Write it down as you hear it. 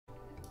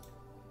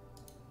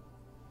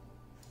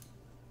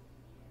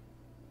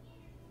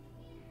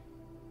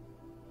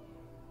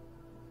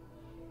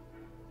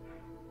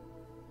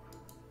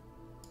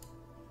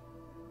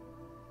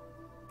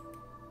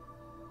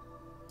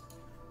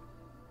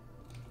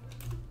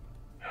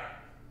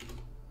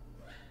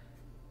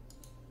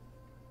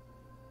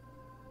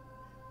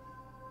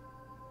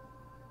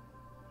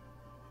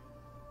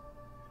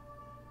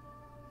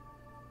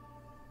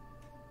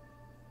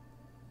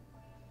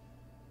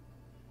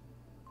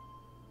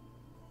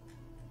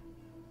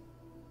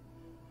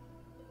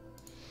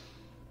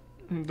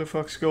What the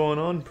fuck's going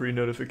on,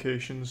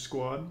 pre-notifications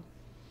squad?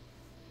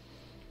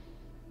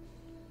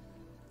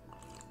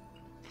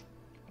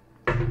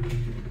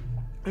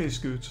 Hey,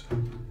 Scoots.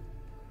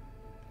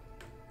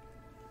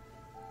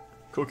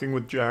 Cooking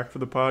with Jack for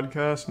the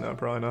podcast? No,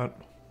 probably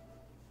not.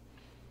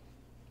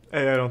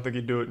 A, I don't think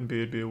he'd do it, and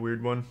B, it'd be a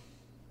weird one.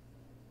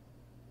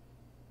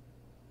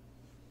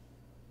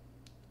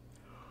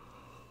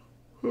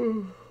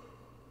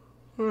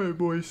 Alright,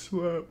 boys,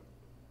 slap.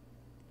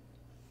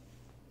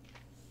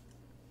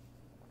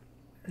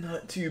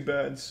 Not too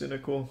bad,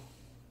 cynical.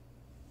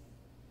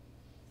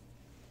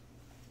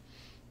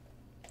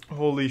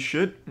 Holy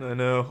shit, I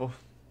know.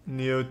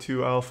 Nioh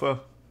 2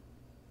 Alpha.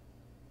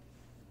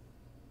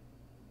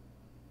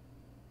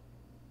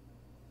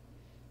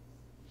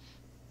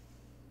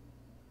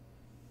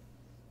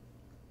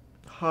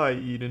 Hi,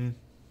 Eden.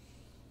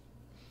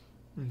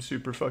 I'm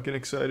super fucking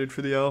excited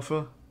for the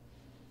alpha.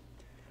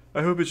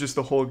 I hope it's just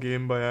the whole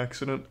game by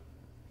accident.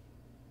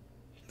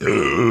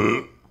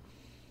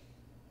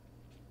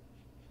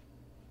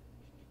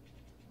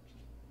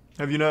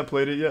 Have you not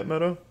played it yet,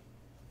 Meadow?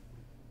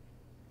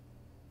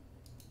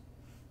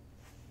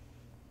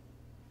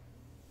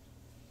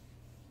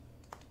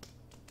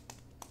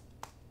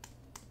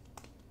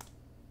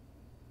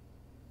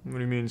 What do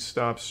you mean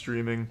stop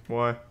streaming?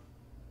 Why?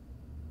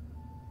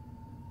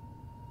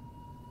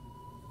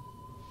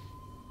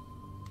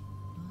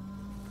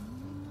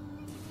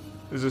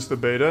 Is this the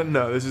beta?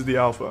 No, this is the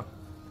alpha.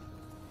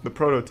 The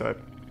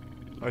prototype.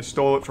 I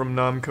stole it from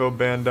Namco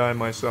Bandai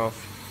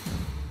myself.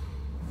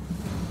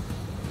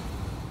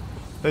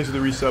 Thanks for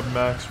the resub,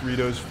 Max,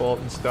 Rito's Fault,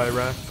 and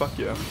Styrak. Fuck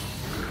yeah.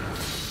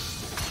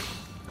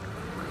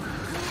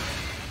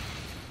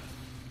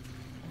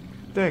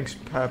 Thanks,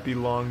 Pappy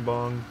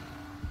Longbong.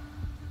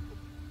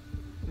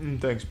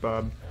 Thanks,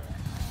 Bob.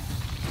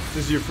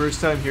 This is your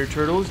first time here,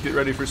 Turtles? Get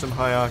ready for some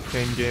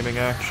high-octane gaming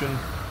action.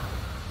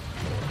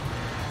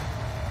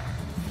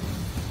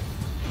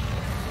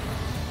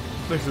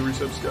 Thanks for the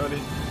resub, Scotty.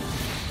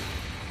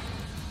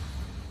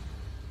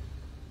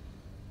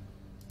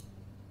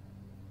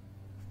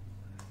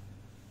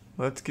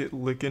 Let's get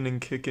lickin' and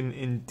kickin'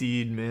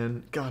 indeed,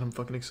 man. God, I'm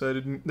fucking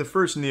excited. The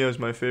first Nioh is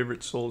my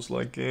favorite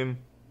Souls-like game.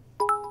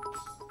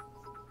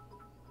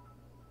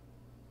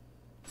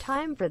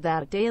 Time for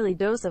that daily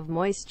dose of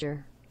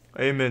moisture.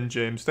 Amen,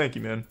 James. Thank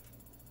you, man.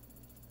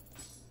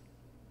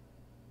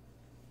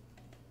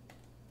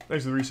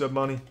 Thanks for the resub,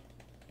 Monty.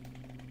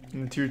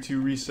 And the tier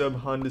 2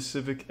 resub, Honda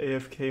Civic,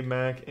 AFK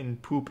Mac, and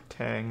Poop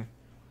Tang.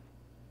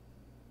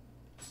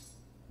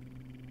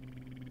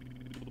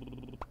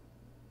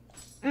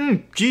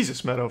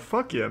 Jesus, Meadow.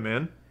 Fuck yeah,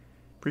 man.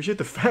 Appreciate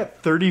the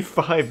fat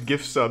 35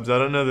 gift subs. I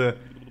don't know the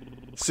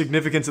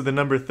significance of the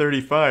number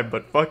 35,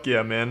 but fuck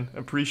yeah, man.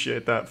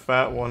 Appreciate that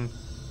fat one.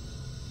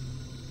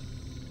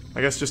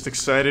 I guess just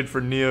excited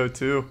for Nioh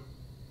too.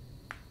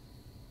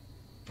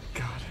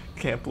 God,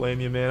 can't blame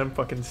you, man. I'm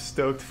fucking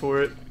stoked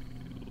for it.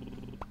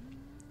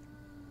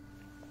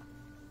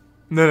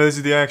 No, this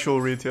is the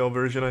actual retail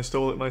version. I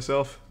stole it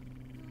myself.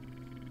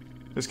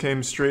 This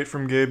came straight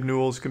from Gabe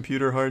Newell's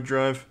computer hard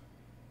drive.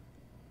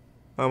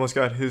 I almost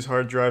got his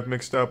hard drive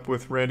mixed up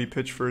with Randy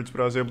Pitchford's, but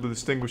I was able to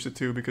distinguish the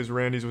two because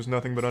Randy's was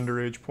nothing but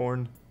underage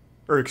porn.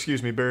 Or,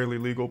 excuse me, barely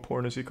legal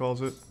porn, as he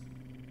calls it.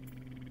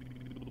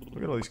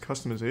 Look at all these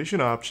customization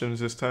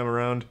options this time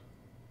around.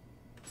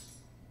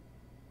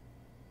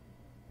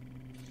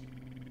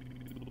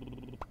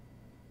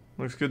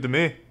 Looks good to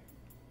me.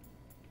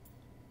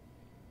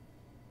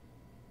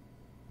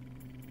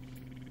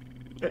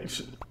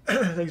 Thanks,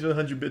 thanks for the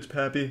 100 bits,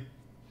 Pappy.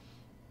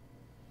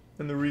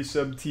 And the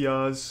resub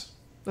Tiaz.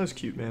 That was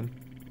cute, man.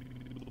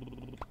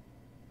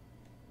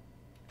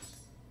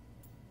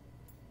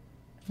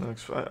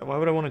 Why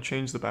would I want to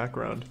change the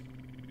background?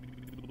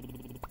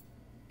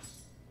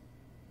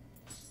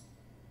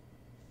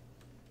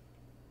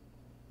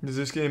 Does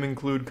this game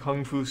include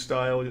Kung Fu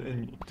style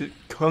and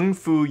Kung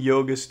Fu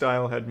yoga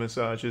style head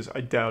massages?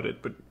 I doubt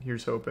it, but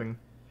here's hoping.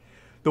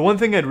 The one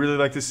thing I'd really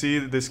like to see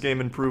this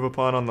game improve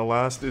upon on the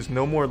last is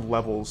no more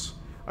levels.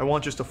 I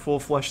want just a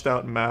full fleshed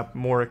out map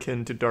more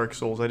akin to Dark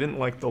Souls. I didn't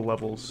like the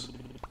levels.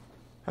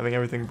 Having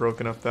everything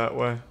broken up that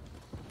way.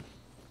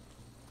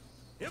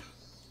 Yep.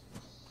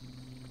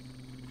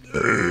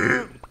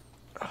 Oh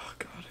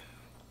god.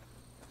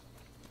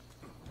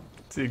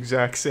 It's the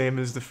exact same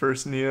as the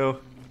first Nioh.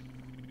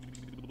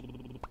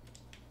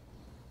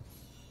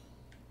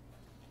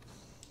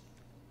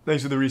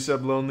 Thanks for the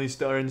resub, Lonely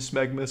Star and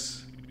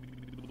Smegmus.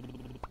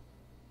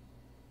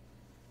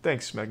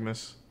 Thanks,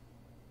 Smegmus.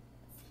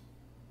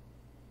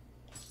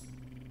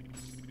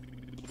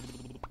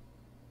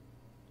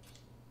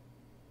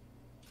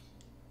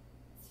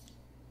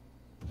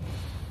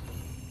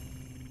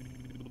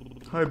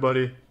 Hi,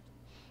 buddy.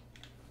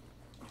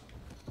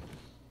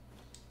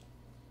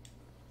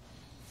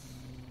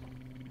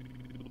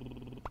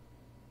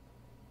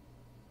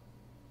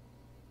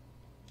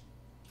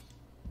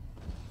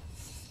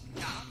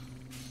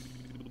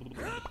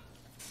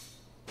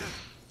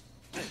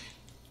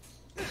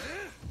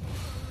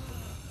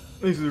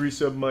 Thanks for the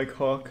resub, Mike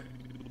Hawk.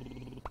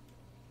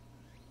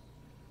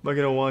 Am I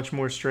gonna watch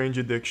more Strange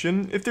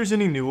Addiction? If there's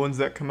any new ones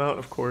that come out,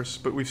 of course,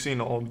 but we've seen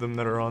all of them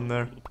that are on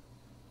there.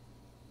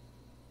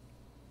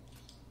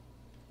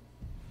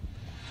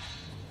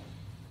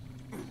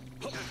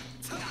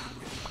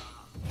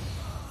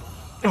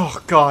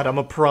 Oh god, I'm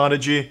a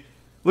prodigy.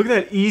 Look at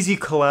that easy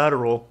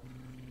collateral.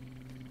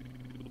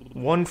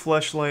 1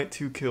 fleshlight,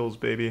 2 kills,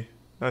 baby.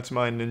 That's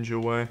my ninja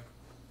way.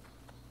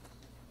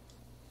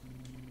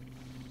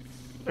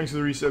 Thanks for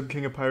the resub,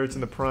 King of Pirates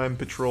and the Prime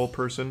Patrol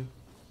person.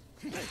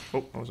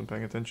 Oh, I wasn't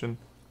paying attention.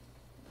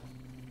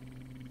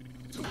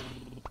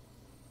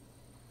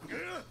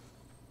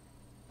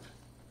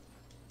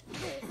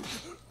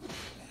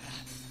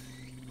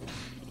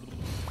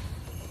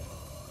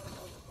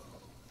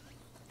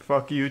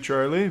 Fuck you,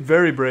 Charlie.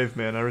 Very brave,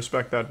 man. I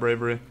respect that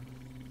bravery.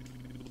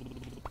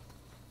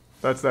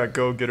 That's that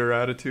go-getter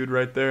attitude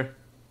right there.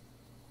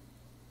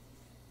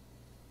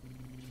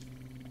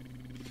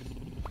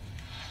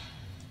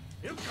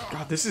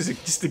 God, this is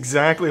just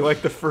exactly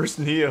like the first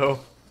Nioh.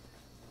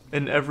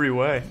 In every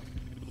way.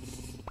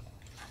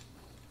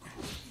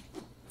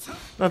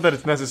 Not that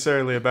it's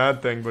necessarily a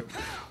bad thing, but...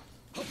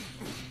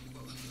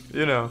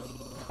 You know.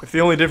 If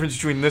the only difference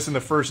between this and the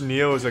first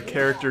Nioh is a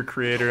character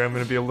creator, I'm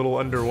gonna be a little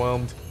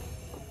underwhelmed.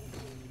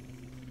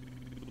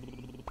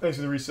 Thanks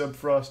for the resub,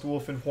 Frost,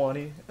 Wolf, and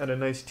Juani, and a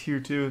nice tier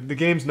 2. The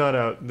game's not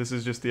out, this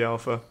is just the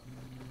alpha.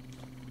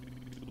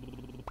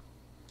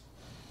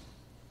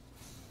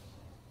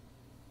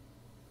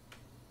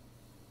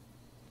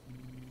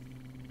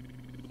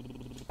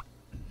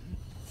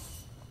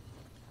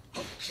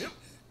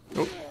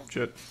 Oh,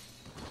 shit.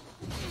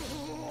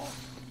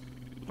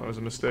 That was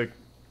a mistake.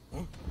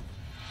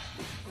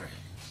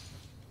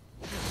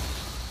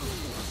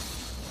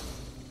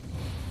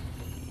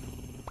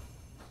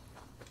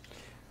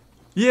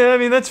 Yeah, I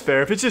mean, that's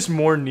fair. If it's just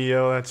more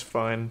Nioh, that's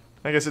fine.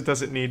 I guess it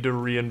doesn't need to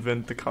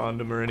reinvent the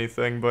condom or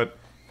anything, but...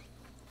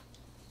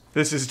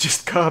 This is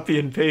just copy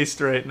and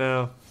paste right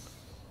now.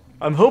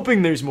 I'm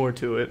hoping there's more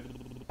to it.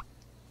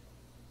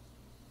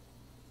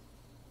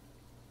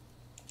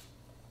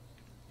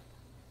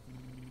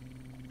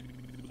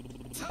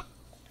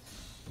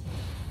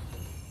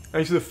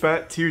 Thanks for the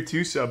fat tier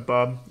 2 sub,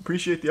 Bob.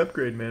 Appreciate the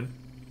upgrade, man.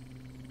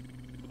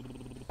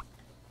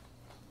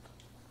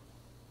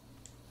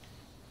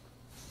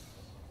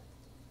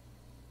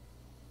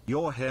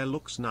 Your hair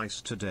looks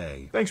nice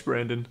today. Thanks,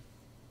 Brandon.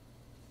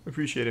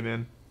 Appreciate it,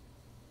 man.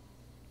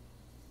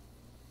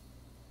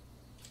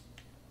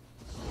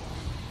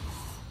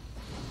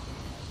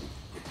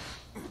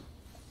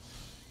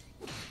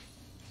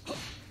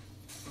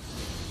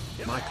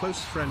 My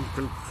close friend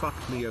group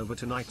fucked me over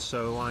tonight,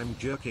 so I'm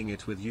jerking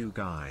it with you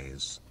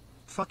guys.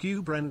 Fuck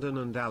you, Brendan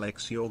and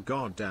Alex, you're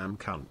goddamn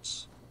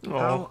cunts. Aww.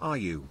 How are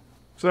you?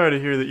 Sorry to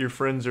hear that your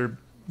friends are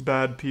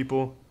bad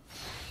people.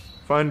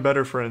 Find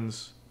better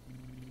friends.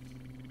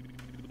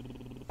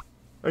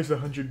 Thanks for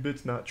the 100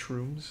 bits, not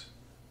shrooms.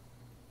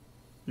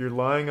 You're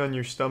lying on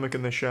your stomach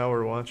in the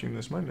shower watching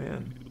this, my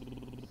man.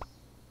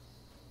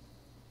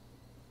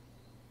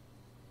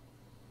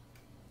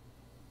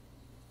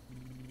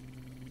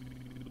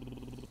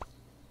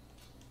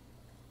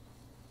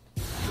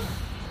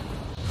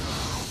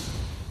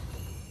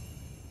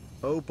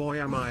 Oh boy,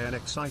 am I an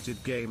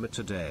excited gamer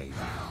today.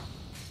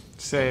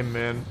 Same,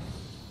 man.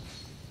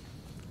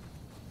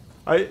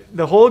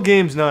 The whole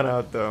game's not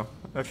out though.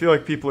 I feel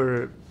like people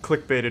are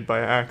clickbaited by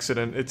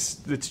accident.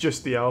 It's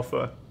just the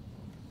alpha.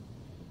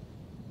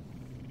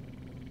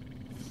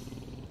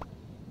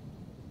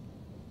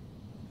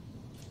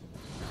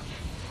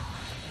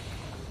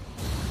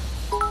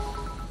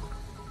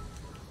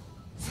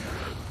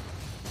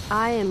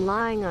 I am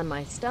lying on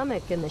my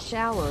stomach in the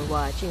shower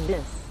watching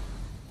this.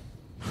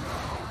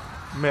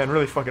 Man,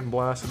 really fucking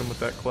blasted him with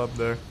that club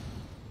there.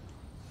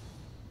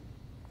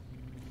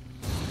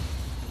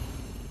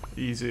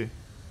 Easy.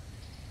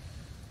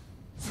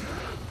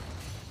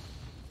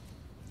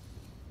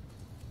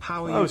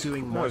 How are you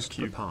doing, that was Moist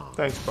cute. Papa?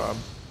 Thanks, Bob.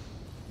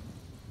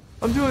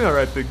 I'm doing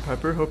alright, Big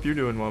Pepper. Hope you're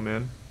doing well,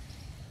 man.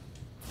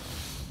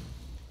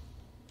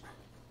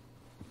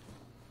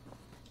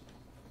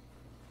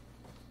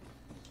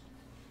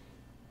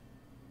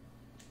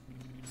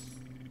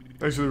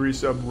 Thanks for the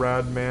resub,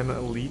 Radman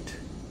Elite.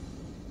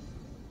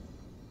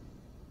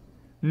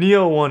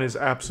 Nioh 1 is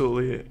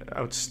absolutely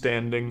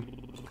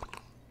outstanding.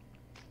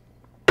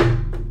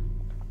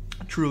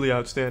 Truly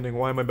outstanding.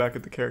 Why am I back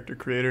at the character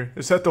creator?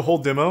 Is that the whole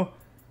demo?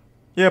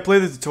 Yeah, play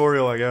the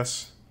tutorial, I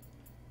guess.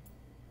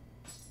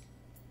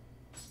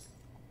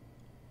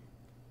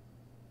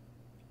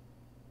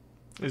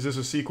 Is this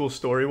a sequel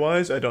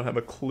story-wise? I don't have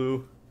a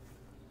clue.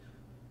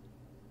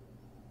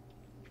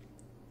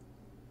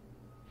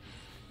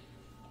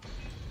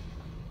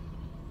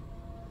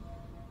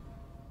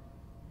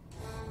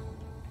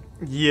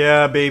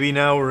 Yeah, baby,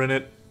 now we're in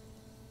it.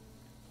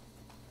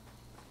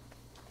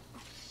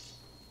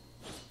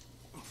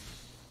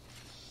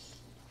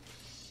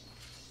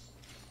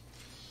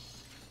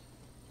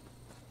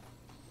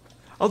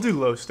 I'll do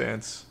low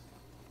stance.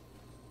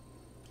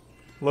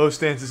 Low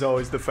stance is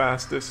always the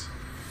fastest.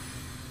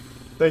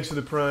 Thanks for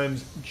the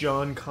primes,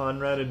 John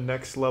Conrad and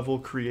Next Level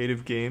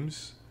Creative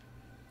Games.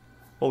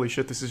 Holy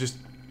shit, this is just...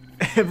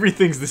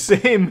 everything's the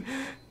same.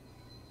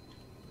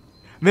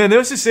 Man, they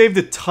must have saved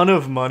a ton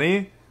of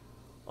money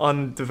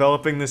on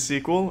developing this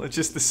sequel. It's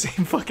just the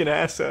same fucking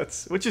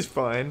assets, which is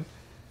fine.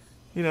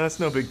 You know, it's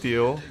no big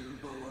deal.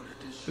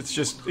 It's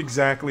just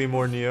exactly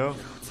more Nioh.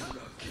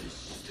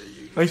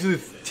 Thanks for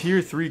the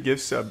tier 3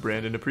 gift sub,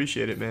 Brandon.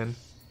 Appreciate it, man.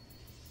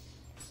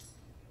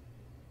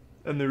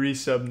 And the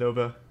resub,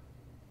 Nova.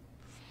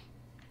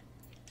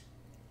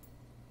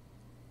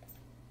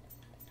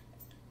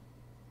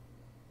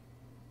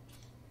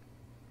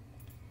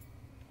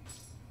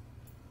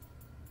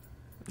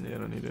 Yeah, I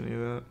don't need any of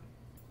that.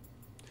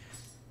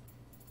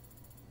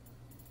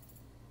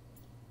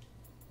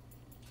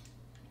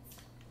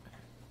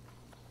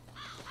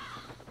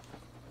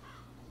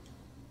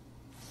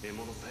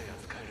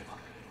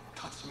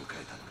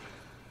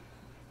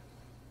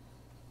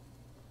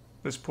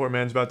 This poor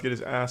man's about to get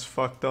his ass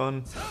fucked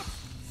on.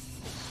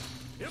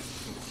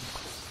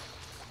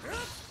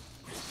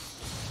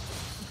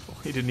 Oh,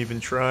 he didn't even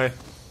try.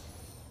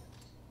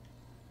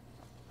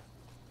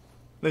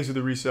 Thanks for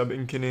the resub,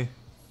 Inkini.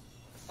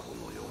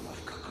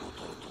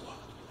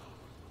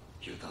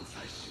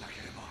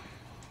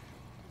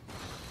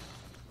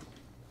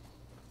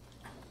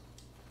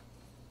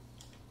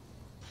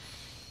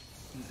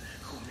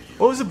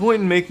 What was the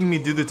point in making me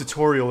do the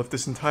tutorial if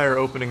this entire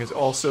opening is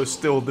also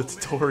still the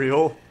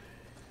tutorial?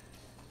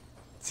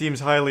 Seems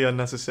highly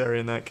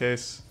unnecessary in that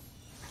case.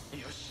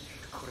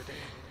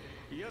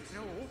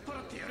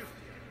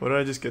 What did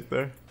I just get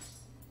there?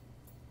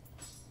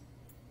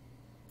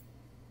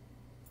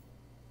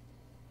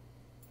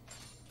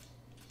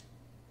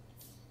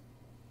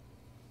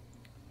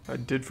 I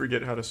did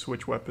forget how to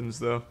switch weapons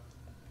though.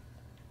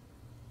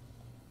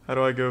 How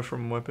do I go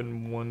from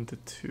weapon 1 to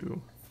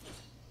 2?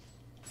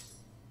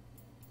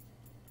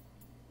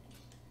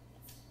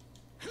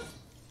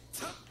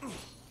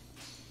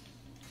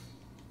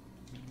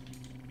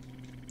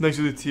 Next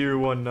to the tier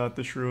 1, not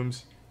the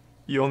shrooms.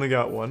 You only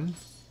got one?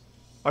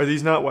 Are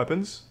these not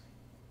weapons?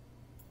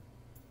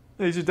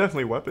 These are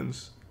definitely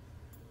weapons.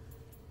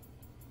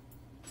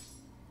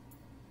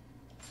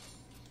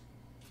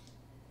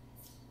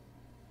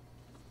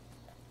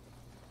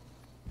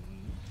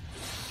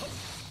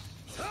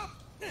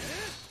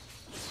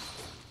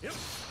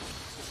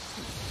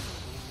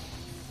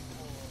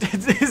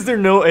 Is there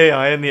no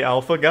AI in the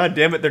alpha? God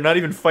damn it, they're not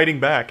even fighting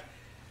back.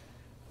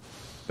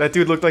 That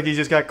dude looked like he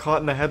just got caught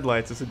in the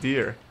headlights as a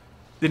deer.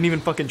 Didn't even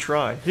fucking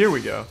try. Here we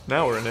go.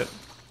 Now we're in it.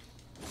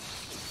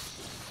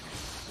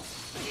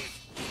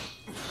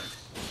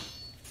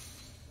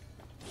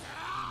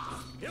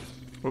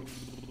 Whoop.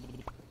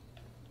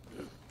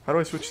 How do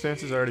I switch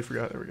stances? I already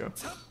forgot. There we go.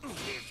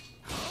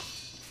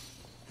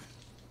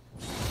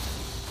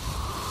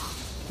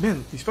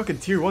 Man, these fucking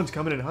tier 1s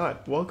coming in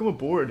hot. Welcome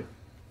aboard.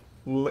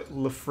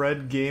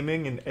 LaFred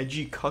Gaming and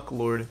Edgy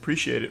Cucklord.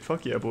 Appreciate it.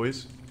 Fuck yeah,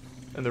 boys.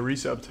 And the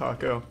resub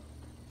taco.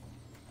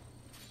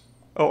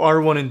 Oh,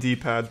 R1 and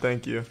D-pad,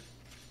 thank you.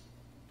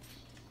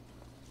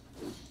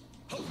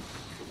 It's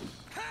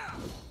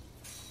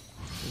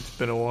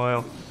been a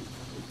while.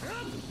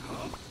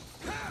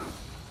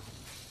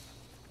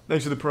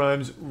 Thanks for the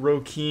primes,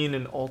 Rokeen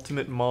and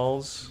Ultimate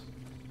Malls.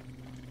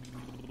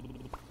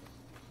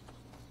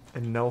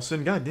 And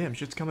Nelson. God damn,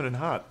 shit's coming in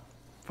hot.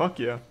 Fuck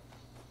yeah.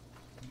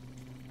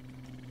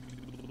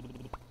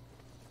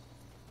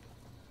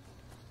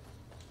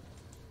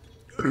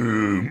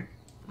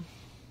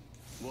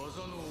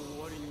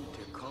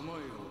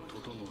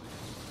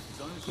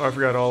 Oh, I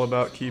forgot all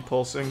about key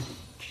pulsing.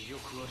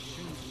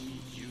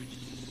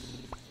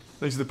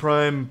 Thanks to the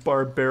prime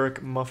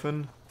barbaric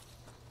muffin.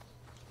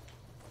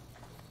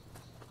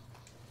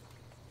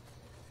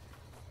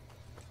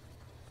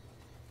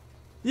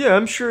 Yeah,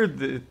 I'm sure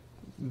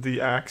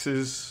the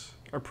axes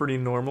are pretty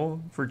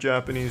normal for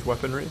Japanese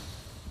weaponry.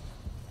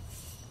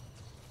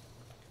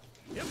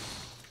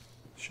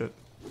 Shit.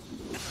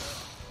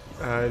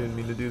 I didn't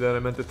mean to do that. I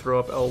meant to throw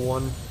up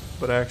L1,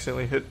 but I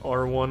accidentally hit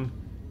R1.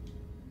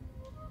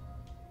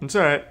 It's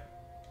alright.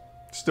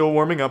 Still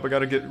warming up. I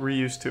gotta get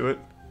reused to it.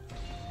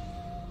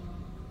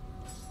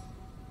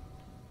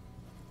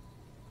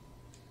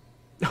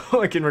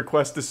 Oh, I can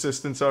request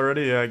assistance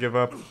already? Yeah, I give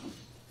up.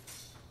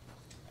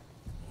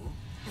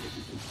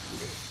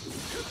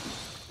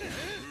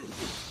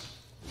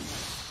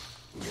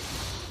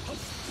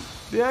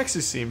 The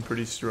axes seem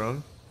pretty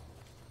strong.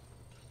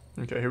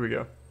 Okay, here we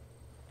go.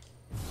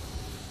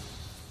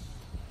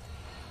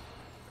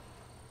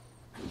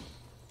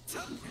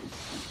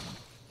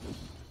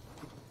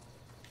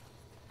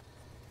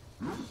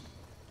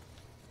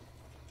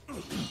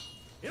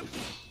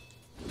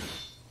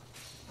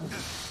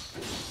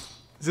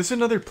 Is this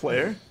another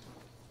player?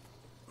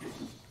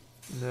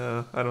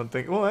 No, I don't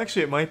think. Well,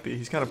 actually, it might be.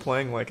 He's kind of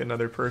playing like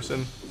another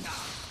person.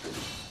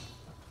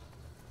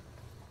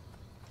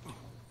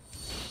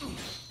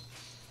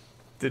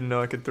 Didn't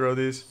know I could throw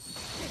these.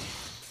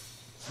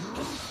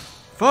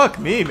 Fuck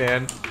me,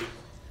 man.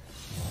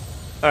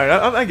 Alright,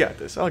 I got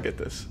this. I'll get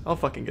this. I'll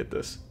fucking get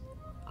this.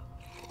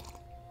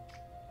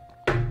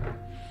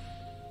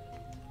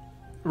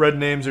 Red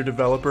names are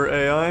developer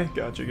AI.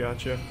 Gotcha,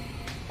 gotcha.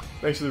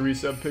 Thanks for the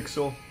resub,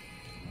 Pixel.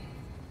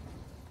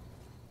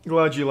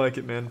 Glad you like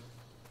it, man.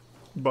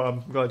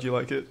 Bob, glad you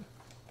like it.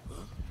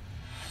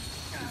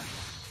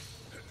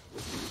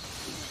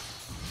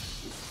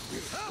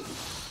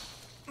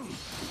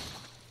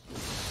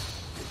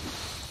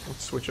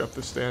 Let's switch up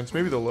the stance.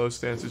 Maybe the low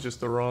stance is just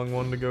the wrong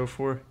one to go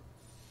for.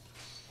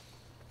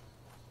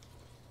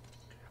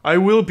 I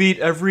will beat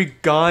every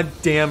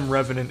goddamn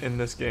Revenant in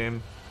this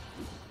game.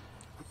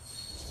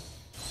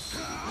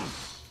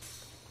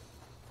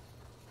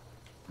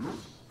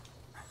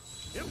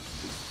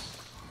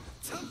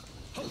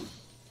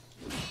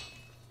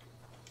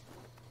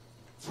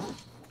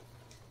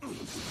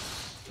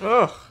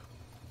 Ugh.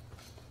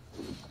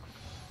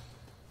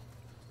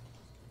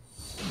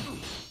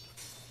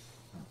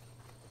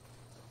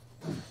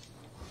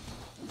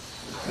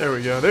 There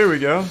we go, there we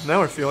go. Now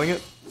we're feeling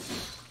it.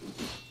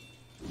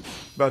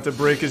 About to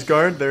break his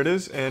guard, there it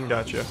is, and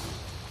gotcha.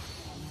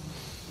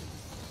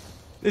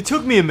 It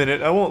took me a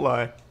minute, I won't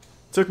lie. It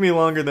took me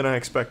longer than I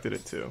expected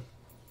it to.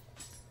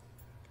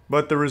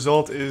 But the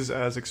result is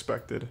as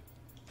expected.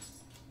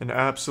 An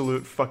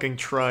absolute fucking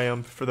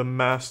triumph for the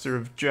master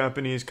of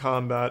Japanese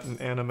combat and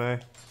anime.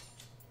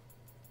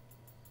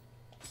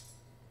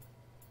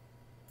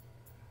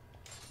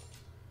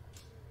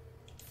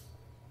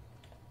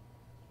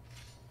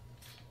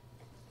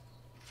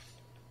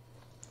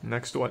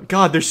 Next one.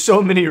 God, there's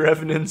so many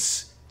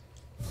Revenants.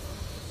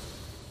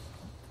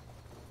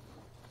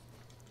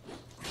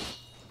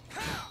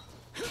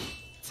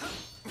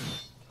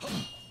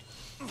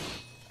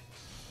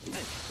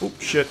 Oh,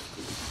 shit.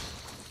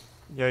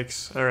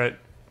 Yikes. Alright.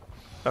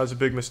 That was a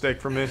big mistake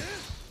for me.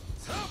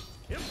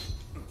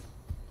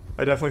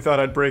 I definitely thought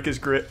I'd break his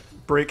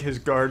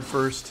guard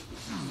first.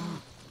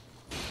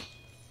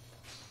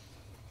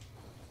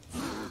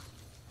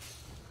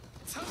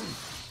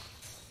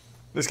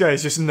 This guy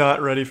is just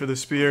not ready for the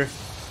spear.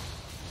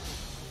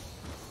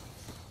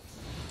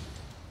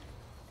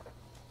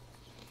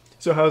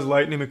 So how's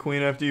Lightning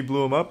McQueen after you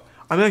blew him up?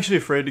 I'm actually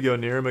afraid to go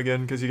near him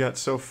again because he got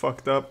so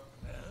fucked up.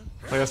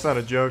 Like, that's not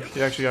a joke.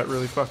 He actually got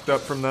really fucked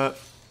up from that.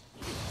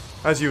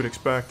 As you would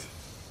expect.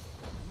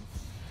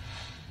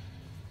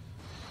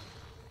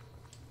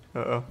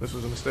 Uh-oh, this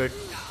was a mistake.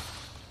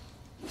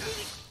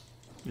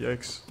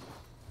 Yikes.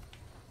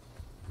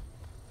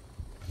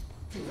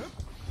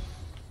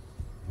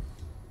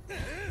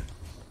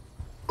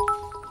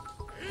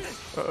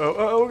 Uh-oh,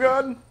 uh-oh,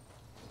 God!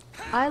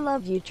 I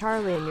love you,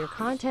 Charlie, and your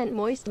content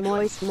moist,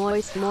 moist,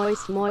 moist,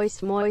 moist,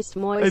 moist, moist,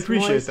 moist. I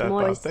appreciate moist, that,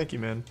 Bob. moist. Thank you,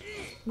 man.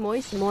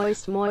 Moist,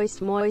 moist,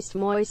 moist, moist,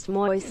 moist,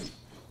 moist.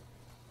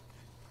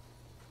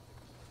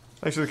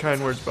 Thanks for the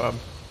kind words, Bob.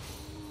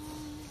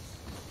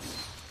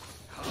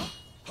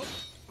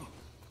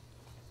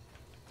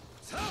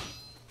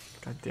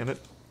 God damn it.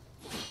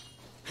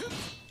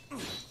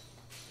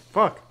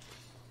 Fuck.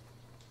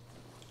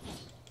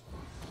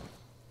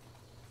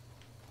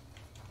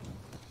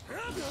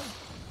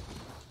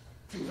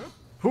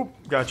 Whoop,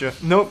 gotcha.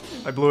 Nope,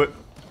 I blew it.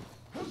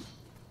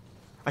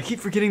 I keep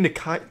forgetting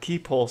to key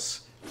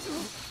pulse.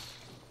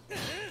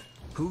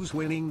 Who's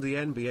winning the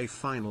NBA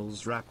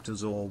Finals,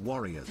 Raptors or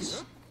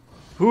Warriors?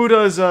 Who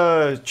does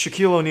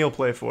Shaquille O'Neal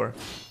play for?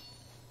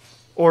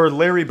 Or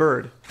Larry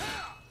Bird?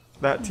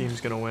 That team's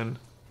gonna win.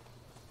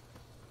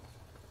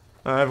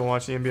 I haven't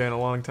watched the NBA in a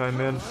long time,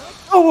 man.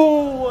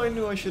 Oh, I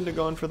knew I shouldn't have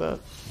gone for that.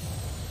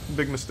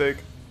 Big mistake.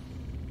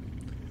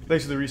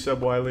 Thanks for the resub,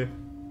 Wiley.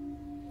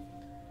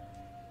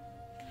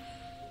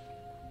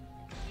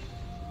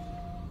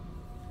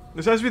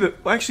 This has to be the...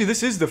 Actually,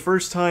 this is the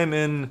first time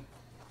in...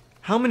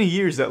 How many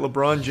years that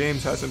LeBron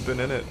James hasn't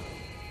been in it?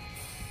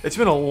 It's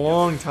been a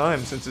long time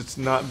since it's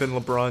not been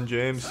LeBron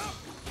James.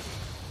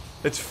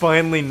 It's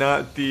finally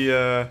not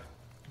the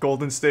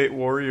Golden State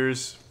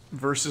Warriors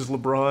versus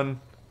LeBron.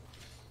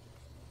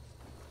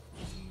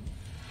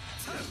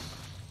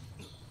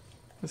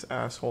 This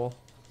asshole.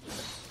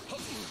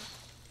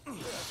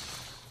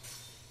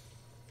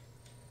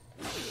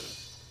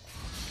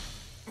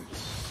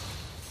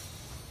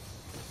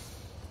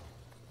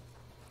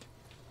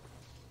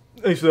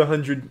 Thanks for the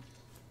 100.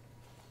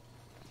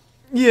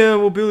 Yeah,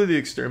 well, Billy the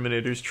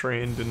Exterminator's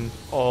trained in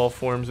all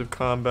forms of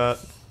combat.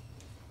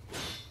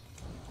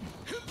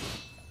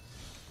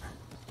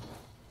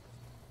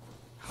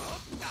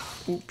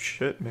 Oop,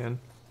 shit, man.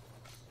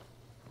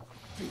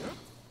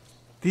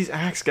 These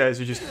axe guys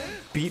are just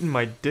beating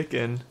my dick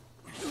in.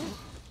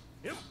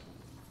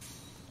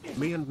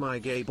 Me and my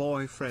gay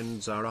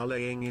boyfriends are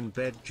laying in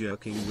bed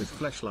jerking with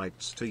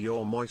fleshlights to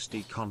your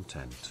moisty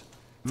content.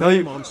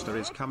 The monster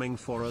is coming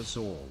for us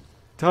all.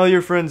 Tell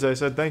your friends I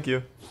said thank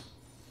you.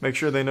 Make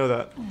sure they know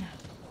that.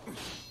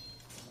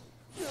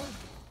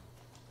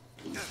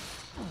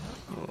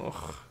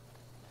 Ugh.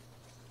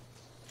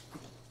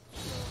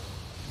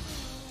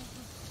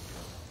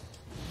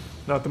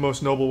 Not the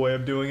most noble way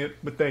of doing it,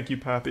 but thank you,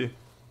 Pappy.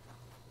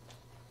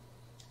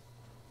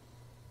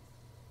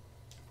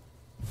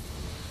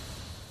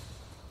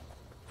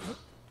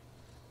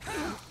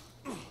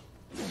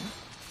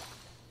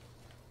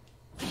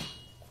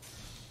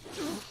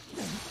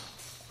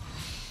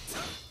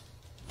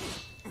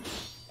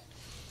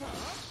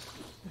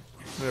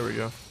 There we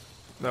go.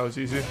 That was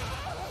easy.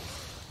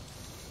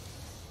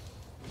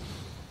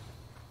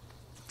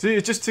 See,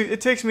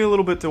 it takes me a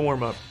little bit to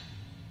warm up.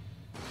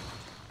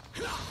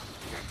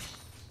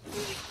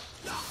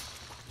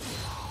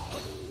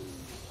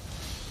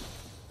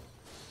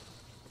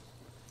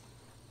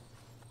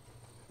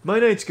 My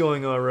night's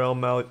going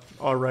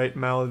alright,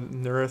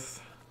 Malnirth.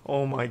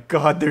 Oh my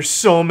god, there's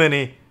so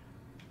many!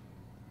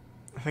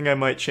 I think I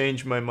might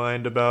change my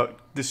mind about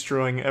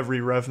destroying every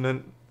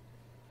Revenant.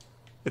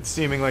 It's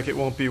seeming like it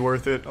won't be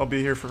worth it. I'll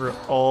be here for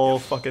all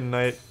fucking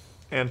night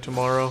and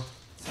tomorrow.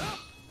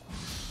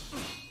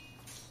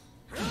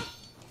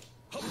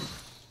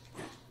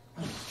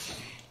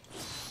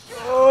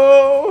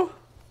 Oh!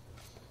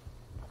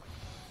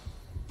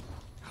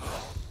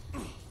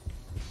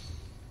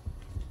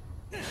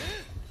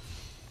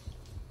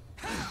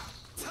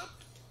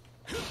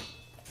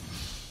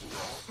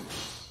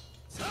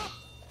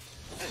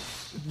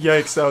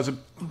 Yikes, that was a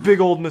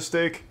big old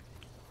mistake.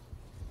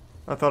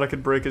 I thought I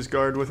could break his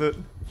guard with it.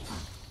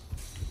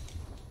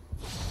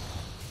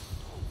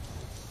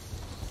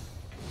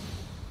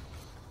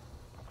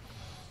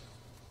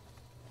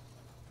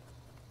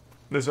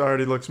 This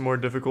already looks more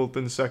difficult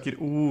than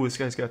Sekiro. Ooh, this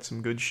guy's got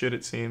some good shit,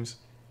 it seems.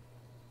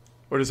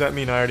 Or does that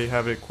mean I already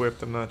have it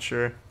equipped? I'm not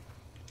sure.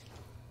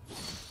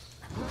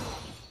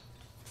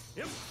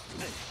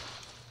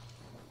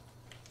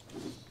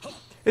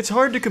 It's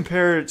hard to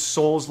compare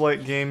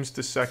Souls-like games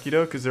to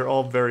Sekiro, because they're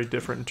all very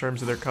different in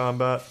terms of their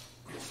combat.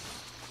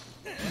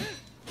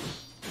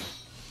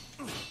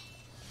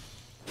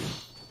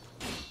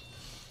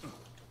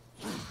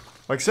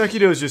 Like,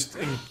 Sekiro is just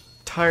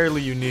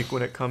entirely unique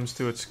when it comes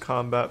to its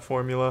combat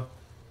formula.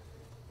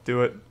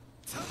 Do it.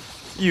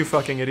 You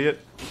fucking idiot.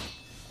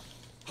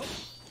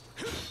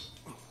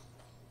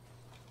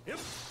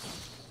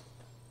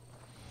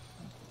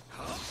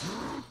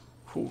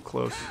 Ooh,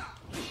 close.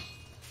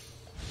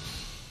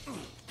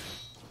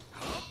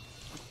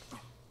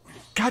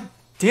 God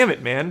damn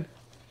it, man.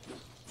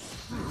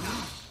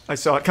 I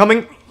saw it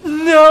coming.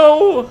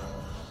 No!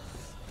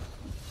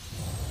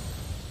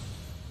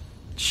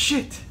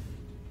 Shit.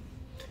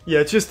 Yeah,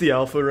 it's just the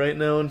alpha right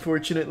now,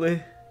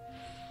 unfortunately.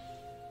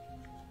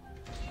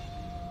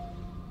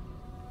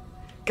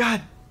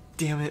 God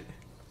damn it.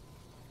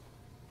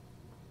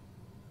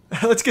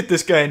 Let's get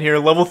this guy in here,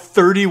 level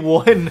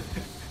 31.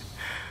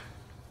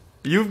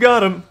 You've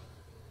got him.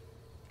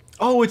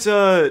 Oh, it's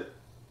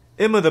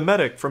Imma the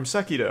medic from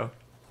Sekiro.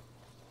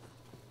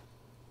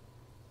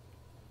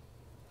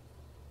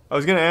 I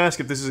was gonna ask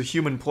if this is a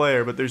human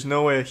player, but there's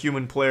no way a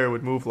human player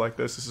would move like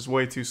this. This is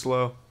way too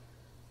slow.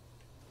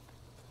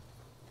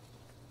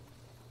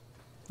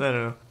 I don't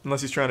know.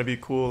 Unless he's trying to be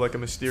cool like a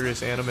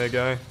mysterious anime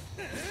guy.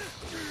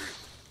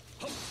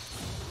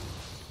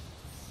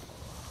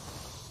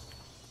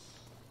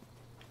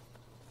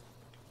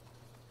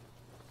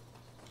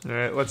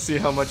 Alright, let's see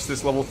how much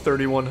this level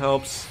 31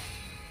 helps.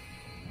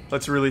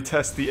 Let's really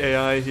test the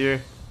AI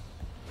here.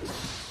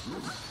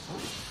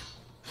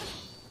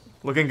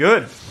 Looking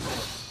good.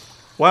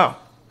 Wow.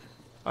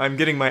 I'm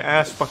getting my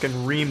ass fucking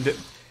reamed.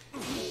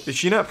 Is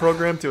she not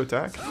programmed to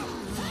attack?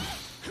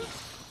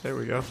 There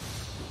we go.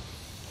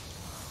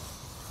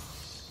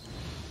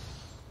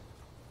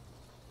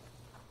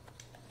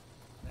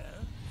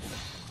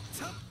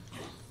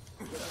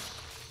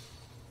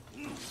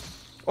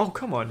 Oh,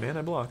 come on, man.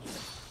 I blocked.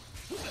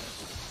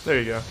 There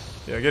you go.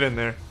 Yeah, get in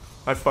there.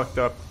 I fucked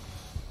up.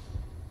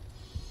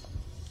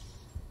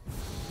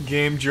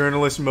 Game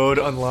journalist mode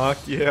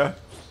unlocked. Yeah.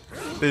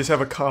 They just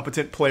have a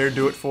competent player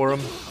do it for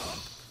them.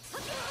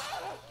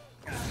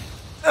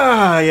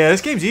 Ah, yeah,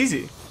 this game's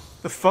easy.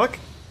 The fuck?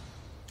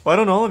 Why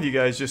don't all of you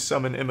guys just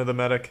summon Imma the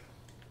medic?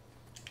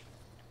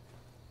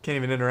 Can't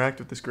even interact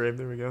with this grave.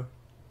 There we go.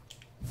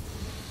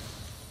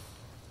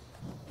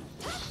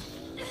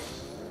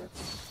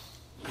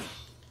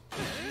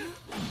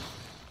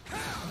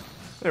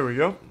 There we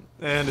go.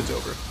 And it's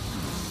over.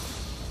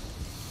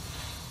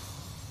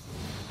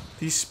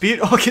 These speed...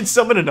 Oh, I can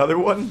summon another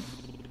one?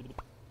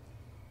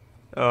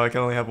 Oh, I can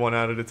only have one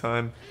out at a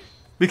time.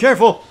 Be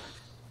careful!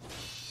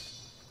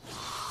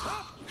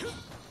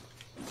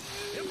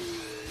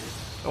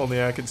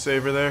 Only I could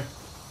save her there.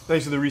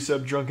 Thanks for the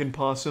resub, Drunken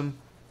Possum.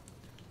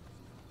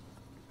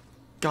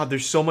 God,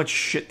 there's so much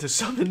shit to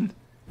summon.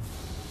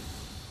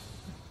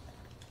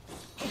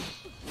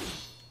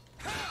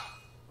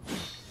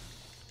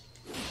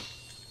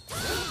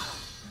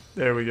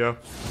 There we go.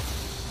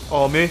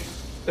 All me.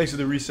 Thanks for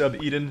the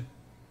resub, Eden.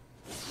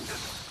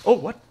 Oh,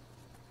 what?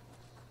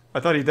 I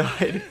thought he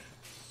died.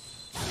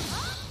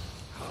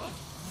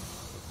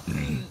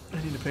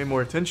 I need to pay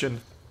more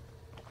attention.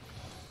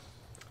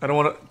 I don't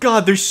want to...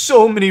 God, there's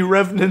so many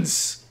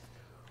revenants.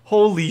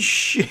 Holy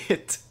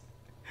shit.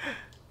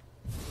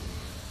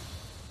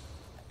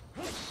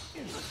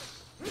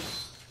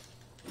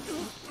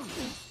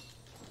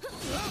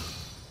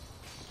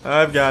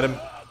 I've got him.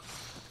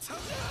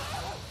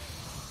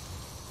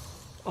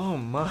 Oh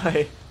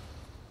my.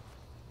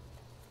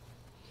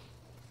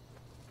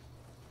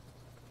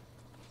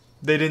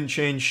 They didn't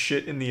change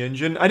shit in the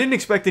engine. I didn't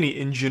expect any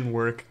engine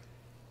work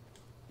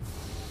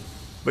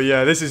But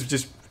yeah, this is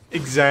just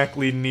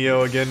exactly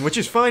Nioh again, which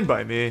is fine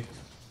by me.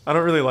 I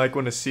don't really like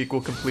when a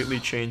sequel completely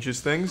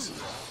changes things.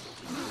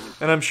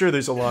 And I'm sure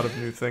there's a lot of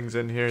new things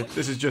in here.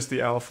 This is just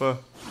the alpha.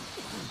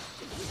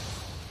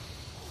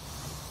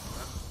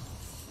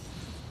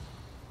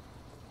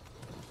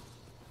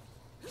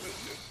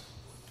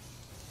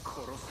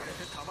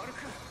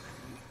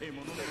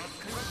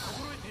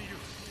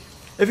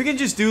 If you can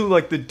just do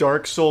like the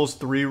Dark Souls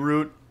 3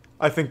 route,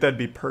 I think that'd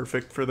be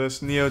perfect for this.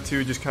 Nioh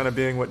 2 just kind of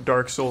being what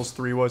Dark Souls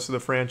 3 was to the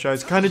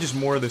franchise. Kind of just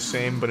more of the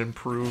same, but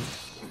improved.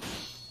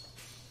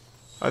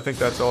 I think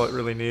that's all it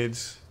really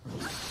needs.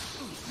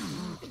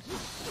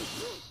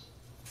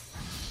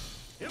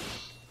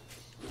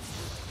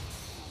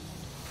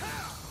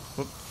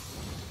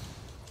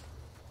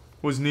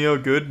 Was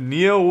Nioh good?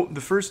 Nioh,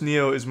 the first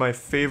Nioh is my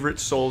favorite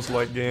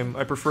Souls-like game.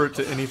 I prefer it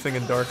to anything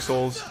in Dark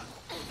Souls.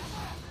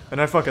 And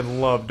I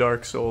fucking love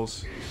Dark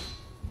Souls.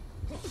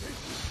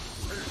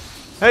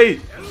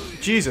 Hey!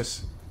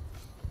 Jesus.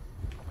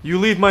 You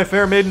leave my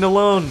fair maiden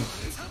alone!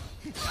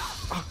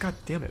 Oh, god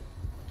damn it.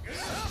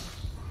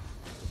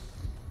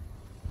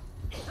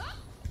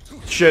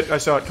 Shit, I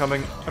saw it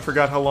coming. I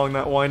forgot how long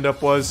that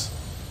wind-up was.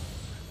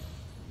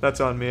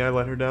 That's on me, I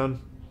let her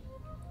down.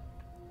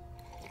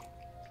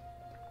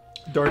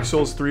 Dark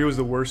Souls 3 was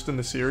the worst in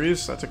the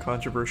series? That's a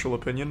controversial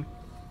opinion.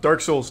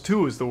 Dark Souls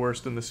 2 is the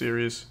worst in the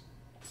series.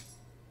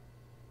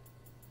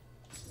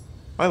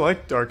 I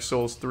like Dark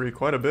Souls 3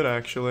 quite a bit,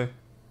 actually.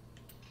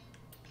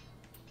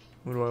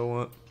 What do I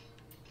want?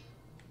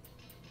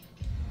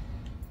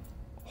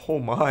 Oh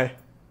my.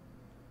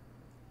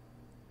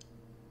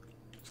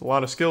 There's a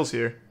lot of skills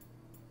here.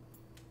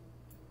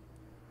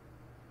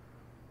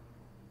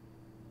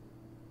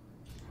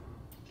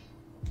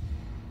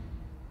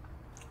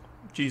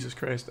 Jesus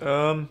Christ.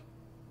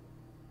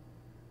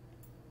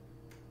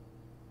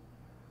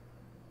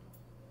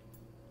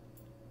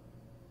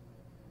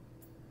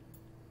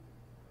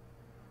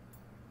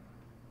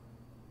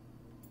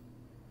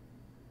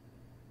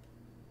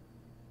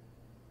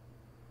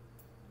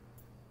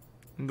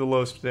 The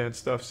low stance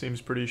stuff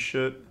seems pretty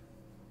shit.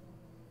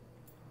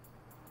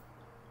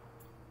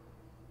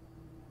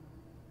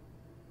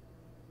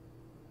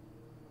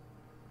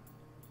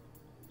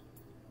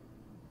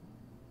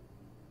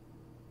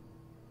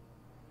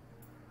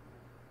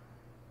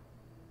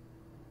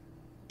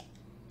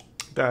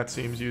 That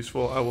seems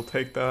useful. I will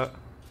take that.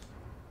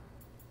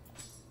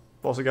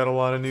 Also got a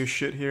lot of new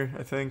shit here,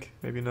 I think.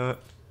 Maybe not.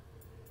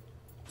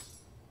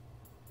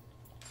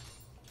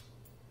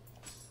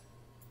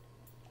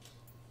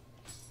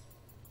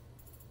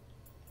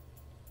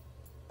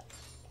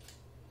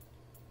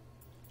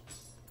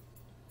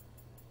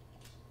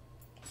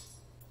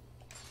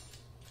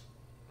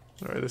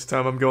 Alright, this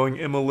time I'm going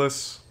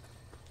Immoless.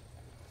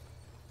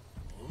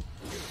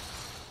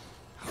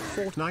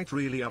 Fortnite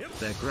really upped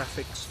their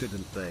graphics,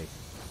 didn't they?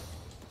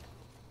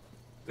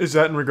 Is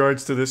that in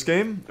regards to this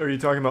game? Or are you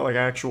talking about like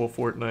actual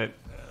Fortnite?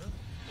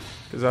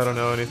 Because I don't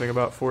know anything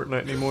about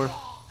Fortnite anymore.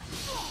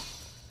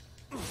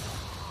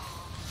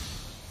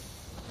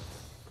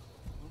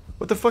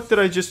 What the fuck did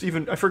I just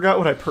even... I forgot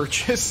what I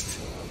purchased.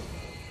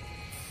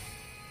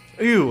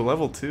 Ew,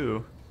 level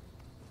 2.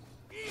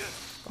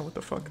 Oh, what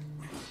the fuck?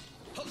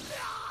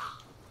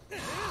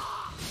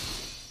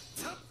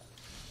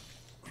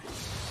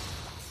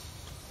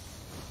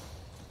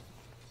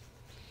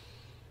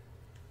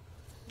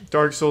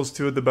 Dark Souls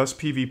 2 had the best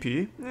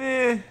PvP?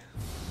 Eh.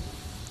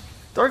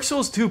 Dark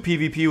Souls 2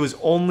 PvP was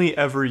only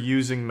ever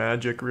using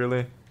magic,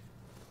 really.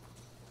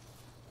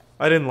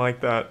 I didn't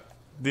like that.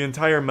 The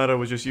entire meta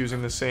was just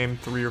using the same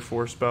 3 or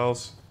 4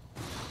 spells.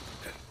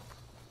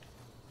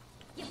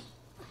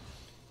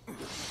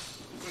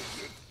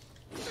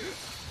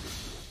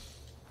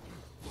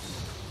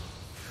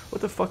 What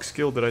the fuck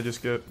skill did I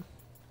just get?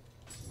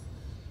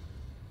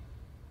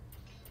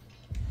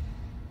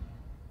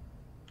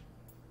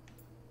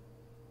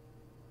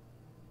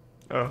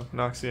 Oh,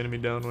 knocks the enemy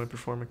down when I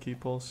perform a key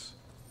pulse.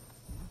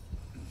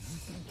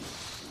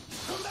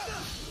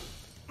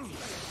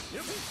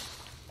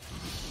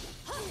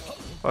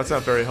 Oh, that's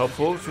not very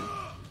helpful. If it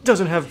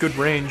doesn't have good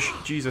range,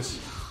 Jesus.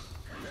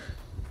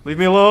 Leave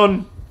me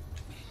alone!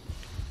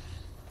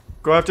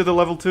 Go after the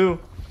level 2.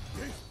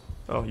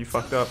 Oh, you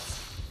fucked up.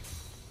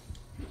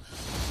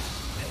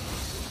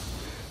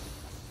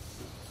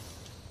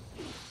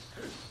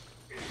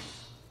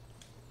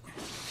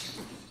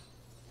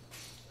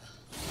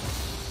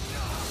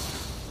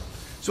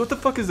 So what the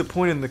fuck is the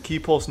point in the key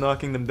pulse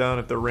knocking them down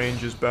if the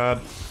range is bad?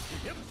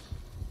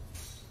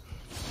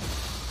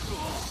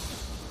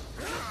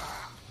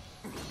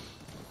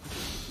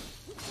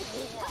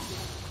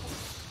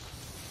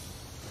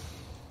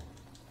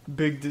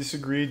 Big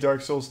disagree,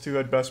 Dark Souls 2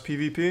 had best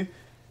PvP?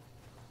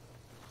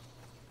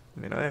 I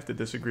mean, I have to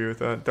disagree with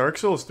that. Dark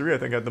Souls 3 I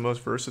think had the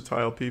most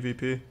versatile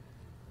PvP.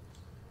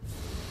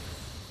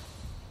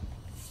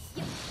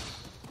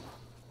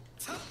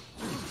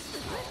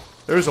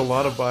 There's a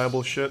lot of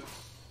viable shit.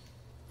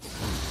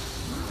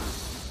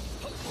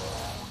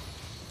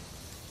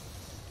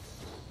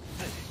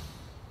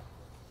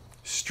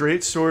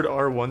 Straight sword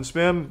R1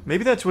 spam?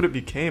 Maybe that's what it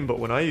became, but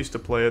when I used to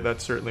play it, that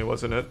certainly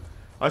wasn't it.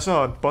 I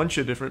saw a bunch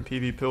of different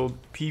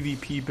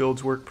PvP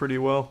builds work pretty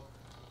well.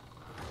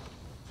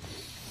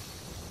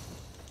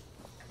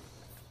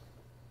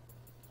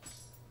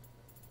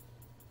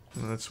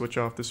 And let's switch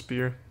off the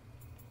spear.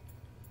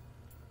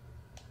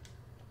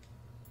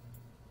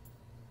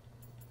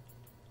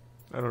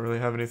 I don't really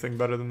have anything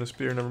better than the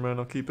spear, never mind,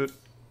 I'll keep it.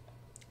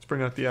 Let's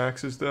bring out the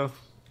axes though.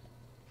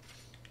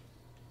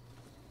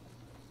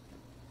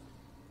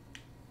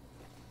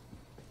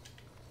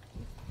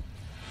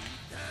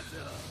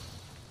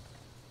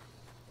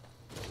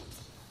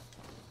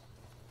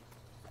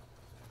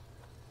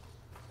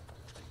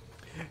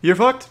 You're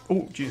fucked!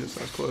 Oh, Jesus,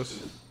 that was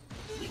close.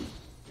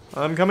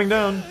 I'm coming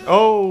down.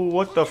 Oh,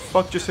 what the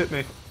fuck just hit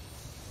me?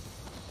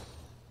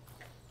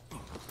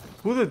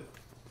 Who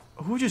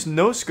just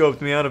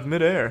no-scoped me out of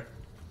midair?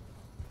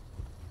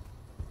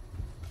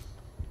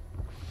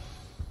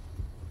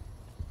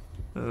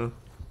 Oh.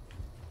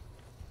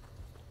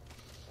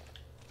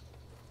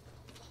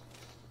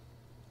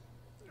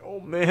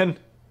 Oh, man.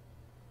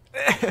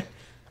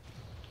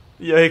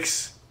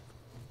 Yikes.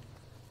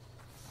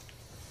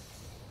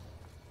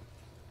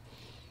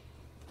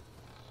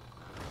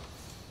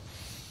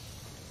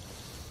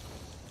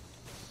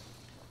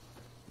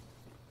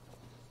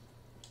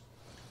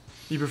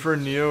 You prefer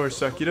Nioh or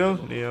Sekiro?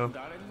 Nioh.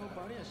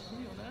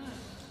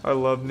 I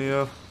love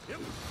Nioh.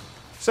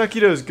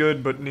 Sekiro is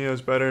good, but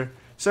Nioh's better.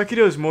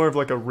 Sekiro is more of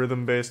like a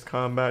rhythm-based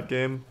combat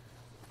game.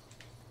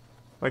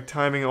 Like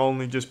timing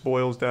only just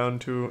boils down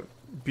to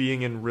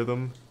being in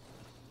rhythm.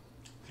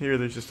 Here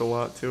there's just a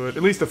lot to it.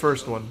 At least the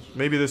first one.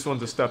 Maybe this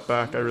one's a step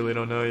back, I really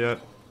don't know yet.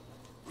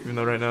 Even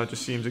though right now it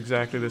just seems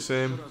exactly the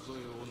same.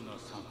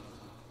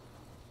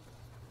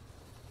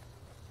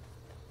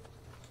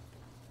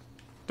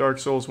 Dark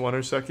Souls 1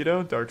 or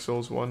Sekiro? Dark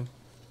Souls 1.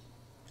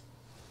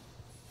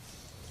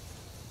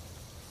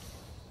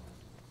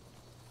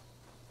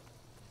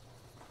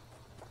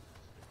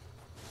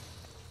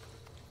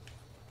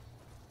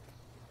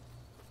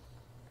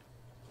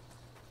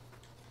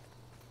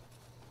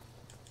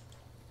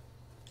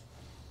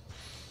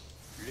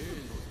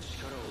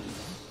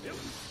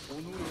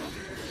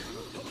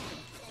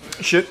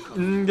 Shit,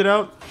 get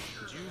out.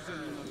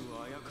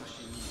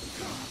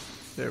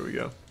 There we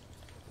go.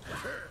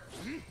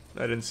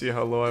 I didn't see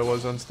how low I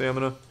was on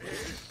stamina.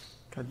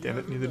 God damn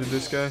it, neither did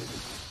this guy.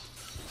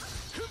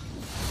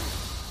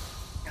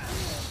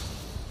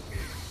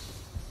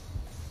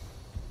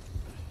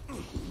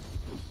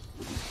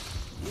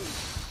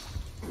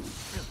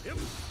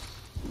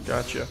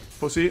 Gotcha.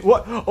 Pussy.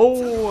 What?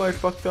 Oh, I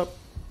fucked up.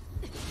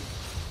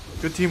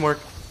 Good teamwork.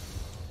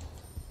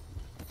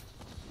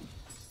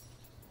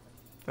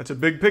 That's a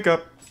big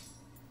pickup.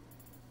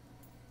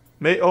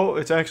 Oh,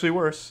 it's actually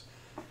worse.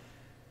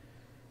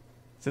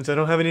 Since I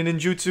don't have any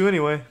ninjutsu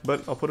anyway,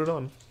 but I'll put it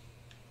on.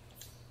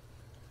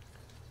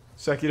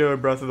 Sekiro or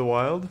Breath of the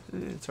Wild?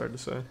 It's hard to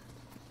say.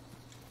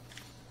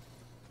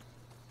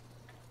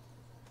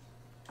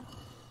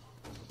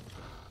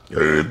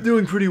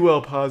 Doing pretty well,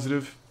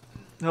 positive.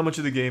 How much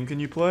of the game can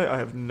you play? I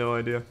have no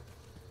idea.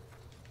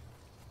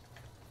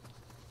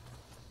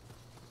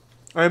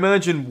 I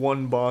imagine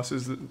one boss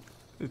is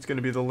it's going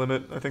to be the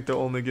limit. I think they'll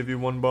only give you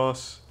one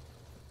boss.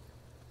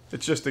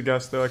 It's just a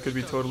guess though, I could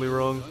be totally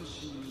wrong.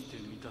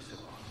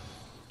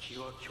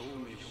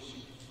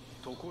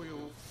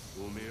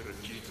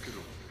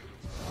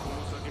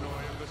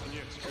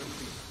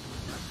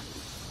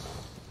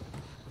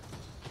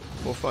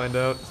 We'll find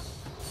out.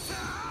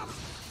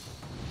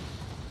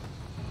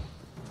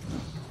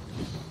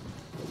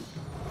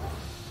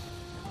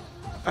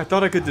 I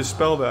thought I could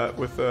dispel that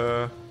with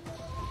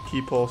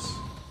key pulse.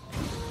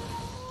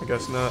 I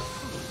guess not.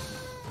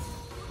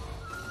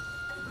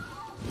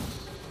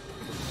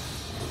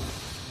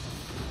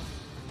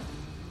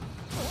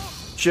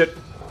 Shit.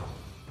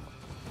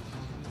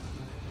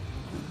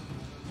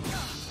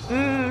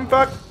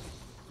 Fuck.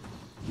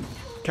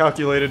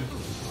 Calculated.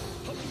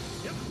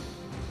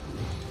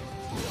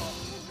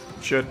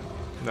 Shit.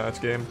 Nah, it's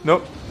game.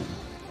 Nope.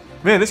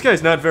 Man, this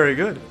guy's not very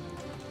good.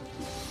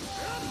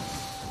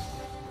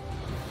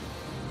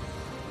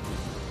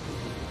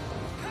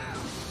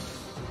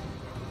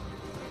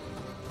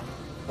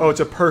 Oh, it's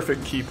a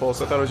perfect key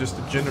pulse. I thought it was just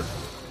a general...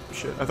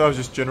 Shit. I thought it was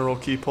just general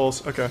key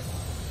pulse. Okay.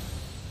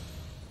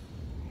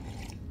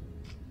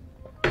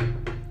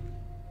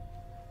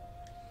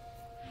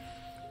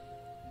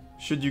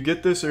 Should you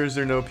get this, or is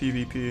there no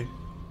PvP?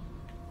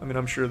 I mean,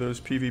 I'm sure there's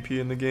PvP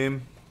in the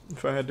game,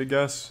 if I had to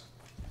guess.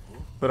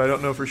 But I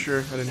don't know for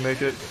sure. I didn't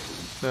make it.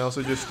 I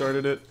also just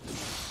started it.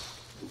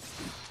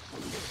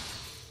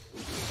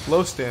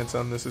 Low stance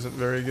on this isn't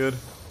very good.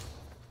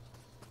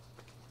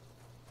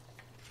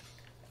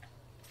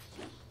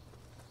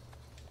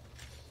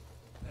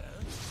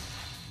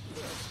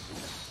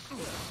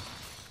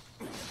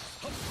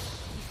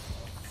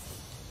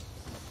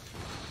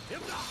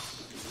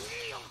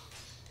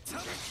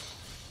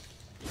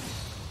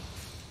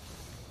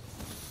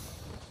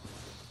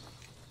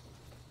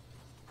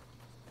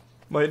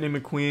 Lightning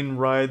McQueen,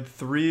 Ride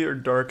 3 or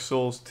Dark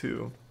Souls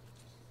 2?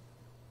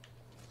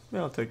 Yeah,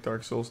 I'll take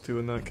Dark Souls 2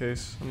 in that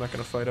case. I'm not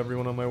gonna fight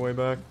everyone on my way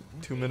back.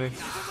 Too many.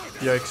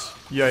 Yikes.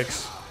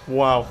 Yikes.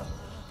 Wow.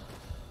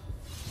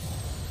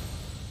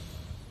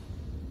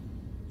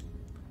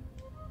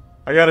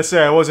 I gotta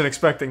say, I wasn't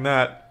expecting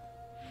that.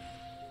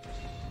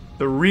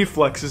 The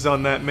reflexes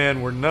on that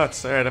man were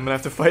nuts. Alright, I'm gonna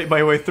have to fight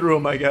my way through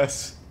them, I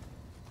guess.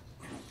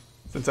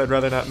 Since I'd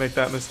rather not make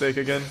that mistake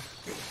again.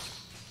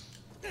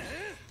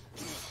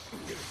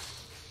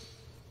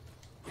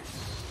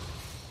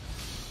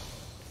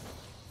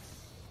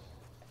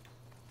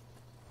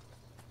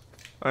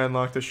 I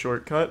unlocked a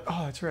shortcut.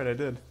 Oh, that's right, I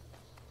did.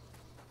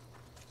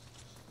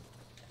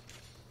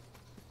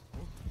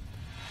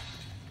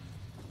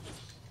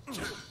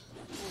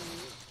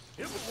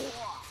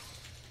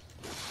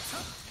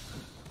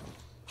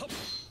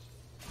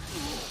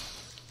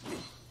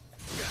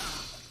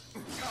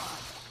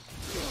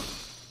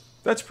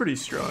 That's pretty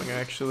strong,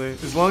 actually.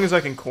 As long as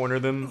I can corner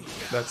them,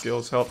 that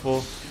skill's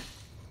helpful.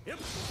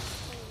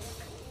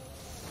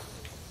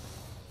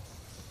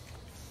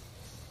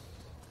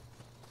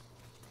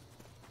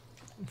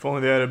 If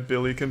only they had a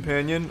Billy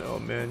companion. Oh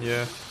man,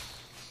 yeah.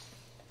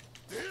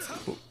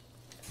 Oh.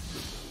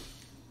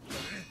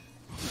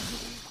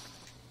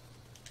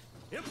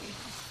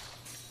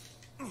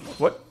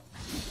 What?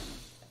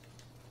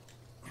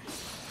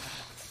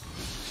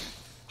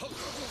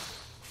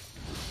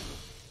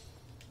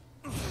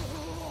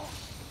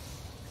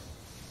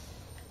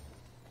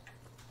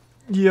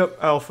 Yep,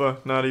 alpha,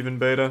 not even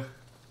beta.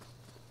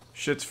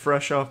 Shit's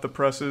fresh off the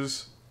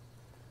presses.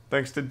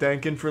 Thanks to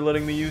Dankin for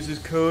letting me use his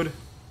code.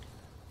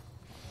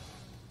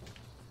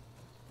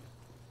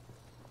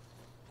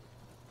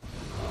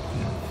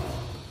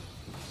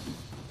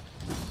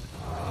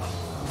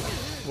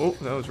 Oh,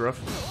 that was rough.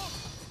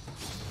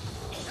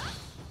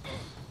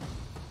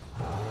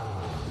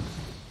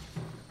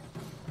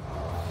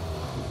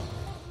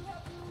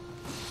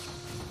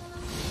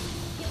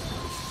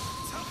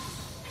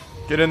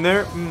 Get in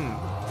there.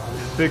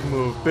 Big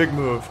move, big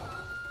move.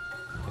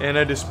 And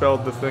I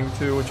dispelled the thing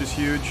too, which is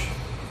huge.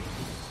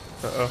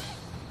 Uh-oh.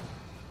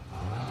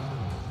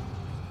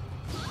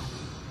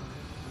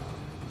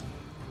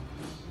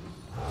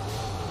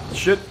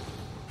 Shit.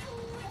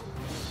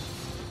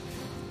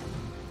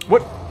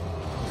 What?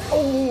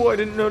 Oh, I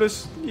didn't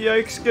notice.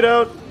 Yikes, get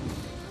out.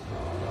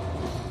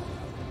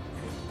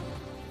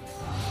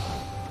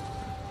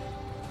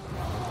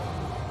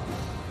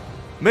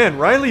 Man,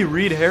 Riley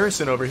Reed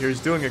Harrison over here is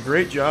doing a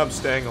great job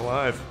staying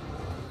alive.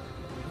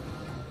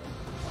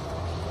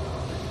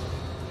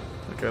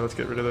 Okay, let's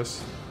get rid of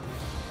this.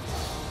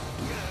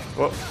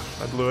 Whoa,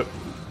 I blew it.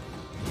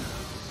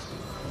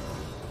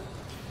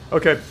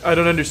 Okay, I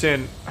don't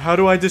understand. How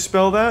do I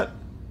dispel that?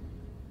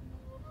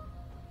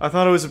 I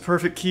thought it was a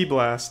perfect key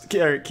blast.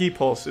 Key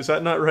pulse, is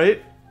that not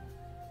right?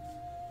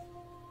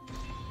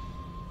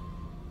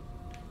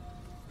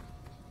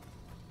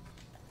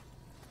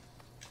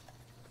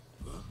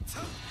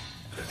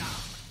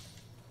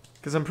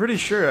 Because I'm pretty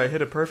sure I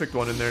hit a perfect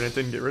one in there and it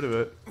didn't get rid of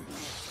it.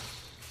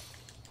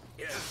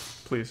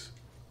 Please.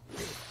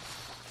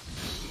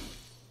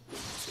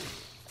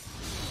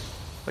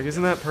 Like,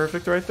 isn't that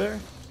perfect right there?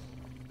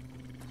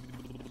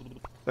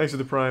 Thanks for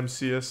the prime,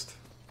 Seist.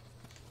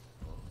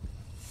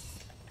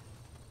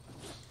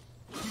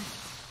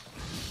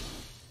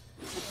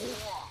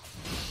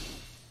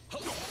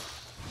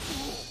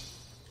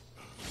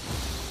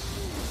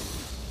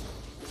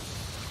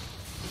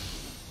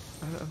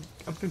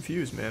 I'm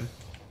confused, man.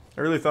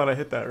 I really thought I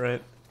hit that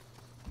right.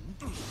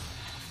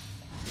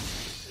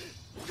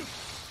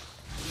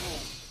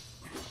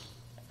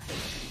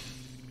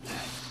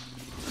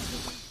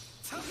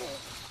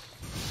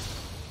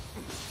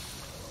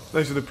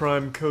 Thanks for the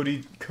prime,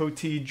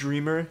 Cody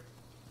Dreamer.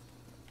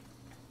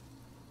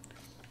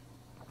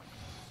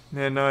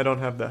 Man, now I don't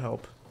have the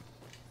help.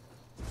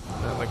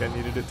 Not like I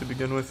needed it to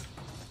begin with.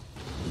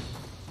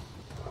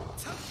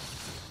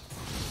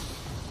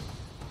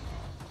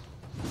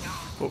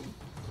 Oh.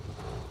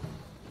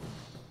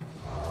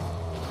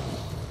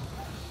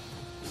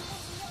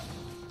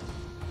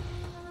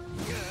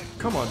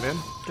 Come on, man.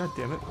 God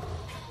damn it.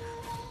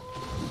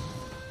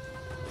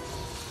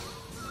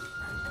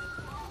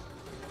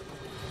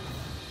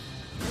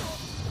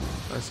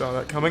 I saw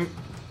that coming.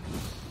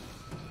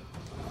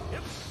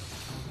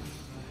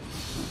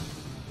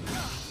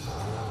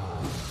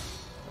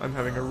 I'm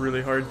having a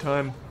really hard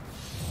time.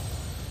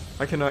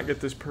 I cannot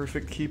get this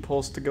perfect key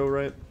pulse to go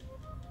right.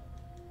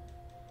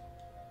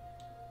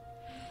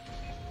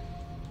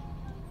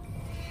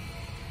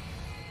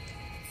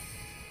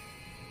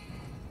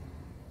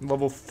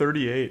 Level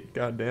 38,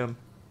 goddamn.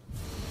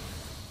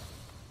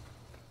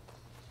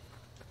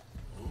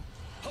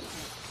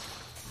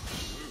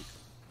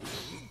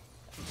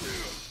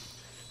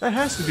 That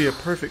has to be a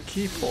perfect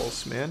key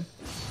pulse, man.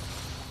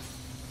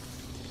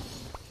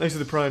 Thanks for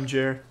the prime,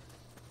 Jer.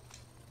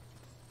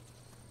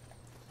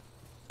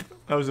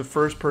 I was the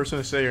first person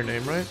to say your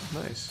name right?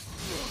 Nice.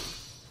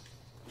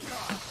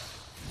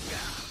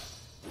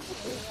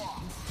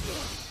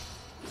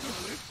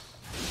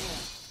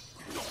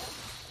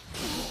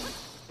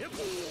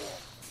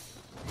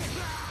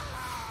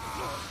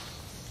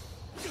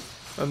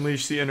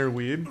 Unleash the inner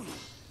weeb.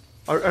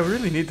 I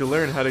really need to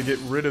learn how to get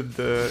rid of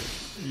the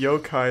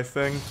yokai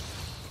thing.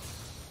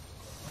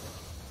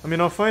 I mean,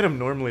 I'll fight him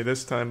normally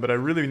this time, but I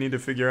really need to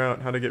figure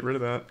out how to get rid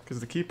of that, because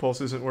the key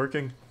pulse isn't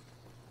working.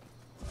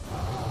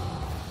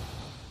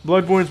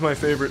 Bloodborne's my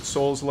favorite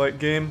Souls-like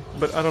game,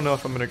 but I don't know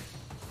if I'm gonna...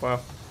 Wow.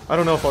 I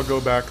don't know if I'll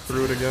go back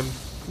through it again.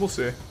 We'll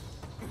see.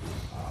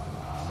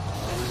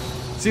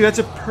 See, that's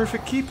a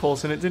perfect key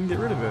pulse and it didn't get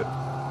rid of it.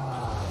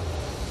 I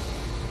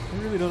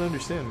really don't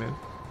understand, man.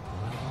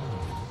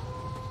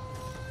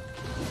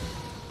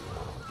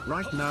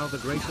 Right now the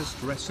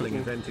greatest wrestling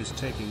event is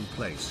taking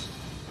place.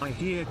 I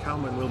hear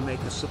Kalman will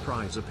make a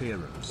surprise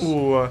appearance.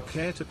 Ooh,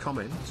 care to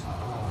comment?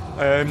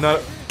 I'm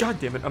not... God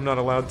damn it, I'm not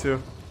allowed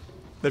to.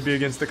 That'd be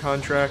against the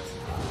contract.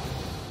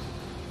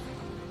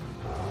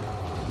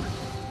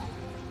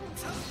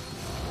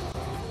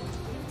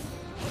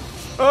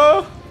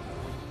 Oh!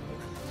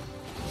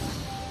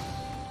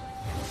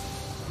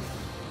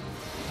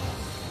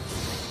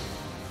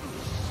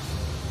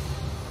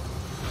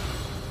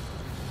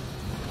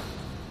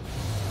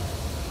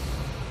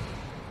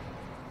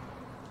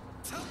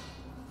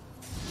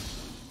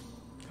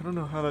 I don't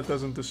know how that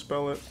doesn't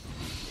dispel it.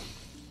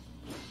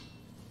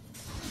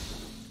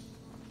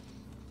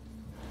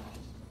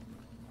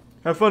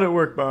 Have fun at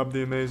work, Bob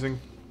the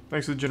Amazing.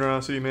 Thanks for the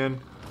generosity, man.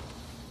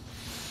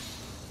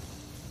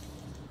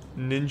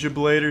 Ninja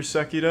Blade or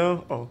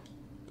Sekido? Oh,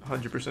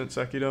 100%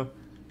 Sekido.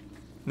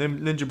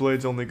 Ninja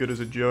Blade's only good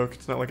as a joke.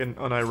 It's not like an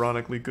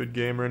unironically good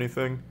game or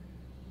anything.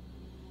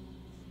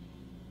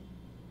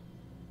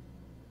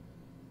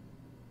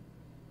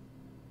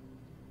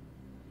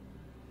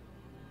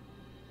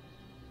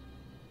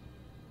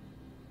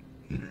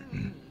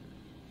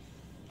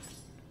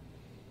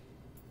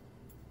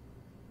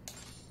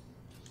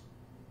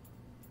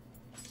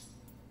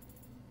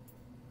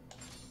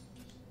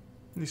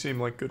 These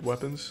seem like good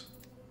weapons.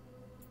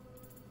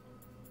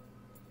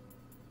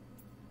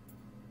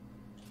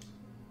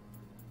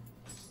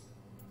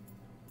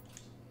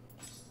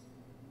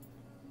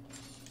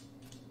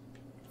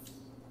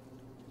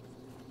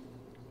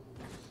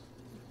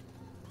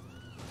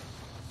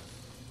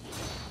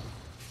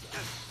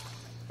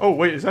 Oh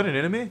wait, is that an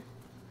enemy?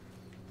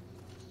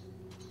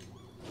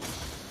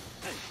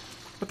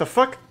 What the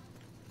fuck?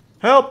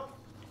 Help!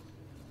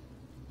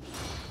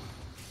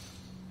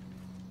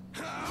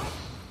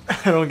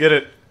 I don't get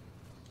it.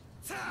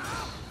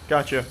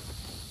 Gotcha.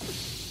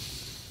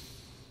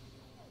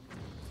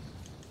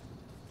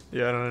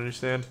 Yeah, I don't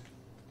understand.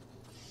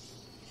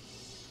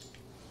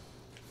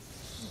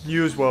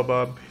 You as well,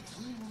 Bob.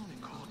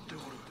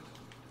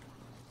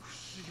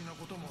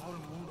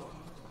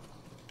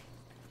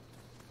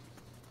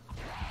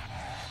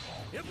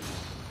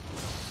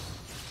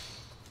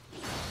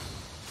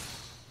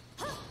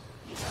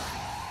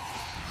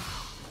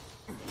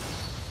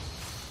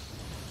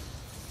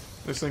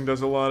 This thing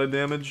does a lot of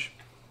damage.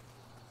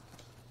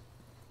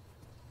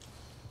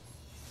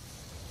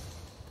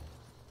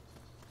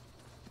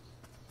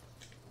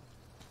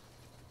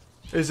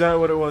 Is that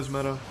what it was,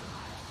 Meta?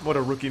 What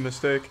a rookie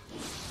mistake.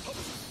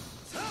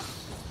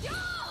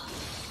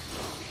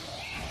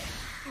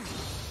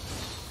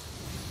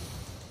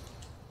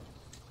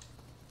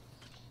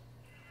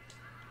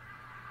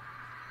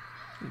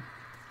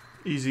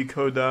 Easy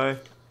Kodai.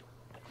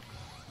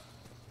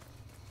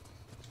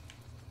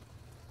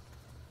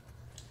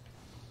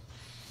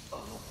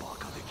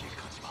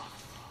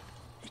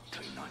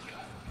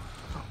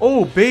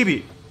 Oh,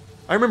 baby!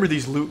 I remember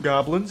these loot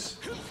goblins.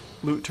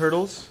 Loot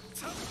turtles.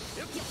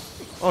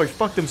 Oh, he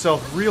fucked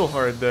himself real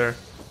hard there.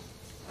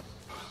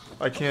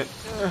 I can't...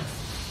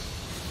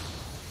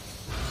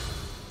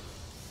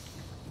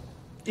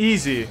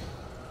 Easy.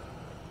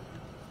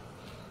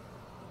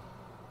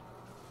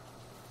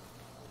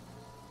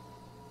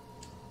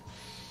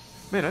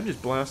 Man, I'm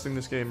just blasting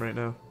this game right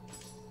now.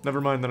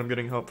 Never mind that I'm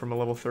getting help from a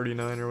level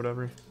 39 or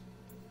whatever.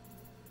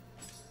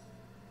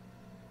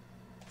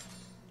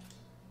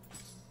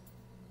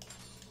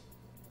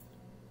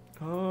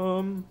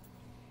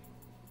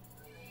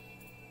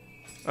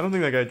 I don't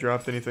think that guy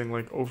dropped anything,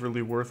 like,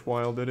 overly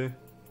worthwhile, did he?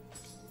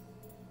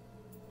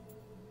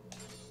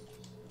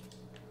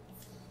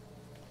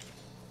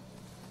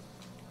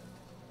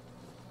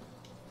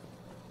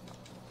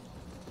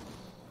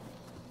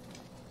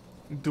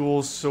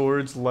 Dual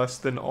swords less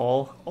than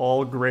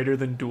all greater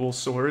than dual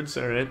swords,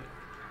 alright.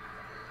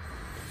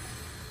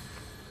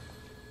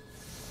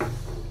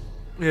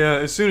 Yeah,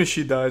 as soon as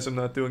she dies, I'm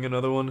not doing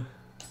another one.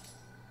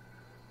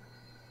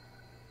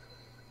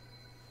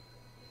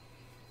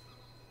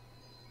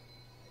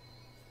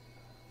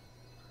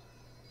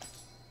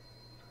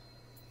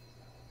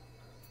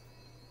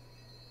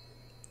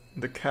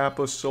 The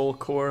Kappa Soul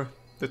Core,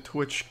 the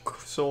Twitch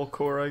Soul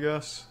Core, I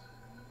guess.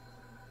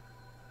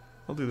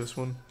 I'll do this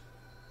one.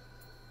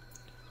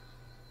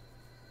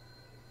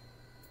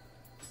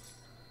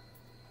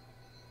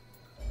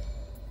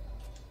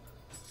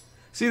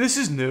 See, this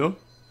is new.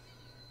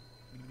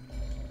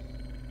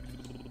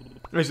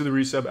 Thanks for the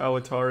resub,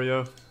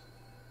 Alitario.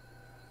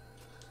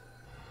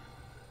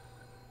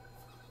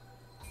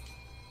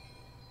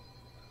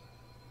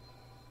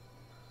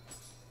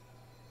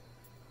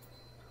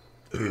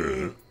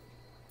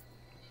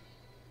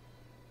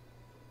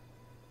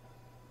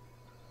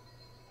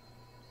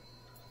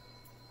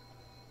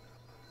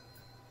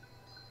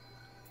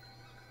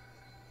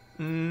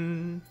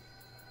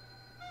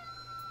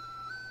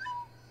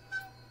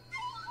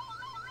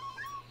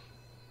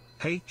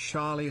 Hey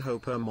Charlie,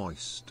 Hoper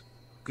Moist.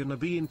 Gonna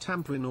be in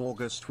Tampa in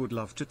August, would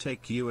love to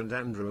take you and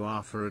Andrew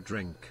out for a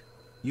drink.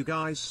 You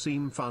guys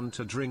seem fun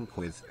to drink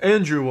with.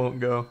 Andrew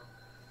won't go.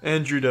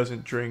 Andrew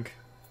doesn't drink.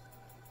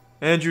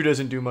 Andrew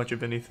doesn't do much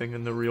of anything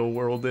in the real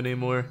world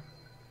anymore.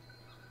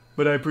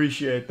 But I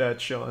appreciate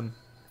that, Sean.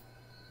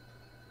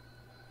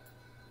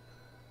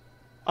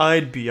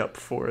 I'd be up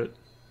for it.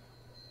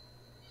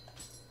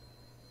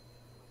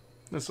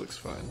 This looks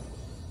fine.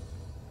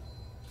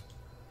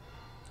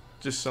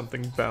 Just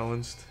something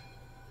balanced.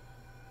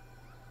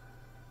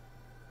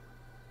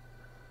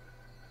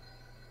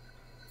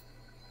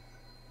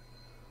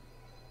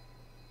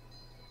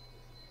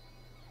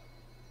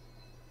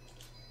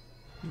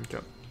 Okay.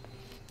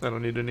 I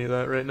don't need any of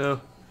that right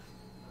now.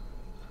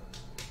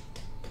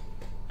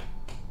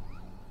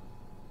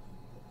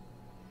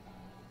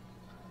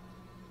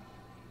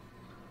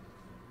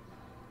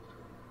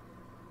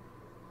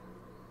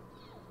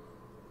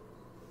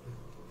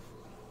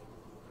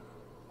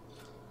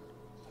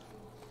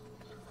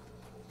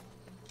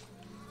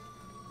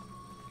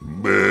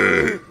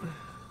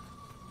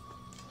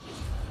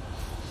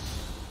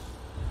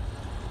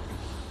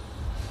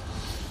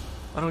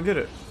 I don't get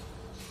it.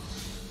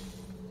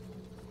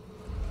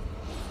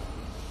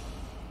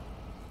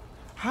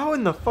 How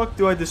in the fuck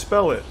do I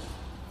dispel it?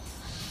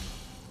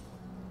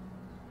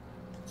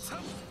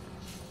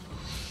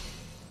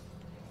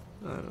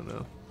 I don't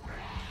know.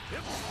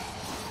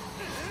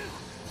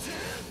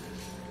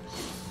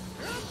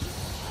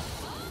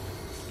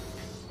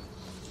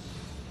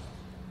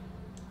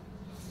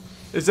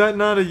 Is that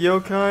not a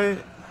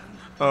yokai?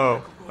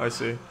 Oh, I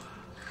see.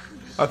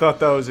 I thought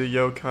that was a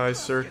yokai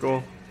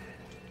circle.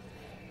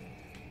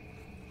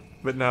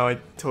 But now I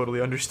totally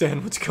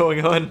understand what's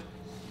going on.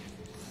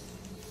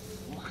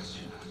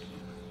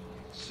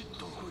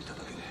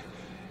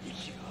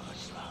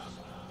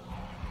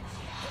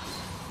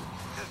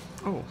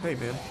 Oh, hey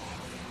man.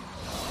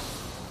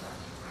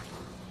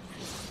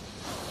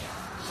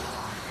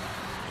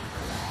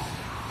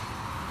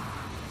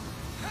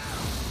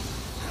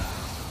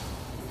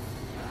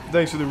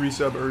 Thanks for the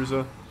resub,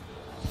 Urza.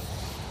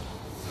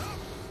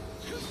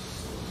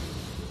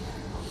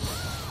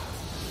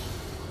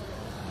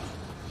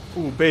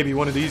 Ooh, baby,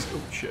 one of these.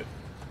 Oh, shit.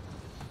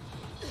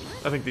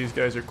 I think these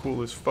guys are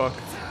cool as fuck.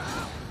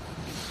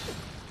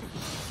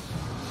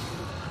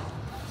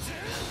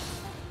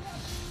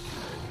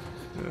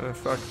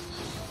 Fuck.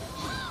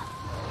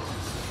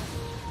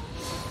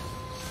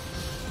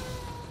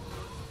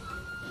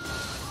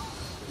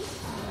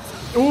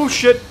 Oh,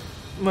 shit!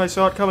 I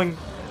saw it coming.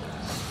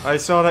 I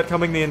saw that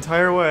coming the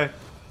entire way.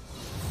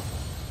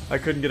 I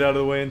couldn't get out of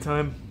the way in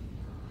time.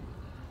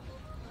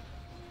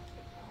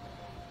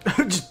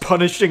 Just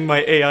punishing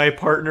my AI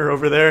partner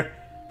over there.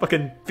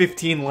 Fucking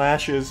 15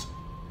 lashes.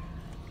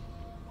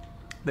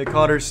 They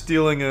caught her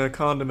stealing a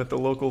condom at the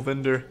local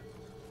vendor.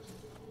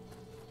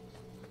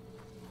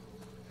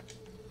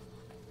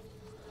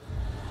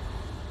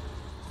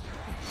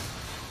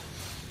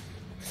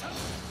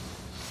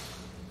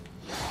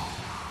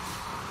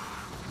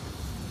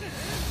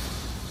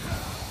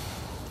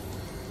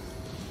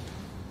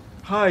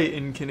 Hi,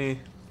 Inkini.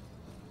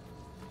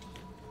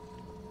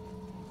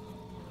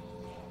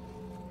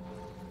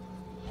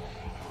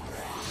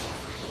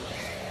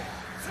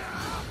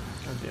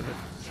 God damn it.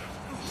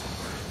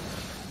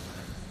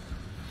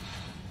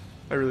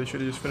 I really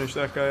should have just finished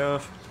that guy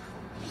off.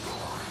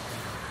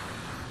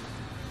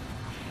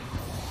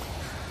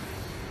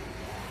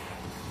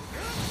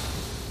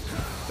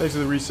 Thanks for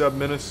the resub,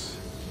 Menace.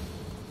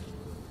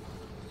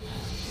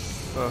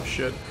 Oh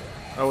shit.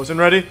 I wasn't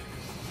ready.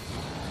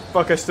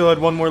 Fuck, I still had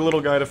one more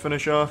little guy to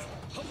finish off.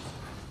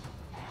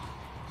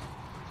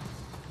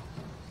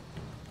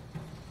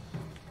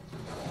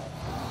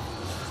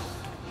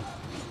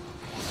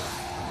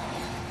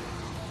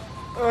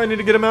 Oh, I need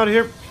to get him out of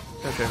here.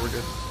 Okay, we're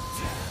good.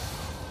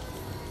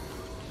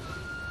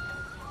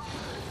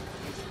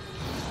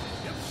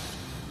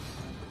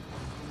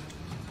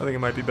 I think it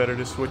might be better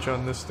to switch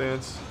on this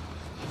stance.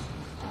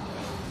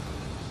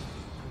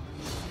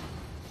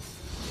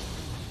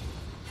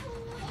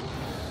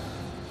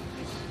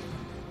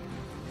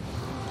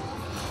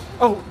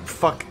 Oh,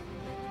 fuck.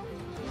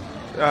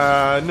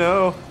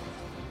 No.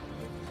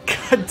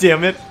 God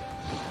damn it.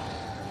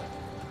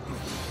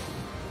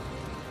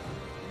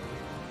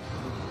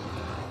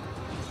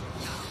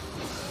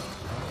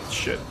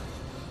 Shit.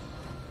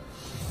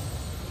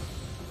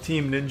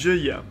 Team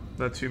Ninja? Yeah,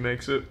 that's who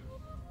makes it.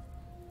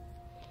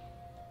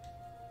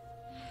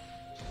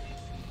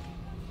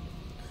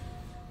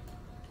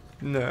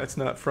 No, it's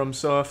not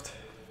FromSoft.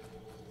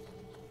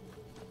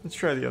 Let's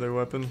try the other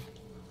weapon.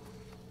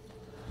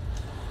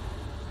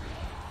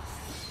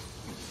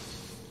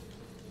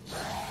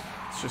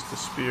 It's just a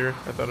spear.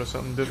 I thought it was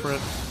something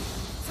different.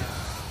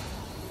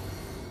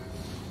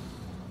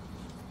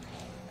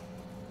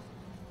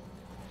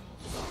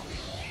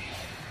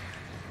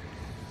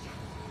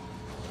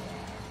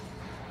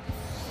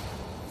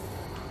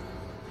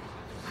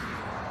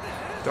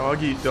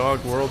 Dog eat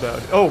dog world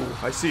out. Oh,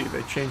 I see.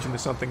 They changed into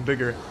something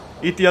bigger.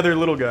 Eat the other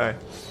little guy.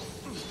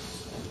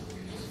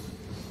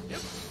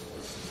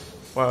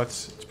 Wow,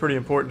 it's pretty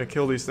important to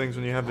kill these things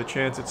when you have the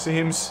chance, it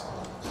seems.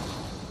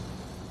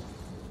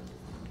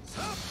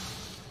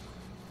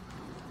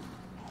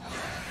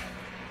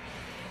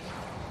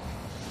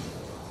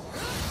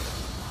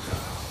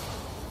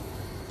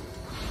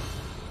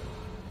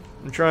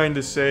 I'm trying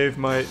to save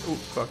my... Oh,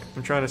 fuck.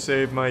 I'm trying to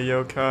save my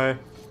yokai.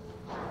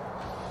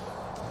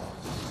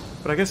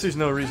 But I guess there's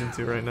no reason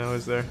to right now,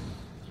 is there?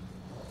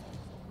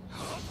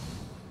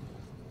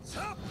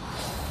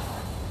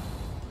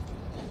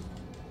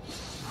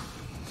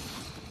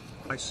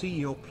 I see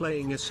you're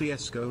playing a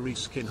CSGO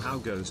reskin. How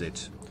goes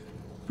it?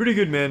 Pretty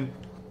good, man.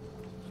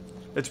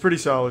 It's pretty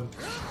solid.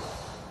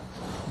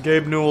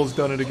 Gabe Newell's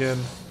done it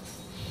again.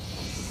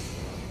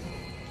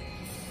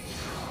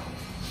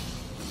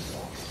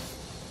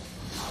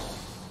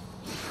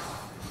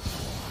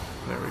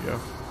 There we go.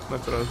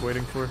 That's what I was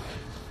waiting for.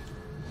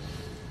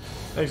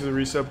 Thanks for the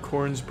resub,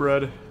 Corn's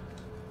bread.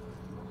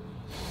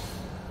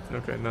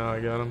 Okay, now I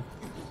got him.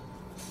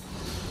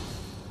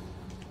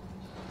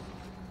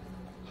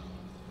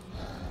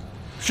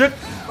 Shit!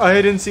 I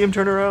didn't see him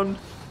turn around.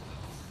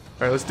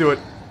 Alright, let's do it.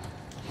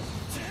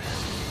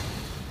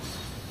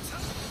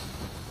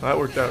 That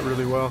worked out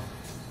really well.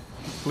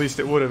 At least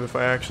it would have if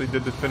I actually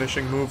did the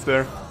finishing move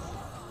there.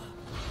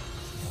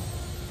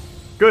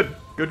 Good!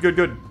 Good, good,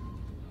 good.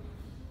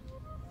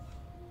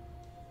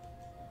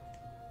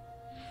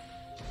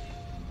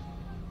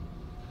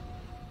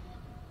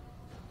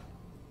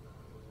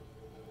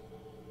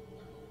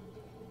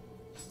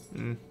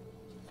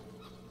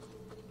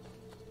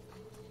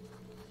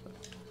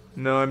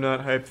 No, I'm not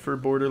hyped for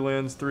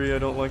Borderlands 3. I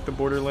don't like the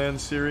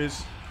Borderlands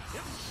series.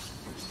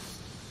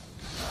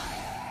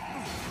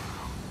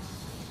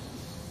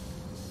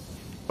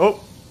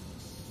 Oh!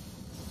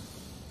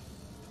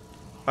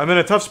 I'm in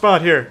a tough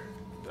spot here.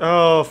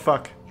 Oh,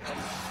 fuck.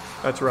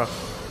 That's rough.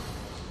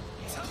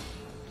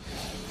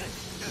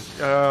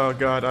 Oh,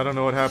 God. I don't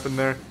know what happened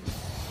there.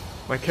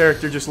 My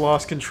character just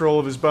lost control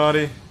of his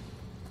body.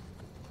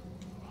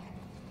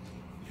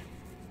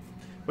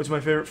 What's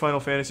my favorite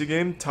Final Fantasy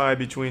game? Tie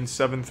between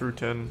 7 through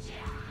 10.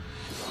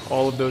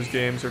 All of those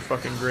games are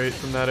fucking great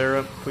from that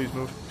era. Please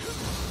move.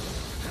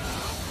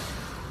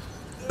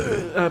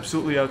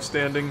 Absolutely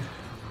outstanding.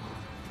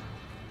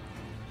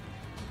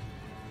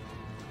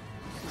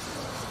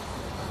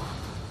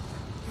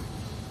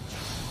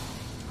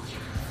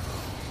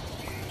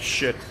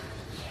 Shit.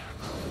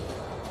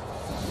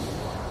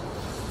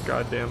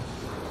 Goddamn.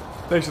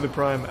 Thanks for the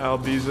prime,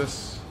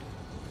 Albezus.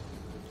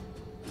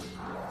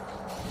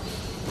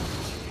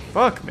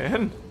 Fuck,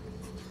 man.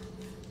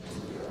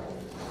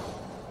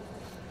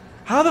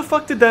 How the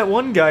fuck did that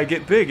one guy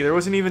get big? There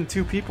wasn't even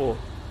 2 people.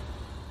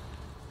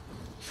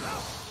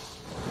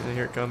 And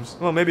here it comes.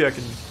 Well, maybe I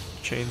can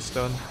chain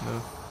stun.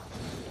 No.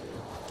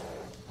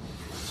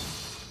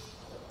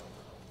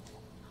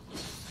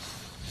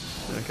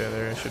 Okay,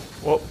 there I should...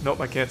 Whoa, nope,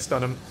 I can't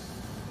stun him.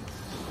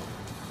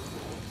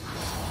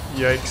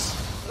 Yikes.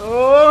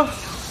 Oh!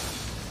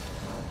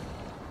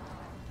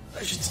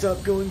 I should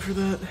stop going for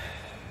that.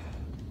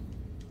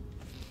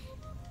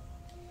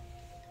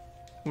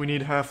 We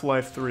need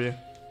Half-Life 3.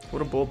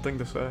 What a bold thing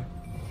to say.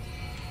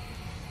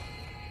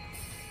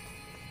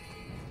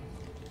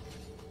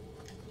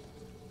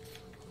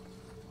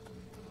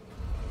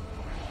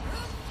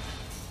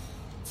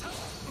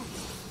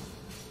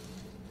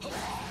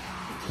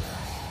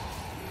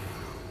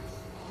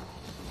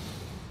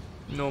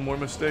 No more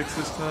mistakes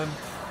this time.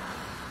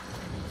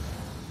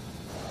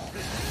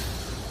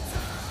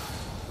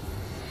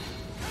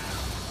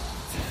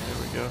 There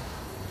we go.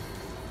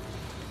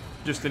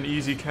 Just an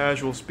easy,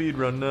 casual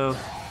speedrun now.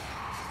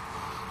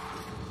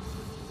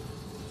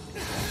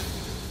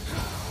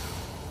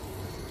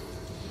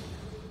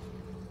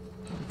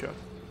 Okay.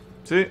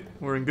 See?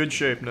 We're in good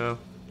shape now.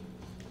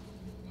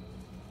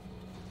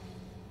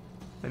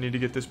 I need to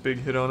get this big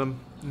hit on him.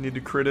 I need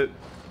to crit it.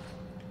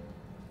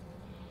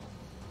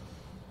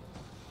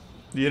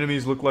 The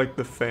enemies look like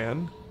the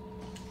fan.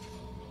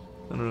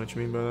 I don't know what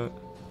you mean by that.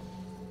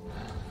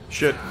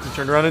 Shit, he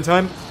turned around in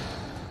time.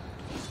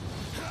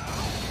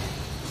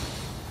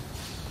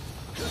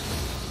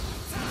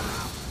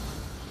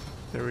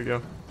 There we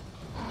go.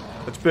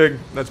 That's big.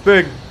 That's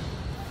big.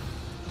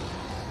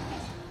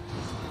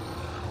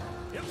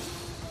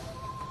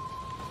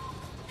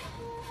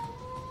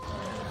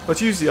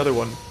 Let's use the other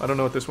one. I don't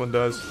know what this one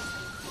does.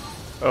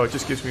 Oh, it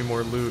just gives me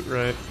more loot,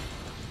 right?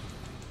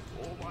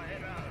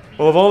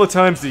 Well, of all the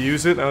times to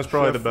use it, that was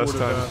probably the best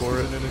time for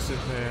it. An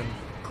innocent man.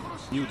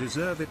 You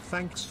deserve it.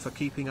 Thanks for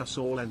keeping us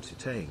all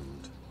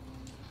entertained.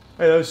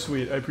 Hey, that was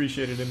sweet. I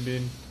appreciated him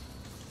being...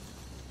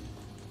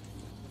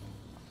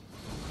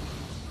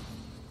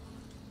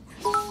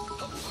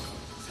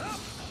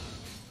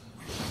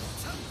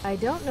 I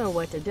don't know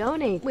what to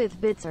donate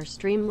with bits or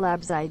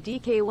Streamlabs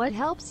IDK. What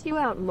helps you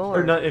out more?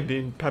 Or not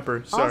Indian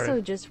Pepper, sorry.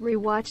 Also, just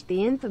rewatched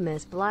the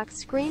infamous black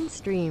screen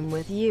stream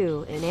with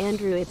you and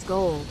Andrew. It's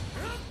gold.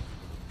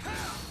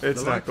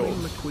 It's the not gold.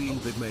 Lightning McQueen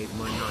vid made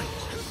my night.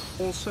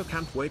 Also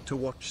can't wait to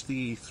watch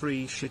the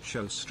E3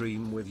 shitshow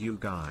stream with you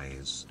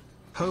guys.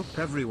 Hope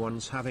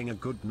everyone's having a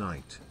good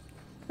night.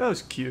 That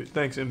was cute.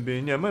 Thanks,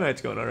 Mbean. Yeah, my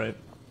night's going alright.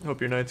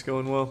 Hope your night's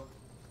going well.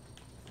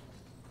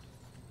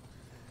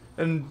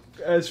 And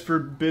as for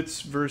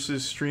bits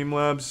versus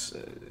Streamlabs,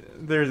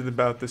 they're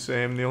about the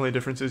same. The only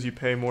difference is you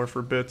pay more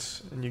for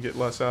bits and you get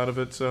less out of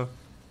it, so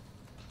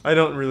I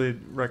don't really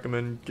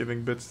recommend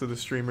giving bits to the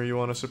streamer you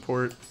want to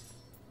support.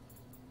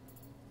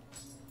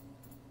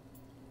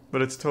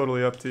 But it's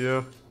totally up to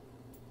you.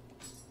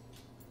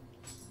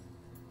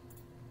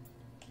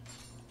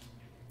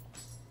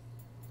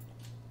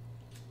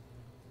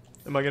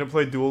 Am I gonna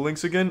play Duel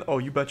Links again? Oh,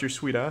 you bet your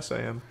sweet ass I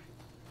am.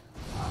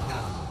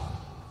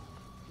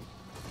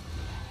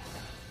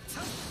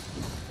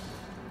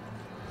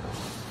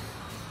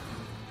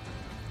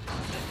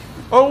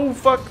 Oh,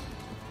 fuck!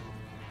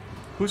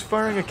 Who's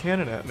firing a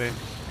cannon at me?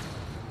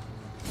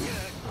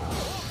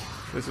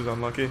 This is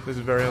unlucky. This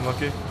is very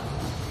unlucky.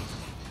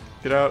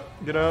 Get out,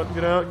 get out,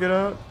 get out, get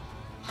out.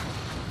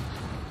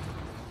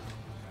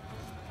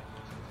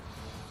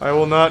 I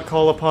will not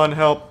call upon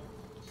help.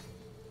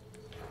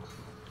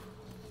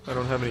 I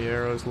don't have any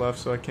arrows left,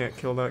 so I can't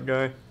kill that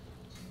guy.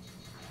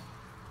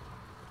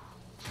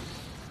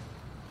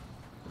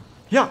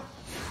 Yeah!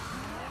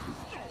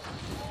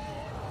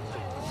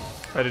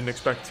 I didn't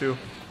expect to.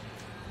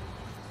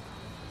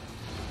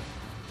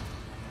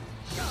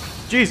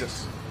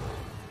 Jesus!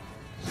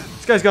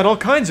 This guy's got all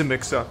kinds of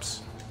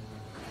mix-ups.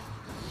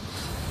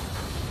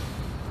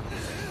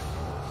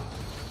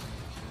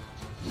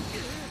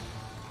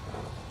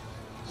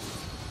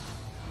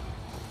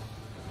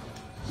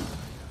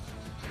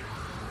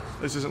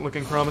 This isn't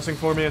looking promising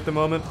for me at the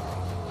moment.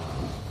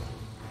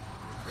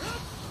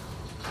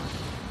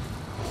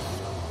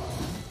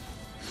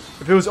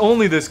 If it was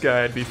only this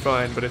guy, I'd be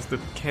fine, but it's the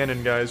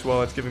cannon guy as well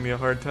that's giving me a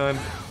hard time.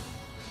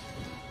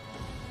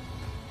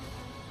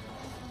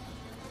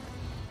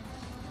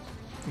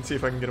 Let's see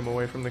if I can get him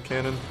away from the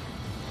cannon.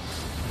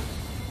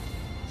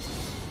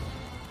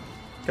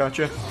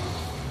 Gotcha.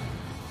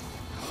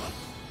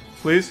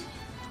 Please?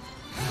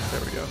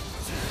 There we go.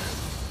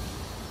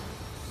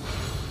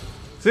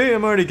 See,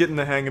 I'm already getting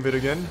the hang of it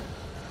again.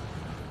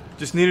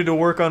 Just needed to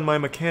work on my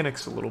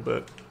mechanics a little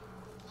bit.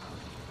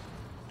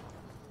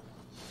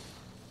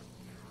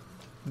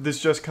 Did this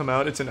just come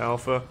out? It's an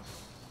alpha.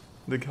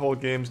 The whole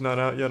game's not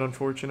out yet,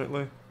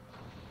 unfortunately.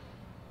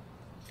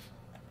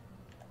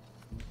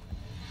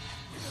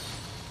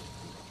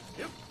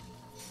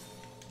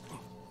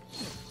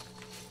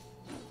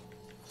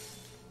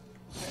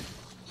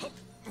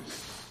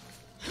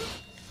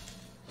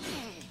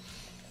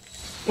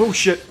 Oh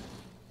shit!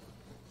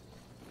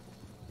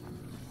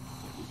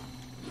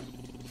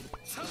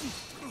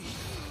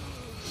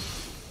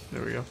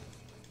 There we go.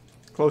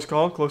 Close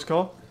call, close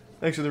call.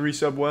 Thanks for the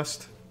resub,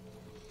 West.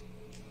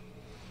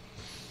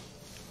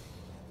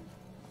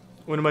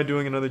 When am I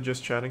doing another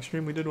Just Chatting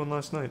stream? We did one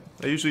last night.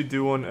 I usually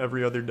do one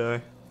every other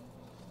day.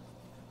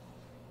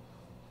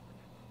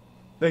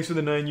 Thanks for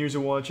the 9 years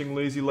of watching,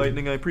 Lazy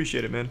Lightning. I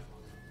appreciate it, man.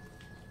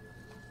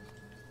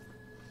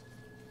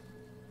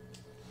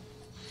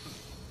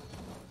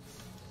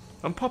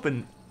 I'm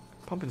pumping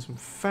some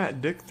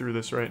fat dick through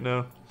this right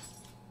now.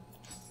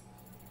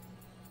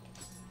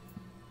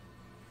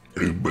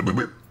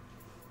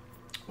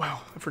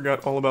 Wow, I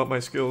forgot all about my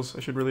skills. I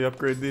should really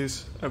upgrade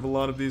these. I have a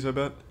lot of these, I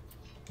bet.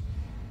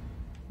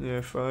 Yeah,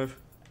 5.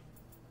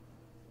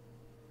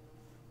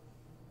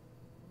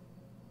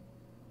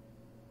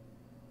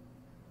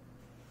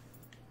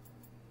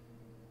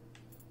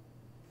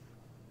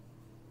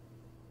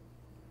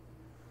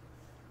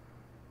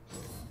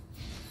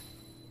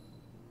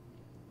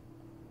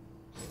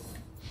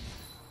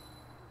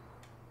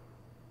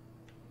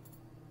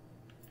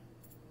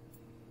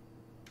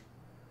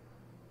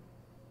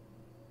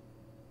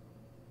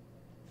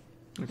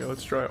 Okay,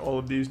 let's try all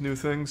of these new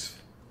things.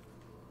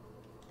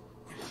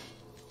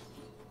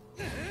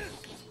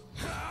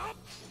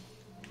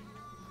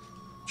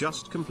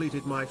 Just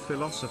completed my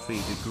philosophy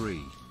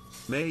degree.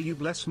 May you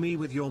bless me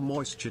with your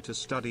moisture to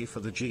study for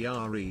the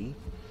GRE.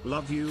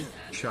 Love you,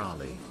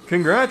 Charlie.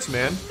 Congrats,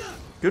 man.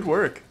 Good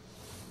work.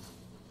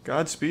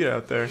 Godspeed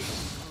out there.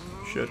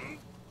 Shit.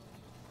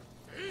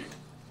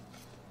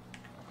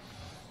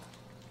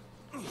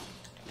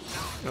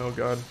 Oh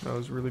god, that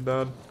was really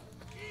bad.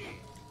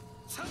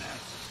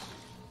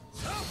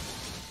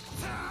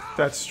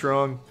 That's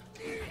strong.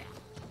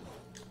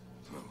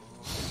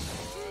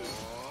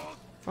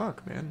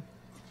 Fuck, man.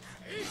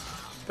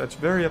 That's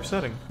very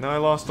upsetting. Now I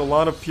lost a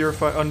lot of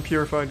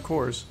unpurified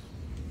cores.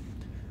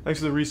 Thanks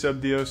for the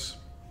resub, Dios.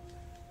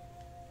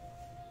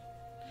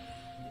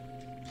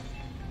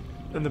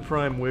 And the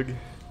prime wig.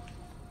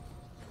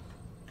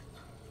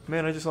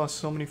 Man, I just lost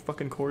so many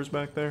fucking cores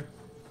back there.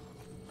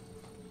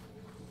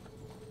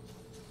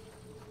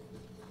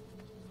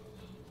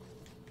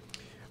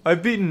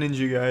 I've beaten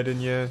Ninja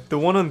Gaiden, yeah. The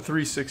one on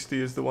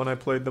 360 is the one I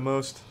played the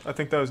most. I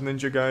think that was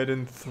Ninja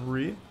Gaiden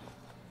 3.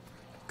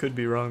 Could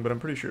be wrong, but I'm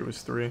pretty sure it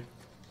was 3.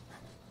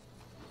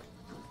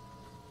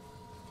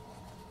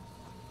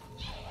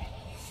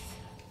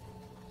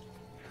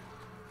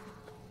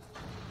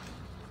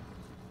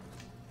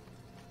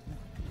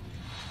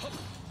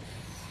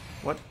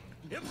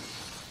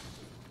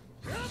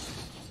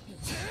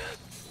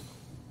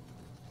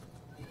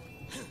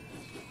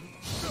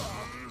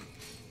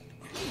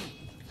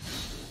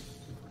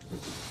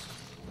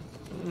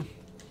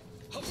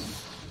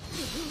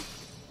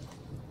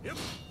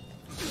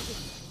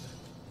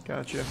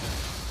 Gotcha.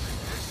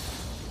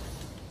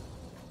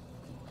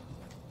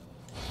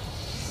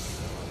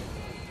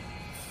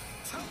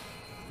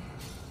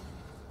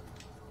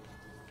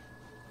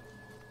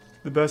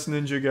 The best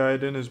Ninja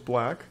Gaiden is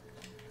black.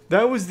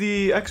 That was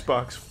the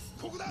Xbox.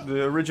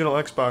 The original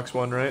Xbox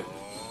one, right?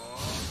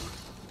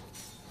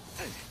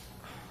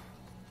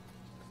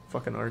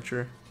 Fucking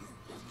Archer.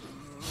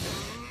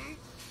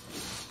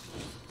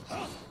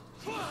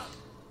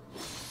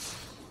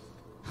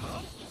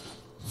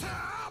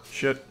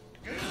 Shit.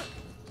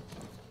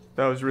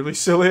 That was really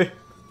silly.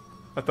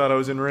 I thought I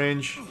was in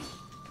range.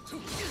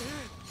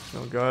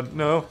 Oh god,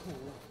 no.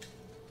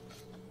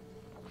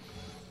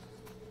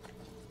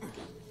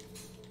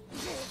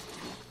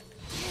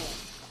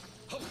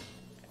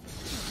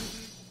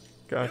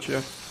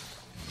 Gotcha.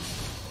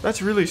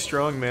 That's really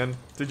strong, man.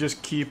 To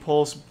just key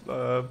pulse,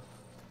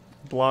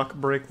 block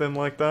break them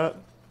like that.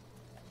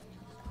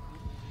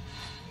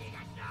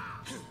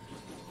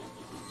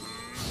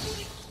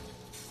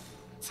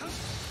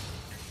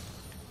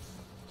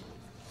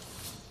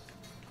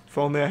 If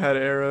only I had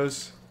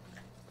arrows.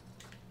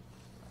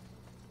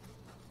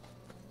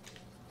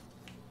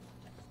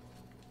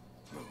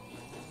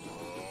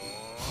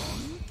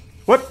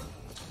 What?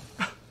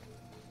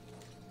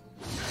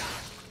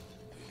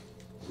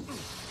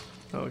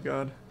 Oh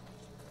god.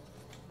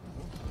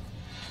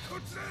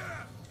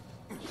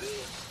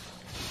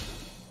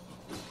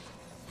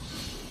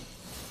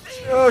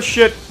 Oh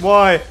shit,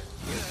 why?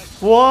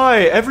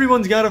 Why?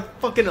 Everyone's got a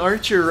fucking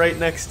archer right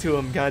next to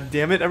him, god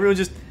damn it. Everyone's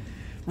just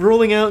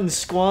rolling out in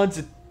squads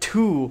of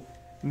 2.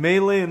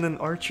 Melee and then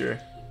archer.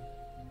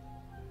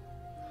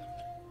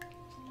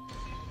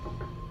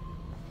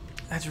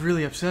 That's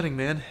really upsetting,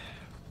 man.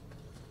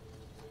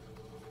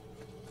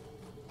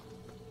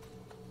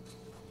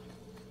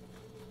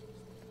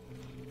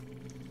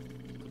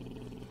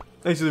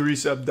 Thanks for the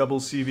resub, double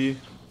CB.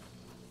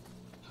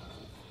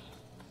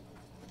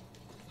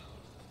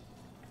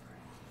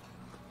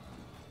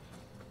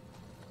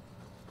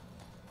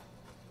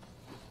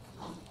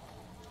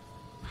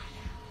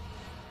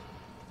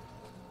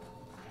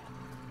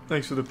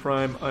 Thanks for the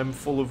prime. I'm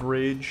full of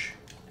rage.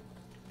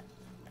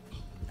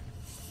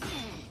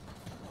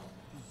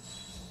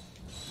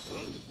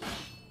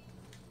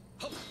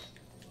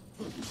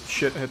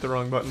 Shit, I hit the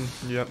wrong button.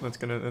 Yep, that's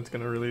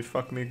gonna really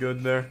fuck me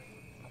good there.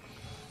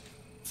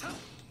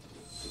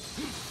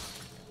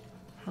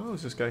 How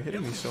is this guy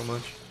hitting me so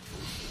much?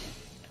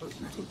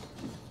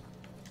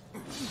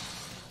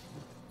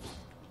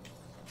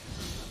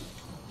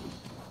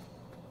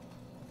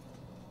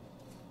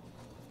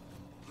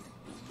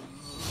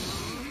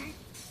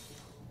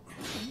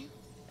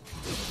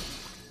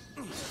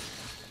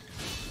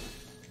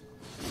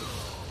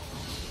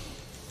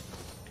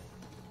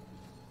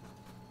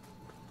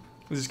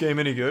 Is this game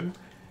any good?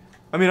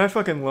 I mean, I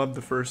fucking loved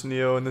the first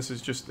Nioh, and this is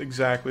just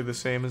exactly the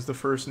same as the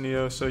first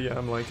Nioh, so yeah,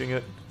 I'm liking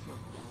it.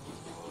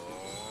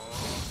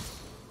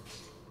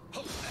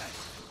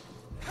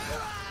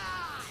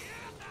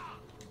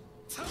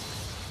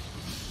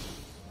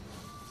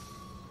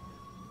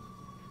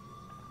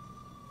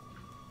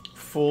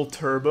 Full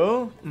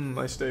turbo?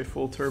 I stay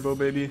full turbo,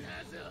 baby.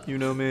 You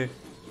know me.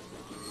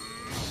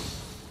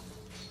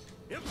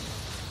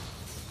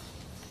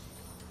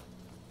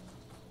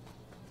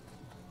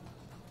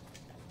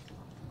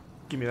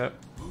 Give me that.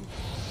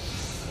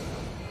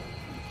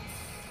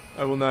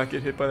 I will not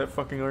get hit by that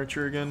fucking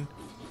archer again.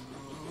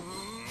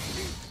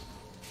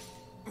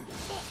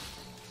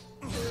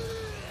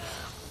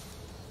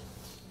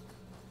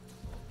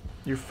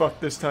 You're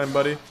fucked this time,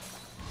 buddy.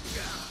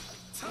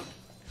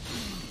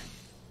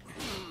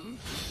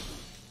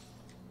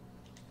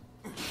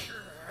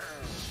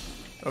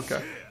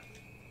 Okay.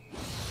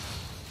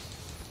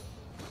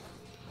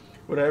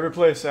 Would I ever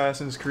play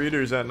Assassin's Creed,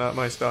 or is that not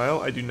my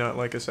style? I do not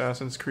like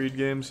Assassin's Creed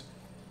games.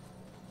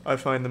 I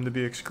find them to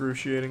be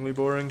excruciatingly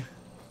boring.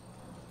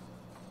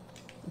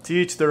 To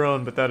each their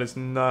own, but that is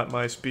not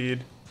my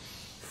speed.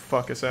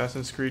 Fuck,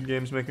 Assassin's Creed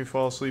games make me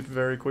fall asleep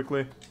very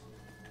quickly.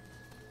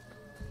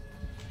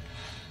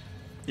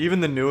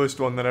 Even the newest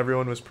one that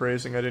everyone was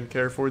praising, I didn't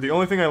care for. The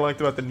only thing I liked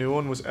about the new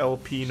one was El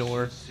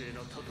Pinor.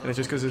 And it's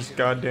just because his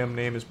goddamn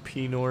name is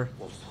Pinor.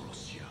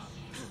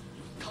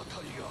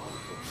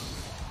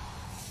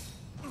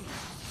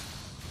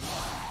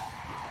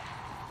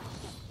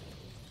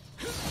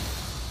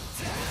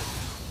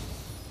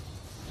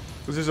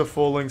 Was this a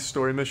full-length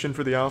story mission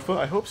for the alpha?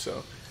 I hope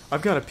so.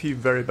 I've got to pee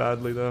very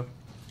badly, though.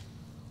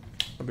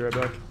 I'll be right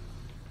back.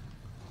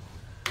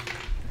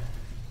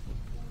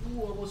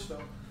 Ooh, almost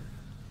fell.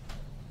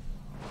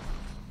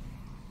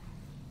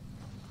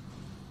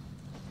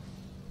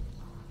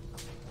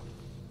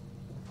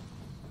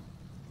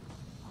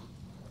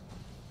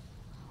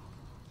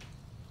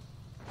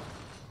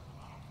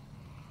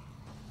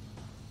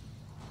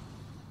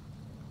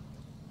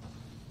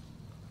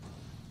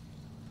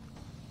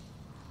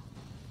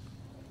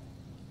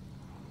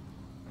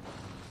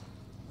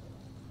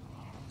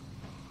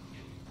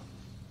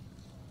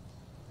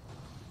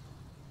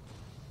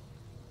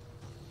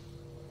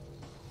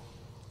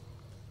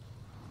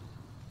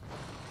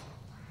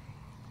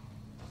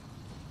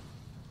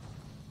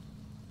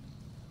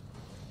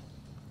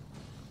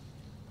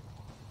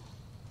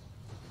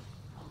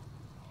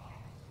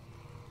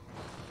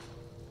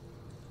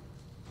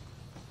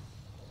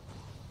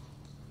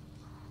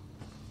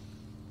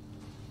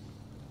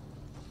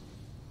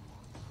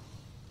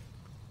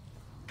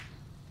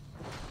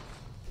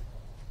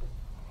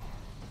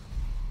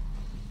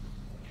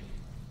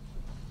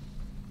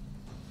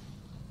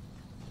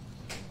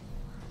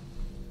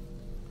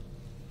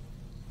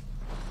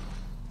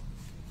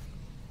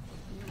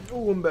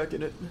 Oh, I'm back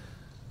in it.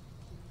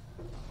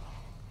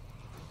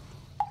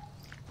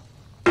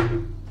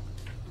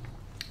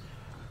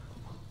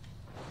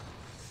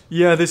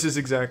 Yeah, this is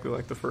exactly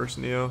like the first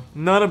Nioh.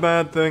 Not a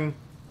bad thing.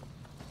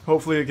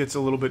 Hopefully it gets a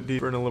little bit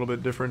deeper and a little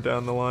bit different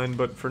down the line,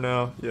 but for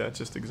now, yeah, it's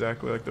just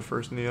exactly like the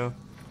first Nioh.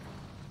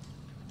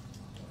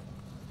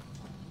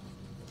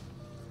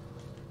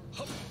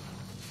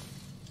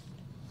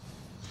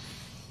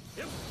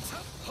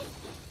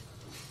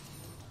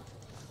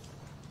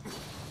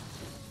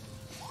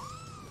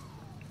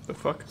 The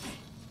fuck?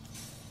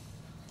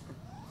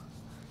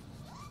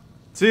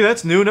 See,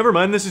 that's new. Never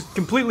mind. This is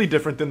completely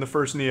different than the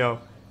first Nioh.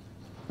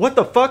 What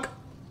the fuck?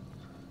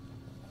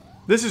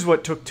 This is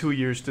what took 2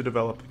 years to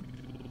develop.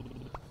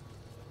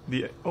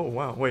 Oh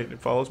wow, wait, it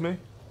follows me?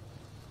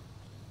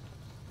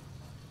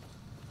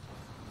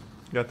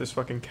 Got this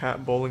fucking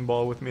cat bowling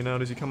ball with me now.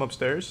 Does he come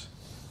upstairs?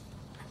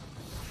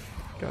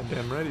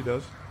 Goddamn right he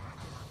does.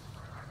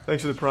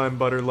 Thanks for the Prime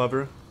Butter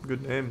Lover.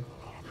 Good name.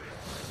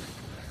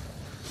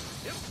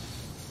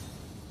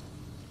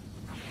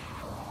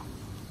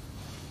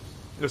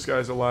 This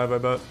guy's alive, I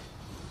bet.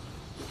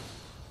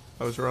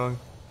 I was wrong.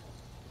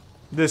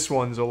 This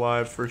one's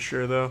alive for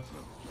sure, though.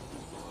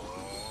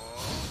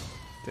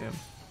 Damn.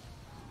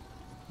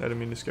 I didn't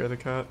mean to scare the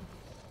cat.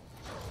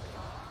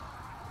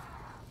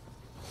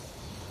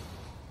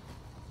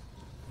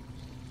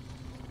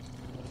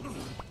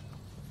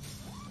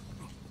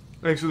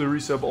 Thanks for the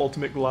resub,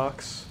 Ultimate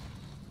Glocks.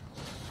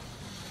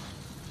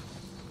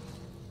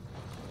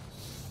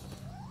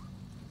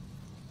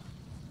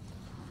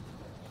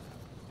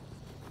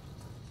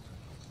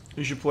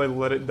 You should play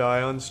Let It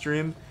Die on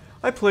stream.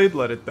 I played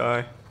Let It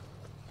Die.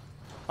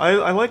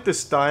 I like the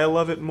style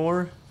of it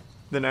more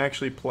than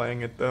actually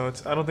playing it, though.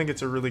 I don't think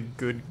it's a really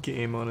good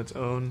game on its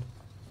own.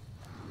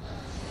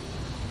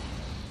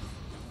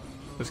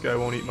 This guy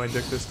won't eat my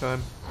dick this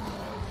time.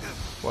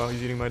 Wow,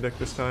 he's eating my dick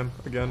this time,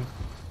 again.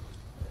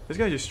 This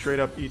guy just straight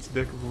up eats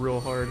dick real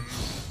hard.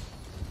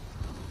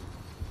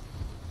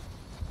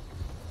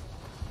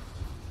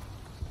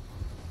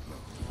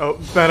 Oh,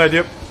 bad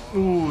idea.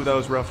 Ooh, that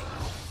was rough.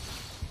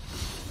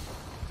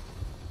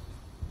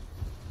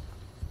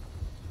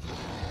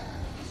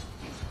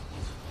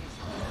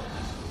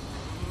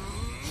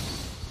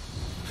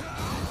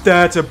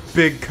 That's a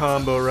big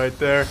combo right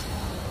there.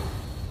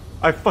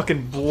 I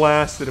fucking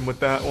blasted him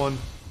with that one.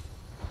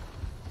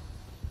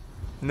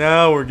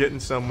 Now we're getting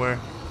somewhere.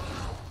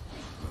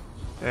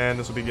 And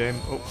this will be game.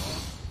 Oh,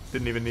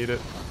 didn't even need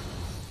it.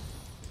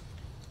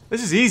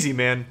 This is easy,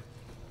 man.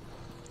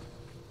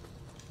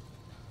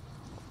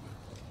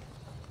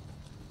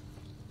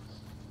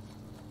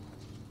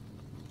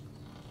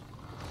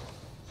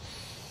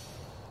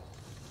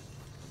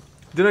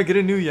 Did I get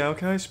a new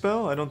Yaokai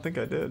spell? I don't think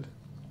I did.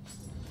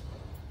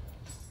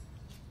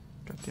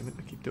 God damn it,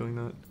 I keep doing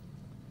that.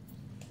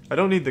 I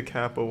don't need the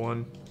Kappa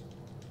one.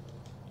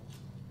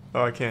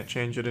 Oh, I can't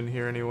change it in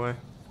here anyway.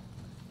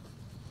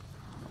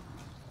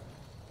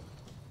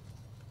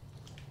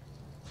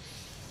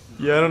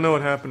 Yeah, I don't know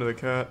what happened to the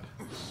cat.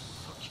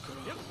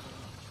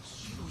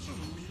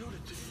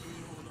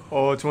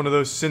 Oh, it's one of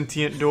those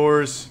sentient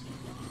doors.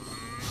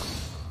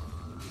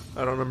 I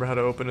don't remember how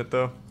to open it,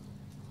 though.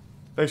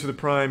 Thanks for the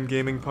Prime,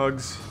 Gaming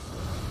Pugs.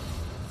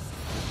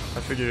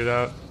 I figured it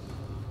out.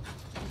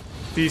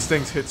 These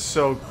things hit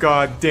so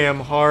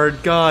goddamn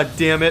hard. God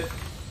damn it.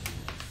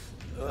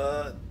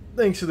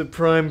 Thanks for the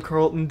Prime,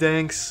 Carlton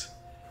Danks.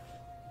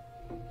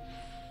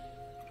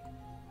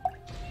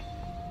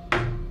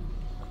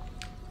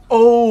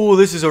 Oh,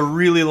 this is a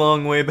really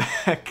long way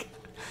back.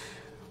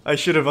 I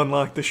should have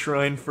unlocked the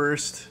shrine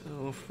first.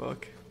 Oh,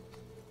 fuck.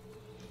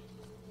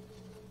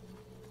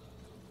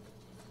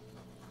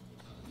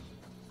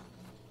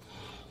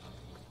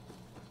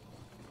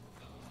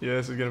 Yeah,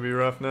 this is gonna be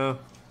rough now.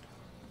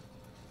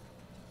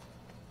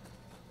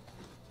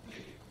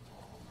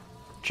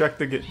 Check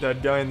the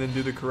that guy and then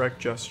do the correct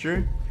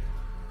gesture.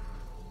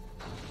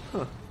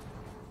 Huh.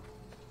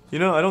 You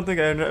know, I don't think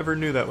I ever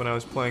knew that when I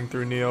was playing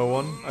through Nioh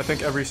 1. I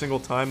think every single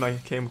time I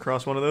came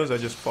across one of those, I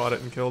just fought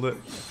it and killed it.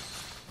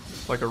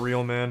 Like a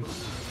real man.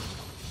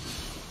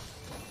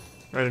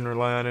 I didn't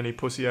rely on any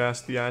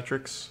pussy-ass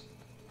theatrics.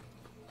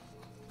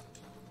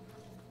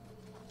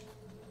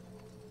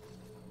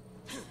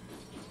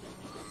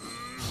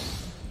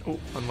 Oh,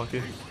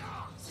 unlucky.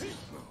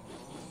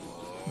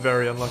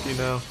 Very unlucky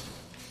now.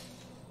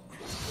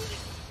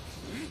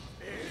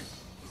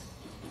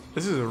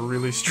 This is a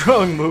really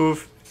strong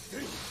move.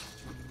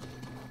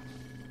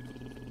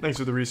 Thanks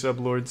for the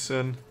resub, Lord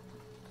Sin.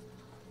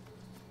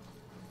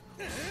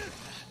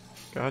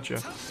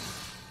 Gotcha.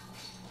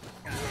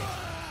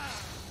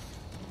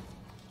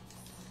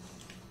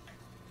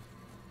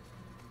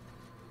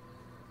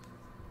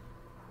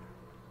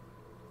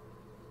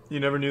 You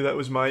never knew that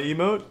was my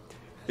emote?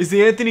 Is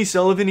the Anthony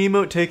Sullivan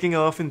emote taking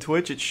off in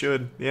Twitch? It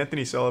should. The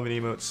Anthony Sullivan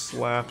emote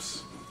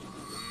slaps.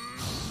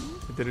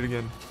 I did it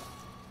again.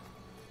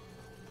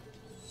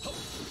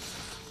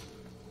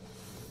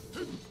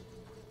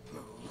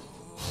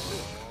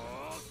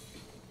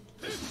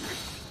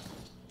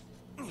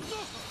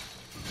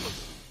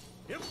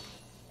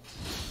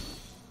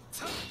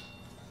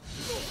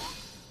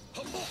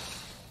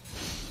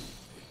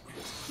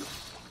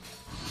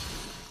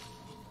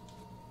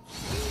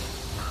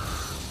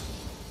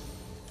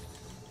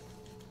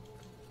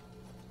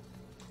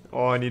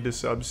 Oh, I need to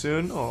sub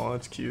soon? Oh,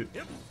 that's cute.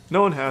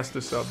 No one has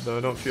to sub,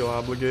 though. Don't feel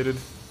obligated.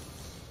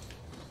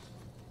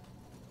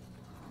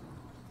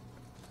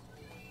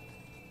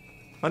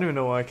 I don't even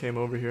know why I came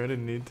over here. I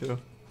didn't need to.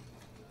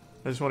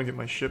 I just want to get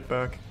my ship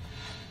back.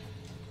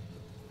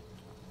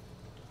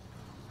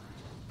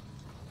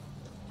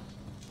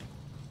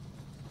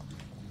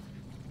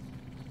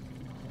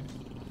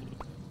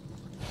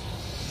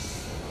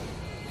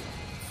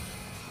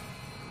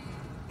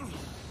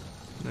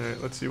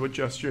 Alright, let's see what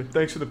gesture.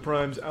 Thanks for the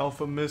primes,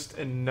 Alpha Mist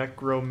and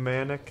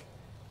Necromantic.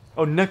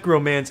 Oh,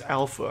 Necromance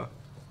Alpha.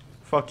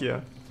 Fuck yeah.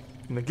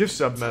 And the gift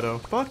sub Meadow.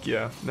 Fuck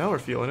yeah. Now we're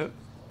feeling it.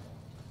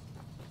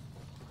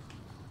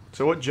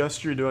 So what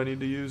gesture do I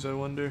need to use, I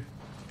wonder?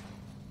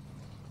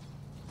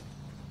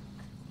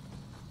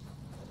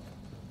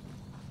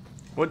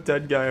 What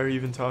dead guy are you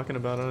even talking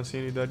about? I don't see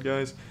any dead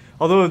guys.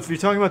 Although, if you're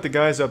talking about the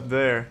guys up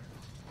there...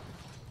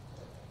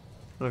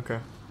 Okay,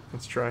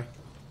 let's try.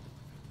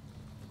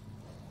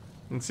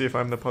 Let's see if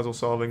I'm the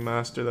puzzle-solving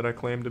master that I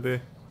claim to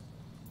be.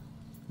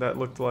 That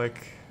looked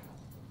like...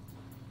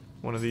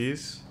 one of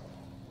these.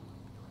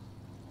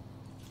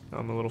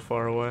 I'm a little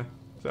far away.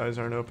 His eyes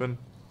aren't open.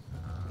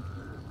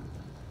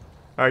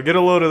 Alright, get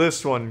a load of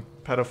this one,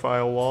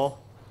 pedophile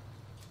wall.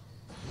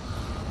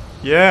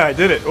 Yeah, I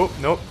did it! Oh,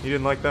 nope, he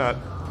didn't like that.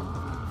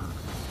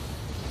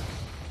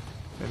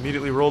 I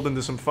immediately rolled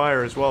into some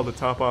fire as well to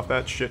top off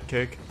that shit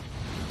cake.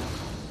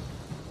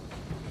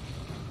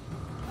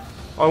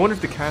 Oh, I wonder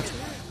if the cat's...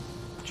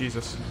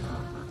 Jesus.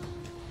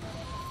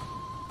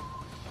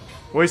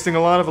 Wasting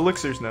a lot of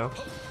elixirs now.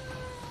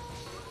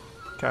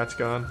 Cat's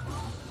gone.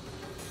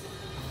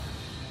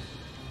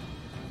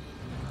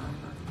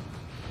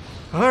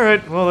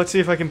 Alright, well, let's see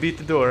if I can beat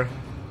the door.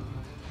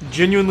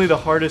 Genuinely the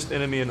hardest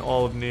enemy in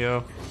all of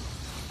Nioh.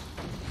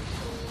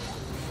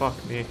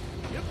 Fuck me.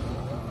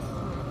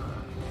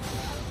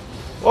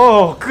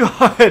 Oh,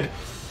 God!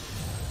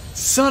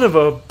 Son of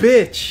a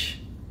bitch!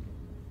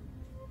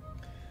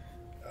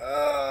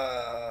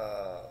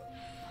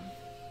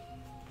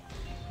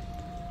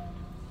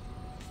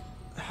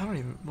 I don't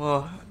even...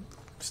 Well,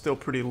 still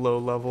pretty low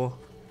level.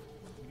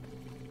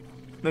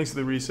 Thanks for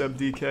the resub,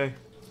 DK.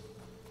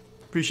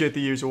 Appreciate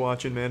the years of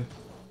watching, man.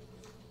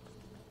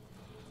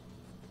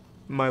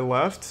 My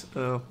left?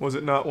 Was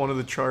it not one of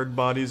the charred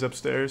bodies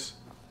upstairs?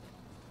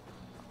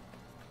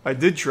 I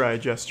did try a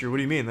gesture. What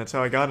do you mean? That's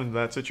how I got into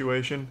that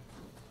situation.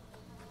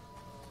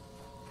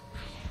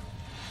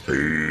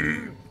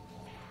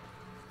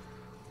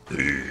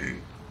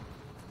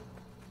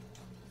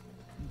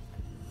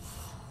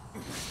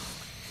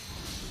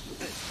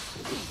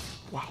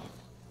 Wow.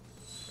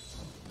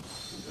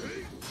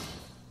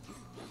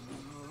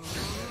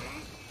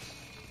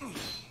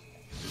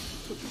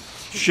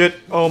 Shit.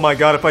 Oh my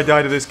god, if I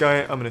die to this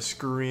guy, I'm gonna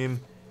scream.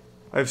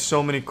 I have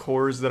so many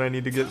cores that I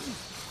need to get...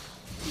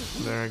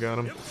 There, I got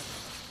him.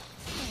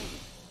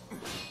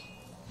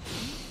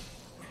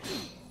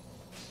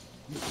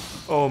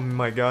 Oh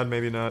my god,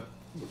 maybe not.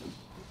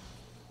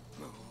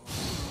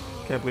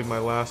 Can't believe my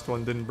last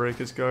one didn't break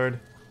his guard.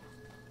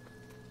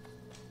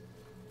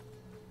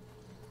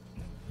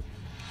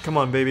 Come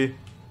on, baby.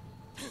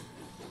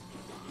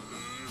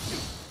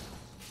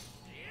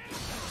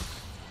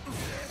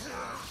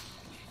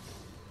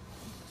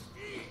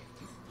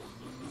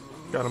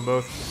 Got them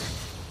both.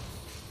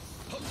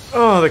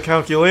 Oh, the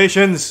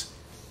calculations!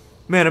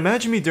 Man,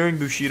 imagine me during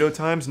Bushido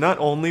times. Not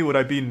only would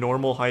I be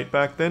normal height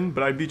back then,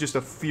 but I'd be just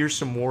a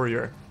fearsome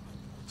warrior.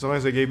 As long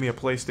as they gave me a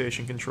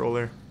PlayStation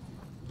controller.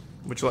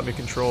 Which let me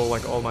control,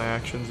 like, all my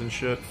actions and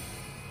shit.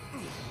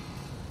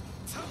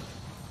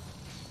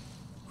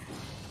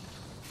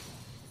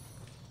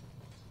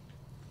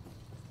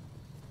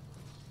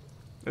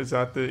 Is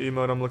that the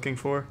emote I'm looking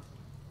for?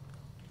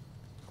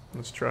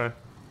 Let's try.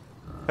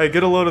 Hey,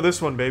 get a load of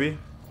this one, baby.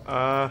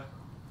 I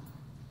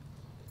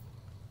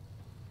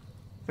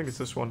think it's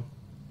this one.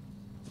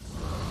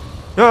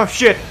 Oh,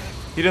 shit!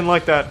 He didn't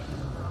like that.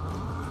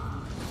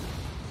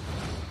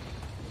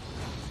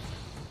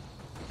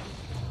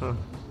 Huh.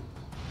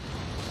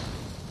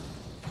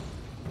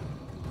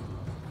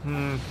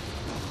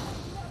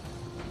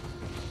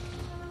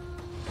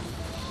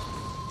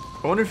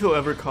 I wonder if he'll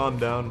ever calm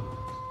down.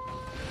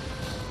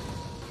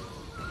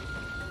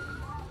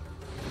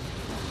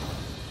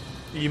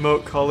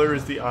 Emote color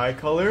is the eye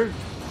color?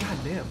 God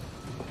damn.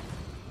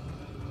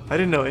 I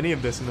didn't know any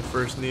of this in the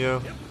first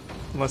Nioh.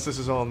 Unless this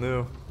is all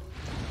new.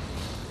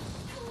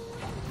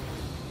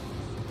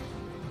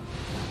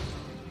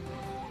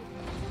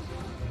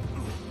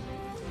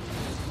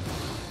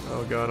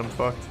 Oh god, I'm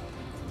fucked.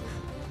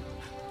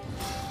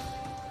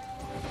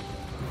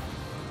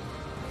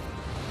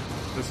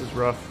 This is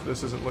rough.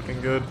 This isn't looking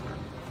good.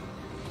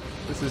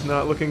 This is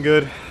not looking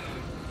good.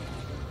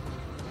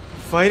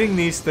 Fighting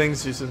these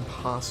things is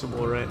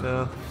impossible right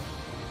now.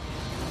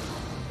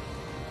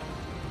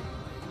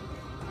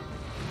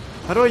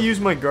 How do I use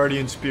my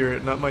Guardian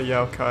Spirit, not my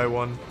Yao Kai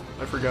one?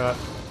 I forgot.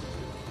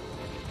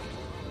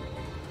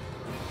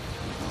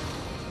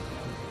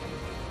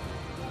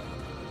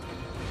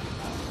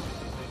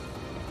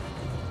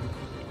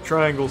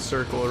 Triangle,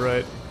 circle,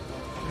 right.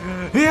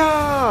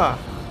 Yeah!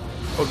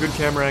 Oh, good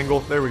camera angle.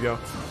 There we go.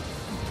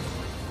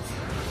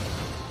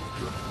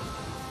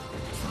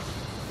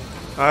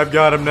 I've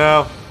got him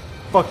now.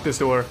 Fuck this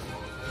door.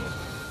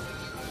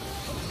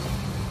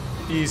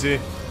 Easy.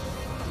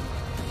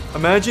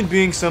 Imagine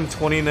being some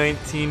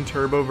 2019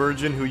 turbo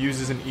virgin who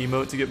uses an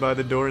emote to get by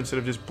the door instead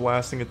of just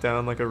blasting it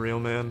down like a real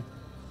man.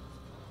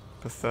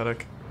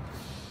 Pathetic.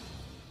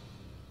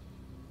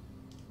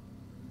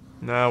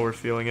 Now we're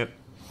feeling it.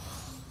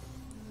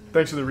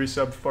 Thanks for the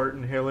resub, fart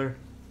inhaler.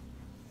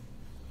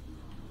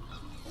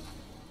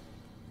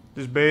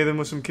 Just bathing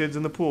with some kids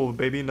in the pool,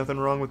 baby. Nothing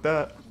wrong with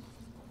that.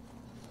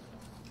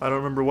 I don't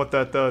remember what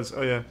that does.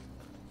 Oh yeah.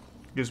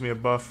 Gives me a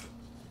buff.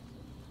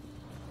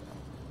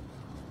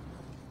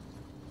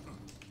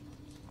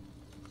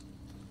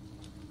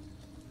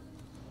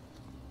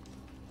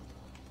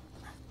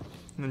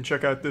 And then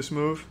check out this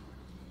move.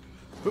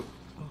 Oop.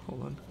 Oh,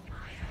 hold on.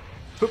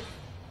 Oop.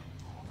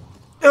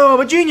 Oh, I'm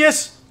a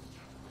genius!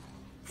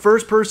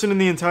 First person in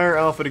the entire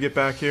alpha to get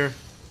back here.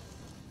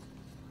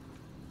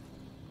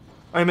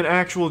 I'm an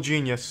actual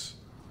genius.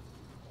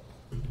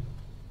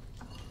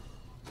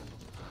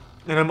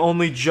 And I'm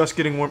only just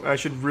getting warm. I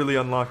should really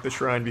unlock the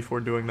shrine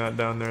before doing that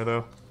down there,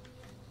 though.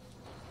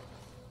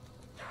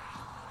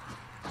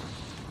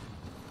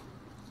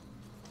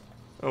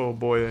 Oh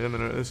boy,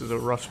 this is a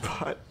rough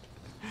spot.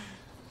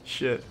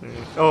 Shit.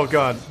 Oh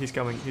god, he's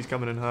coming. He's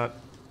coming in hot.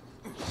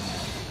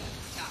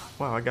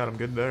 Wow, I got him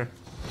good there.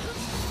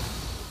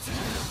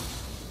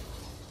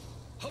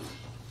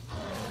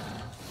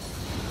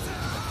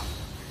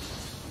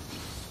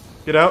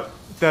 Get out.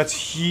 That's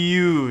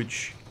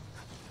huge.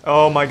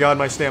 Oh my god,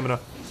 my stamina.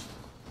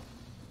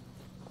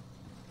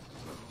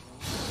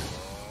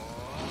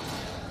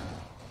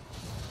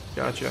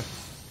 Gotcha.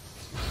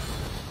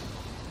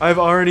 I've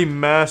already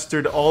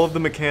mastered all of the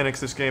mechanics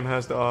this game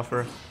has to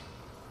offer.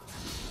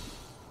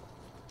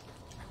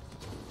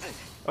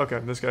 Okay,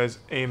 this guy's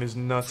aim is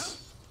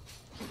nuts.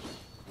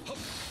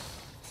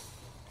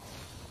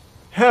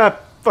 Ha!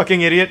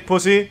 Fucking idiot,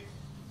 pussy!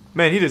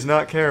 Man, he does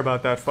not care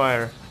about that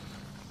fire.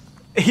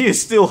 He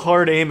is still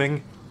hard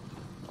aiming.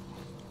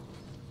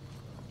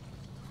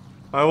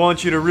 I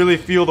want you to really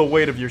feel the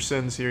weight of your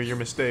sins here, your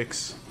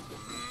mistakes.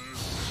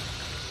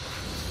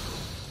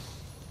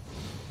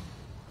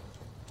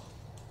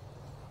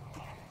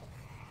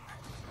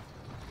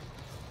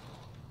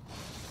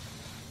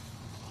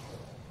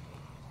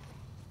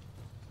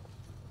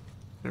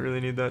 I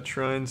really need that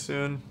shrine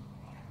soon.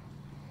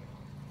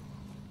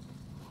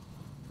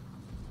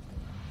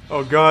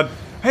 Oh god.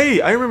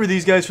 Hey, I remember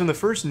these guys from the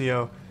first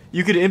Nioh.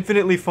 You could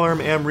infinitely farm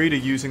Amrita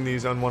using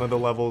these on one of the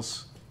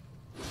levels.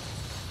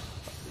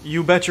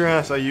 You bet your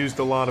ass I used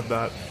a lot of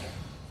that.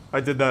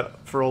 I did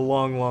that for a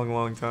long, long,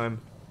 long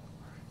time.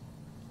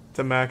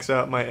 To max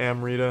out my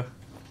Amrita.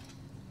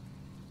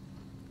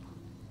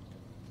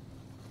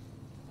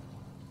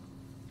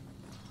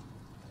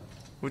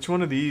 Which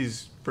one of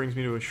these brings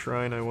me to a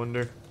shrine, I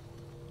wonder?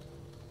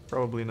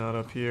 Probably not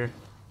up here.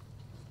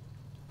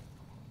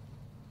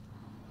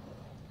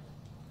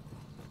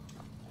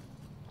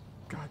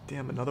 God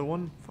damn, another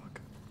one? Fuck.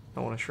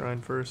 I want a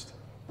shrine first.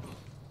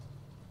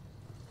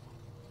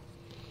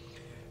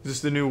 Is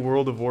this the new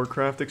World of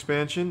Warcraft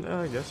expansion?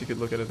 I guess you could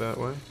look at it that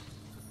way.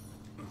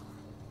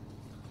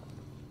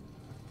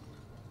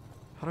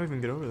 How do I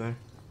even get over there?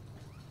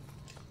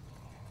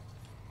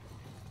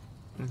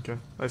 Okay,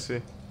 I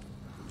see.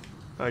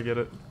 I get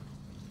it.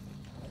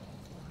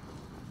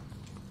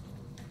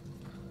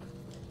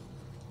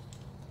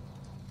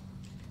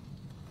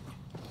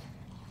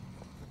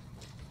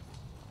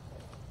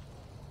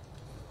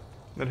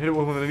 Then hit it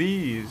with one of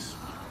these.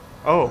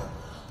 Oh.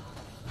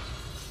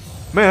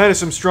 Man, that is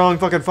some strong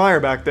fucking fire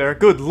back there.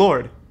 Good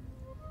lord.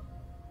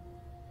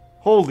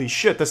 Holy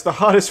shit, that's the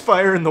hottest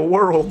fire in the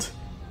world.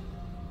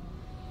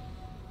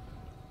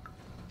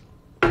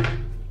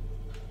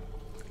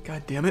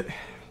 God damn it.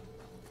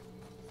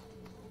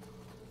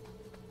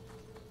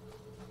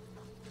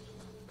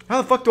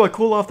 How the fuck do I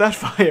cool off that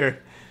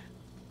fire?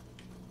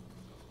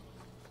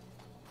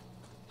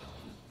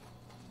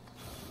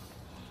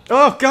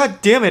 Oh,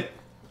 god damn it.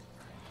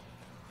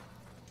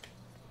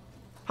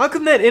 How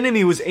come that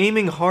enemy was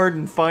aiming hard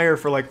and fire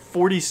for like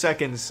 40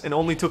 seconds and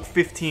only took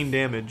 15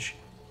 damage?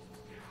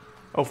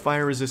 Oh,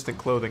 fire-resistant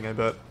clothing, I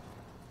bet.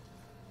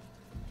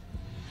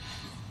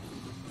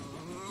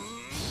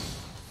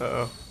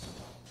 Uh-oh.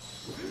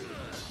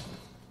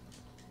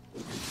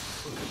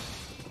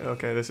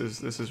 Okay, this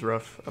is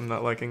rough. I'm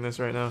not liking this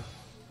right now.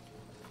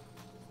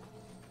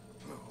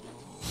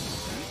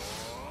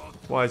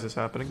 Why is this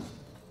happening?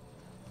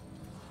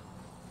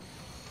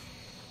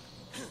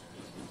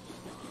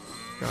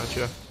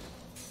 Gotcha.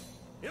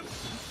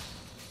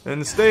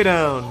 And stay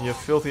down, you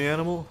filthy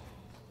animal.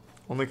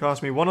 Only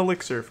cost me 1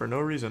 elixir for no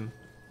reason.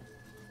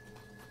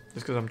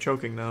 Just because I'm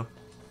choking now.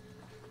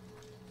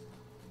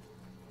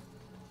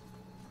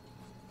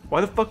 Why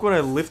the fuck would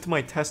I lift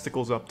my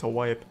testicles up to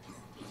wipe?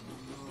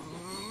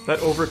 That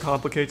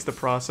overcomplicates the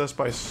process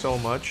by so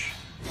much.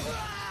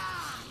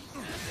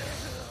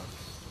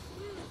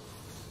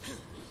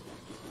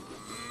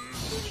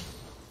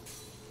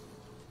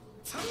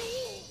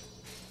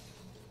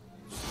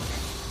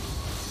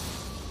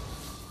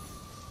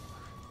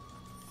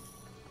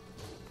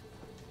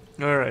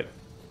 Alright.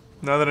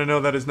 Now that I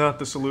know that is not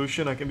the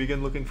solution, I can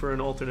begin looking for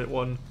an alternate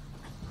one.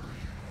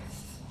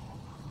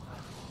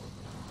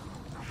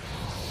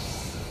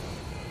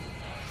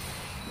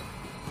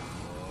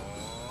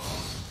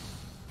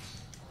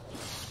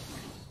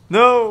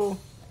 No!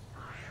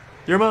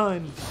 You're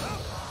mine!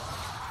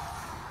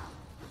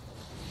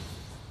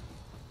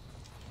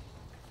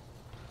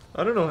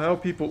 I don't know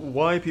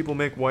why people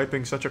make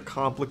wiping such a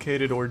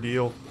complicated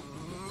ordeal.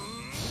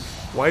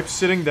 Wipe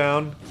sitting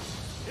down,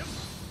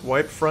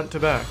 wipe front to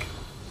back.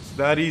 It's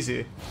that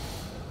easy.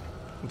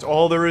 That's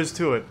all there is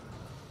to it.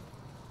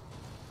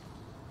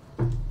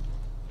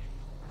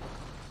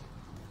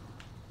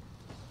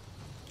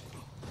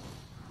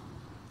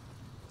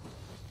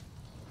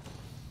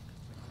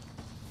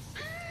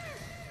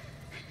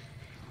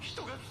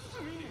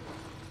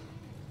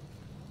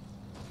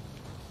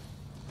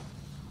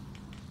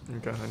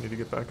 Okay, I need to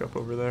get back up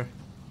over there.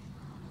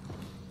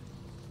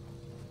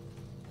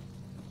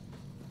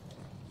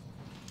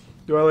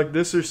 Do I like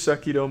this or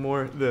Sekiro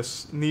more?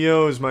 This.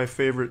 Nioh is my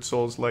favorite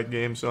Souls-like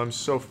game, so I'm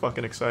so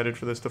fucking excited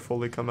for this to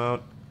fully come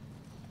out.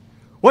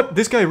 What?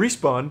 This guy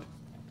respawned?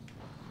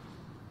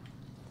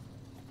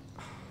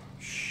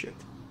 Shit.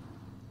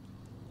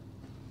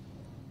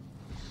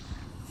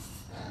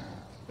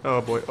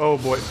 Oh boy, oh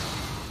boy.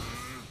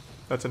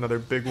 That's another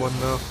big one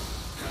though.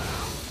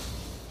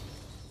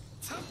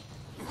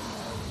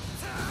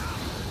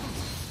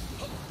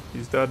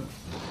 He's dead.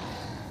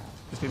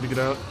 Just need to get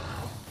out.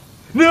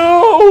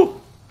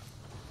 No!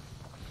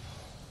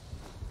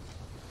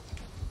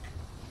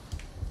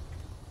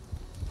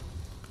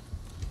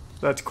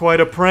 That's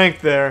quite a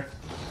prank there.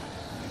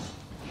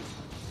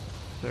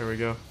 There we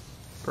go.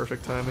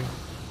 Perfect timing.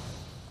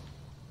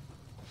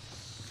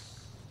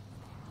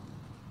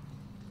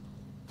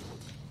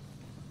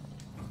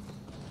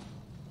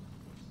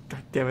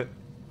 God damn it.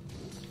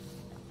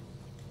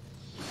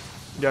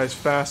 Guy's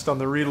fast on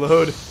the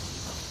reload.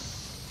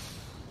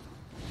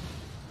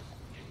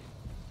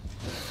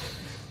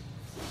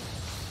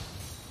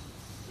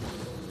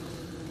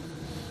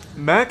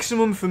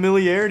 Maximum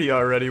familiarity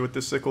already with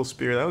the sickle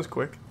spear. That was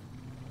quick.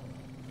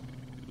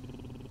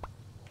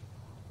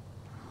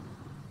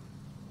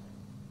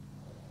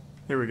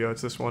 Here we go.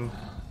 It's this one.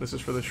 This is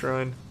for the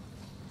shrine.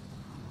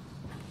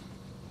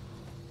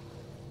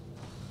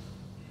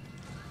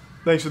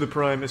 Thanks for the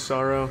prime,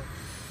 Isaro.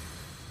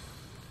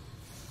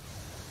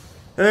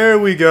 There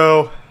we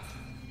go.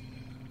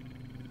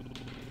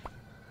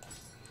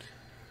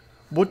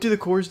 What do the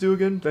cores do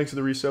again? Thanks for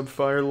the resub,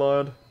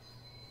 Firelord.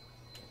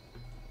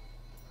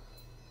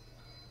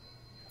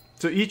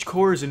 So each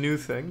core is a new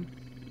thing.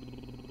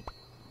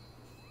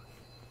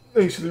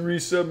 Thanks for the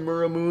resub,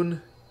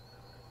 Muramoon.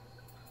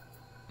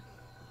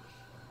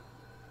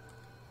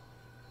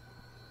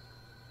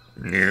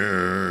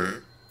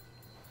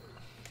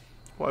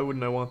 Why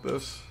wouldn't I want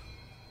this?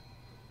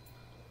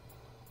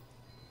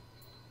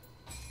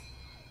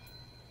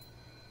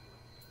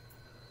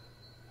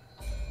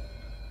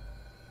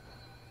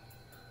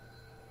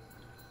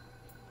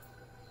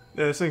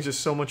 Yeah, this thing's just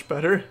so much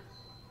better.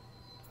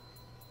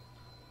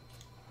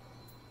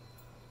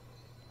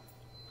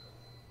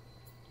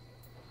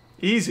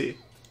 Easy.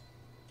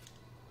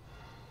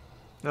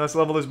 Now let's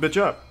level this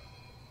bitch up.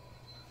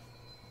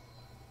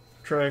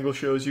 Triangle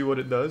shows you what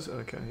it does.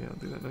 Okay, yeah, I'll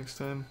do that next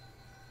time.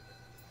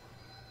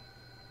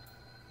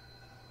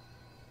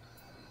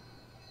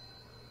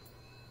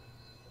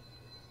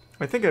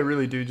 I think I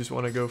really do just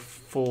want to go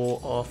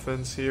full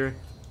offense here.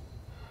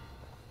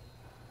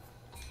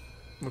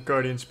 What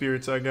guardian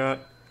spirits I got?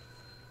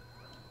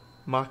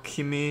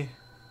 Makami.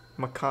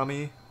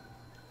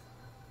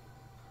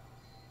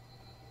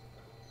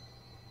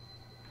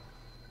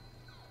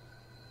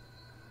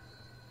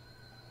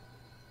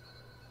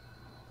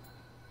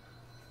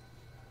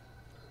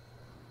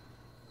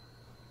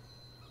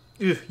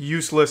 Ugh,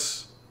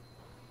 useless.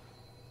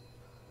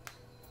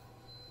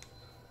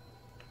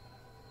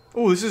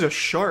 Oh, this is a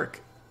shark.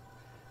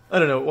 I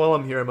don't know. While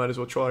I'm here, I might as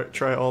well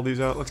try all these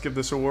out. Let's give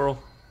this a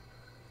whirl.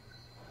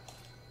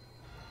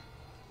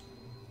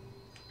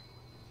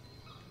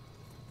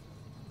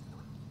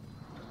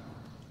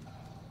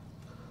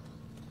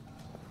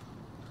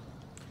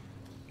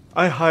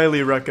 I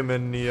highly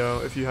recommend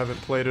Nioh if you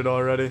haven't played it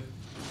already.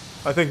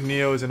 I think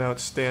Nioh is an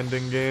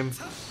outstanding game.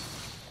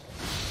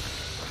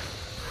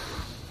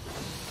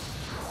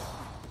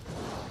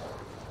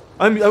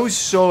 I was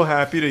so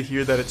happy to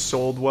hear that it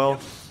sold well.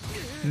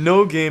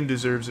 No game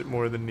deserves it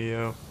more than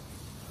Nioh.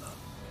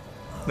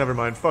 Never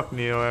mind, fuck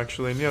Nioh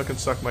actually. Nioh can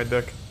suck my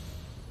dick.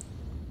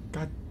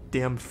 God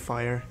damn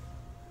fire.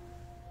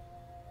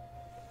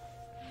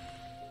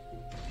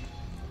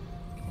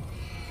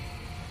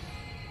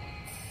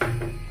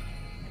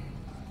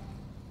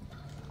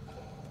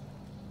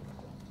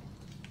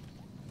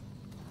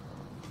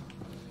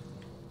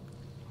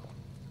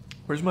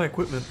 Where's my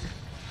equipment?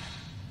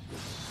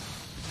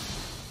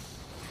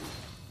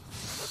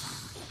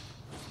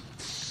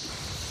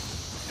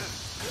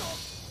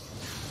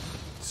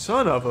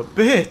 Son of a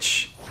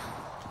bitch!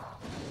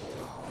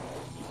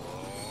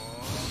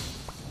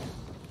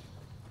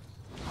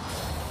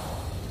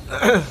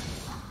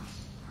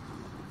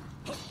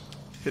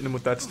 Hitting him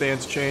with that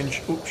stance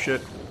change. Oop,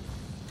 shit.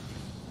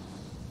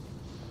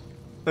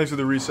 Thanks for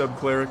the resub,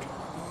 Cleric.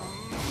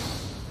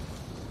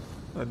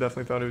 I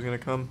definitely thought he was gonna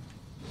come.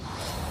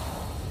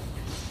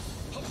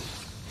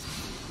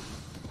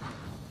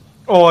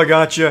 Oh, I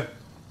gotcha.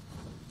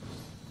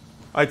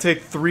 I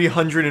take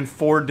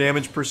 304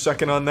 damage per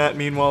second on that,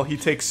 meanwhile he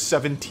takes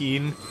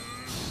 17.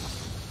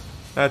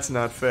 That's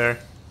not fair.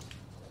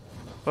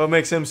 What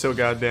makes him so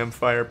goddamn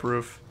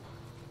fireproof?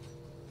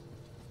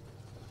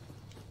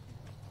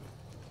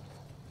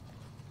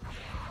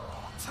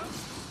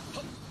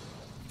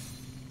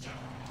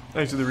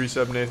 Thanks for the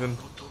resub, Nathan.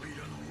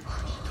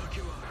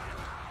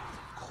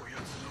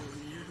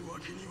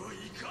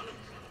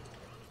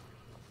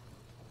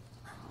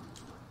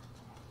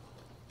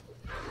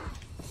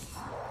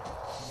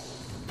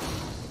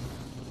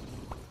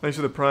 Thanks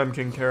for the Prime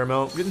King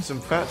Caramel. I'm getting some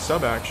fat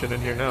sub action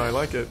in here now, I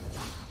like it.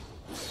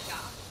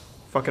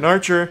 Fucking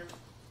Archer!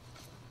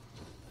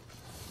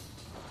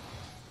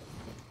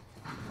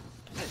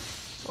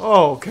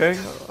 Oh, okay.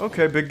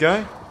 Okay, big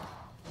guy.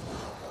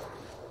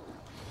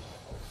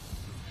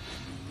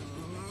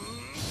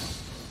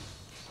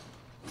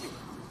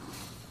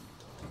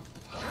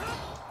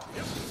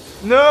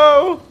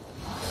 No!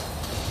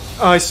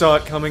 I saw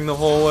it coming the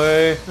whole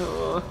way.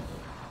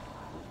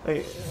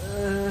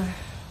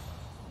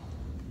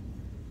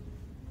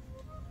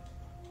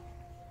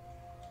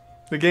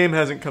 The game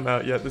hasn't come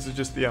out yet, this is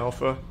just the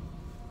alpha.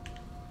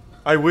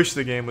 I wish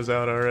the game was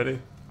out already.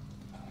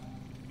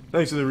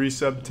 Thanks for the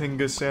resub,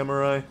 Tinga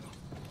Samurai.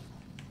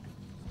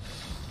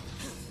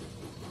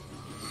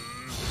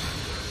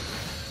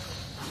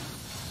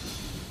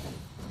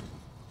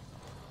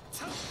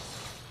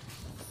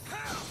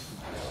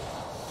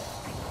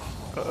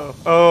 Uh-oh.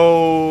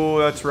 Oh,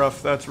 that's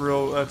rough. That's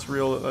real.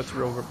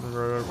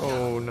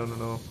 Oh, no, no,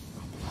 no.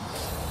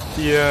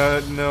 Yeah,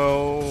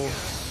 no.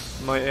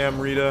 My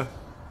Amrita.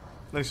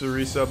 Thanks for the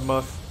resub,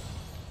 Muff.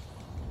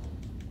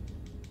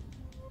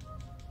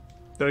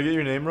 Did I get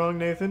your name wrong,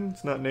 Nathan?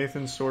 It's not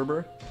Nathan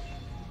Sorber.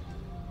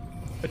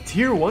 A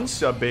tier 1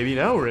 sub, baby.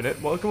 Now we're in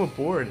it. Welcome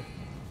aboard.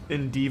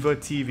 Indiva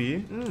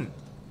TV.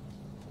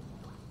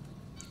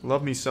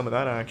 Love me some of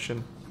that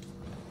action.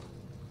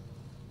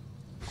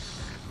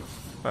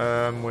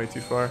 I'm way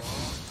too far.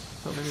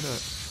 Oh, maybe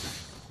not.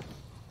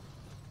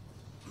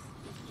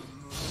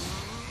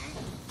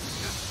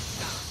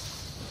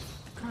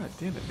 God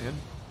damn it, man.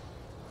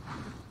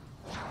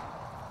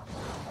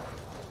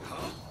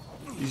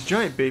 These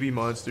giant baby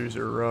monsters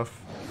are rough.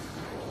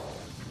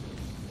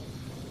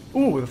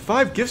 Ooh, the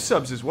 5 gift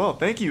subs as well.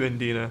 Thank you,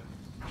 Indina.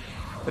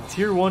 A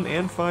tier 1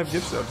 and 5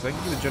 gift subs. Thank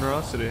you for the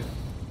generosity.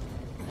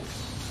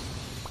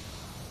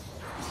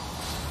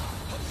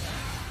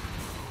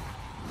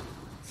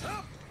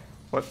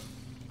 What?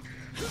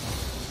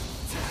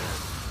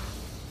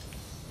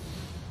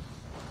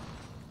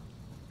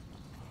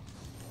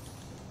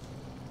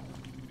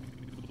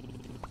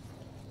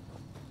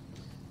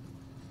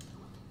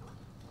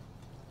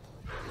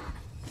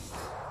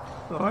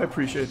 Oh, I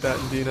appreciate that,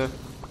 Indina.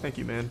 Thank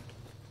you, man.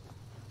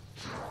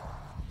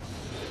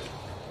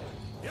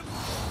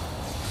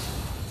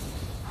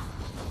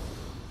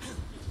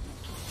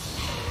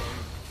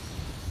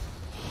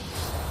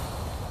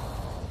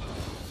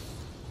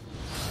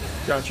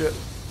 Gotcha.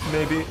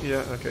 Maybe.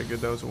 Yeah, okay, good.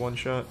 That was a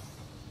one-shot.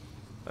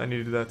 I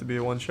needed that to be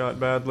a one-shot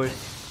badly.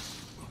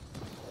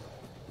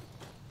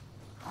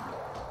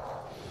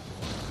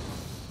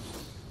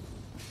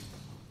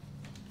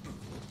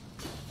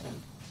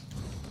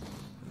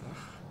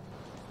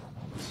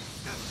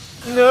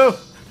 No!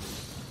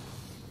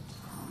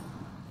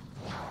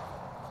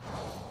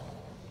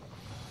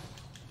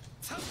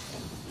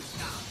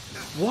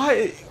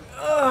 Why?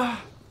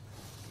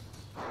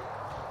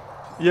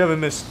 You haven't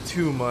missed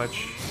too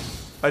much.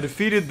 I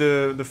defeated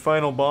the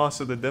final boss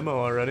of the demo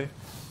already.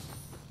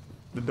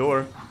 The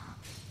door.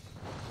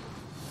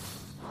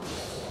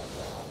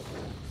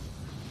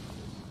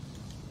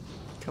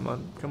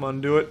 Come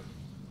on, do it.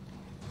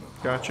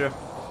 Gotcha.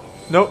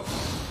 Nope.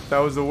 That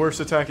was the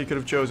worst attack he could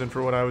have chosen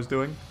for what I was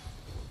doing.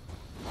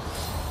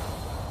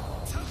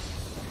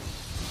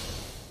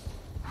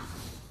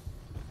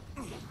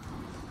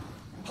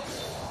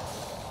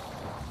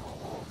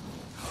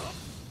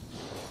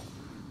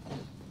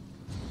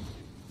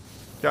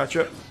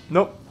 Gotcha.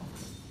 Nope.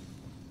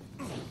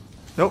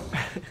 Nope.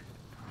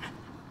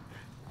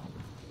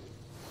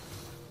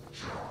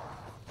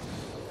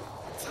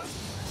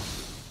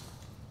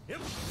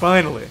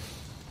 Finally.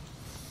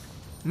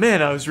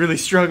 Man, I was really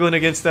struggling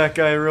against that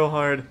guy real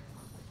hard.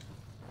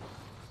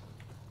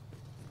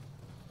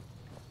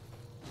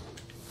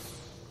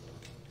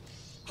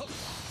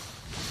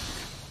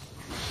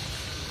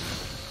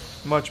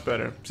 Much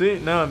better. See,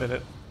 now I'm in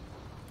it.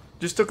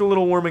 Just took a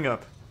little warming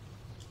up.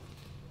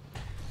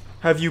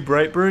 Have you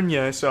Brightburn?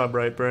 Yeah, I saw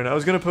Brightburn. I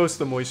was gonna post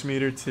the moist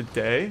meter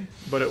today,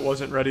 but it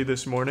wasn't ready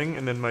this morning,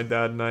 and then my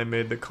dad and I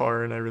made the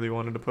car, and I really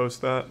wanted to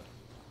post that.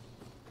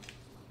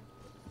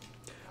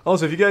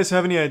 Also, if you guys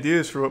have any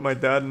ideas for what my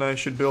dad and I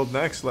should build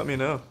next, let me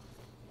know.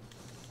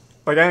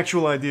 Like,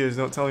 actual ideas,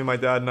 don't tell me my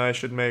dad and I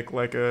should make,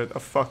 like, a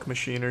fuck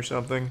machine or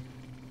something.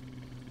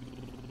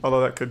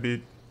 Although that could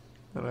be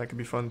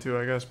fun too,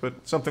 I guess,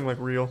 but something, like,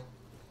 real.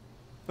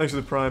 Thanks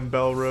for the Prime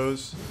Bell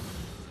Rose.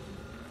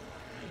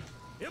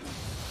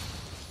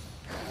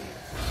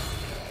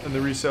 And the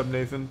resub,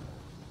 Nathan.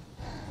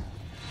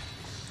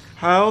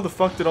 How the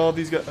fuck did all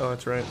these guys... Oh,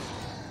 that's right.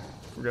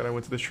 Forgot I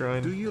went to the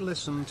shrine. Do you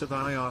listen to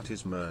Thy Art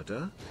is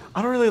Murder?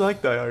 I don't really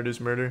like Thy Art is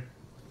Murder.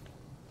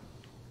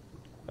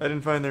 I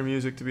didn't find their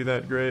music to be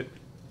that great.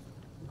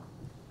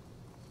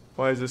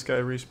 Why is this guy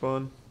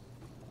respawn?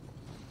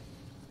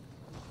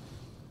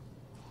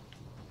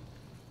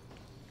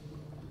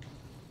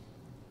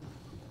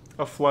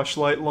 A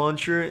fleshlight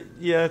launcher?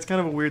 Yeah, it's kind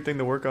of a weird thing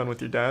to work on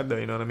with your dad, though,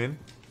 you know what I mean?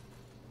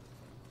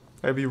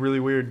 That'd be really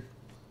weird.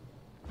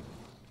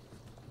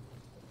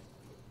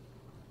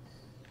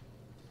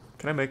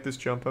 Can I make this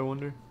jump, I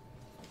wonder?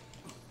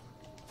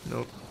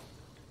 Nope.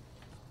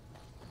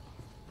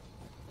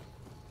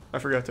 I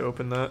forgot to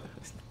open that.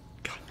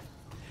 God.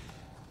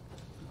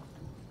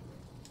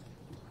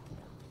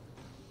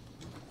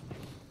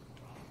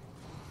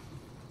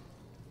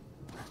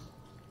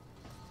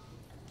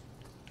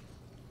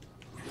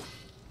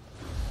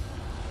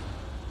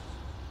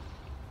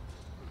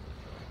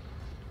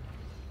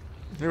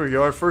 Here we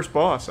go, our first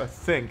boss, I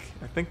think.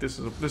 I think this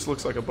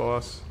looks like a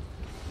boss.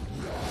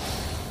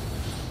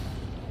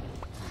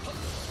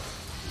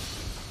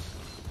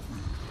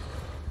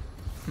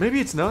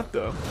 Maybe it's not,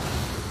 though.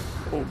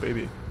 Oh,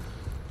 baby.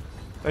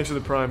 Thanks for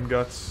the Prime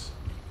Guts.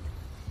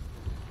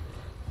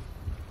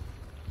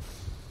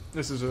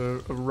 This is a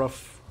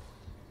rough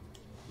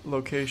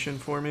location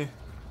for me.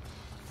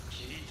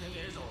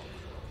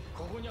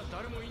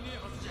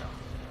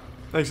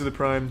 Thanks for the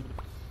Prime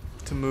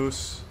to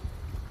Moose.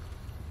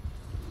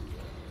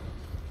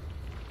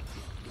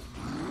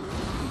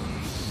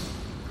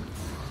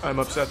 I'm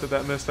upset that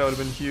that missed. That would have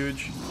been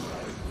huge.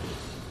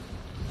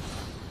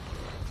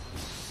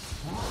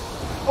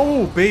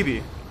 Oh,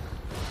 baby.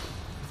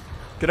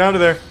 Get out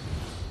of there.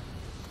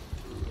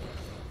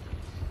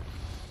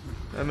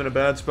 I'm in a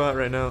bad spot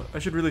right now. I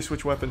should really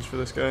switch weapons for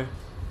this guy.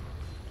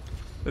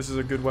 This is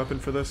a good weapon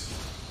for this.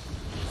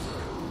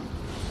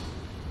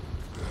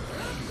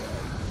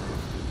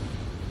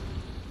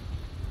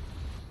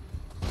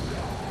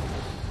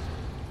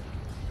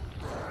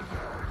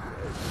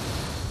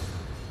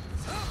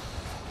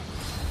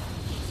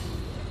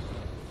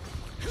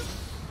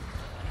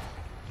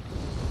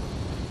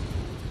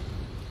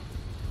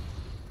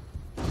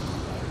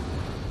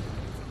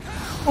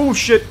 Oh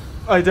shit!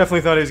 I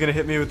definitely thought he was gonna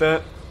hit me with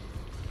that.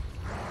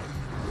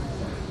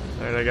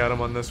 Alright, I got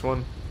him on this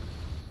one.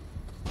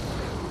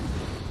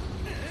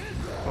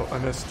 Oh, I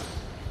missed.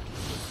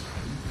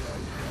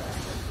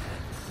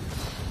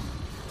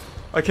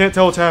 I can't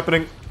tell what's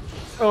happening.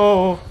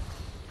 Oh.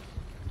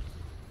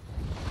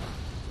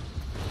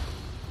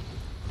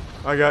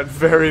 I got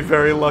very,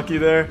 very lucky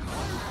there.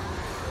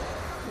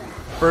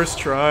 First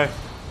try.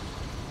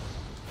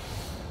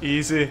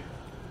 Easy.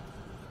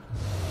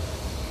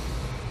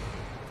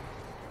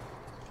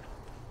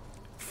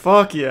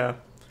 Fuck yeah.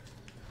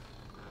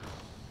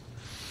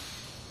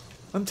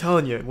 I'm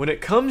telling you, when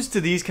it comes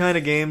to these kind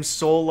of games,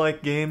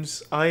 soul-like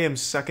games, I am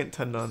second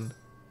to none.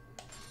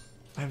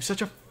 I'm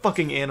such a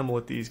fucking animal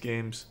at these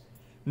games.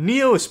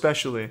 Nioh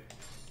especially.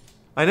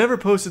 I never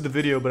posted the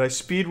video, but I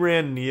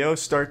speedran Nioh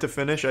start to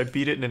finish. I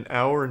beat it in an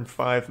hour and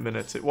 5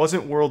 minutes. It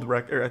wasn't world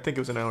record. I think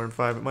it was an hour and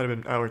 5. It might have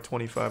been an hour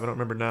 25. I don't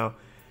remember now.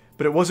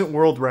 But it wasn't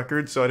world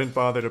record, so I didn't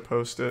bother to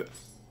post it.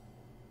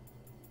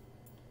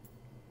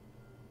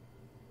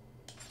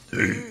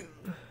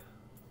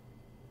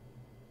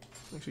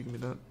 Actually, give me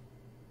that.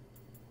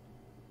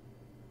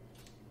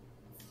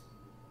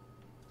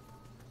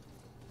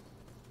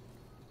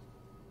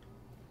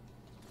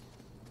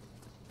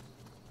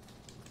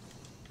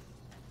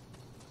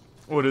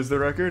 What is the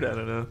record? I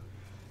don't know.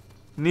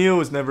 Nioh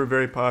was never a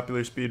very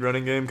popular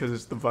speedrunning game because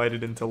it's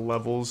divided into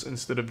levels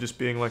instead of just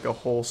being like a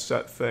whole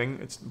set thing.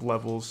 It's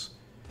levels.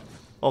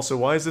 Also,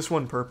 why is this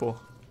one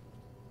purple?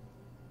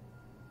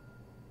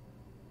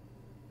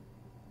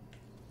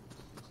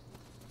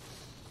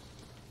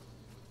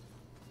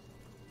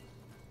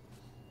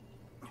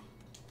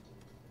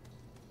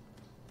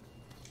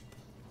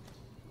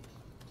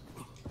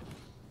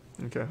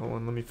 Okay, hold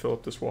on, let me fill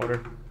up this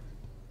water.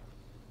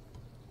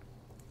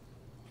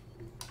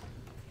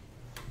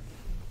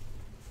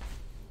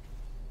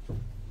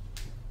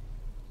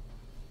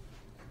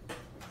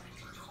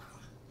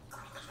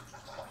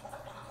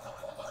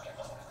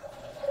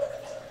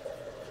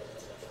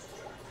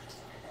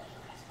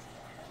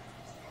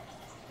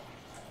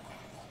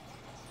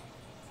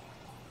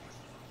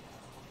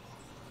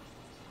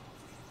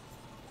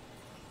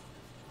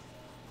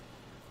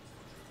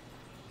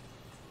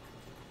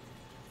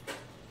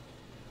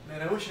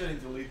 Man, I wish I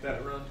didn't delete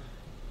that run.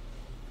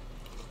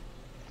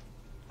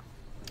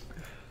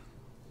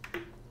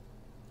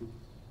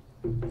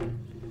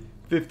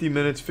 50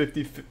 minutes,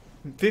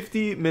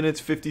 50 minutes,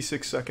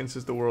 56 seconds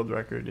is the world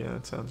record. Yeah,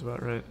 that sounds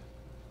about right.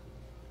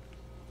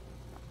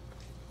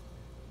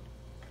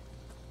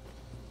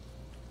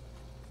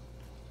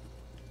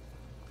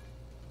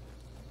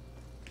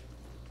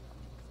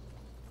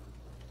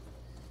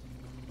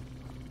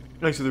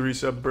 Thanks to the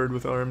resub bird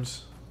with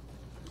arms.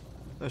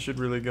 I should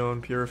really go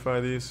and purify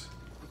these.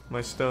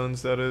 My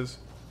stones, that is.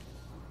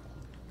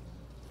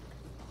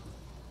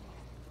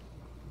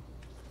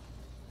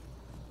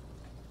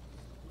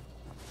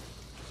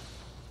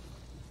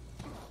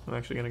 I'm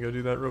actually gonna go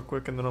do that real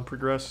quick and then I'll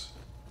progress.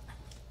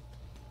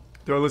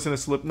 Do I listen to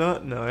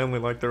Slipknot? No, I only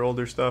like their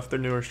older stuff. Their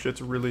newer shit's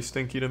really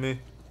stinky to me.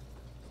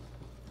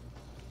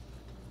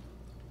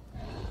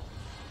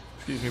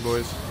 Excuse me,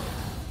 boys.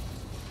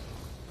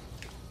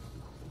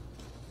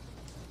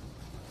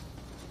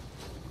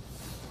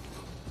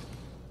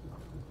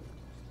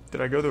 Did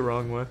I go the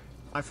wrong way?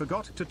 I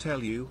forgot to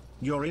tell you,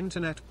 your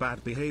internet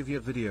bad behavior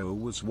video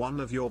was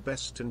one of your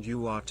best and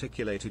you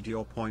articulated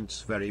your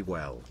points very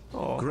well.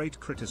 Aw. Great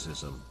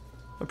criticism.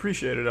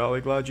 Appreciate it,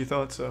 Ollie. Glad you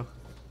thought so.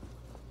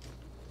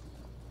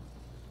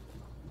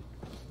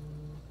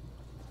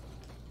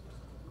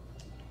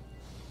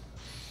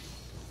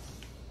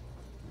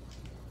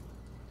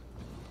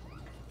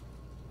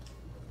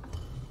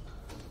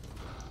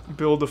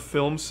 Build a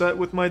film set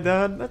with my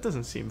dad? That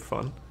doesn't seem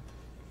fun.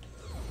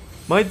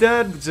 My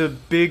dad's a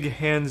big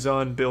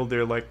hands-on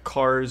builder, like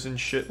cars and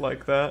shit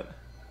like that.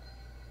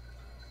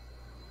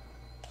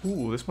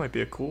 Ooh, this might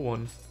be a cool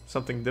one.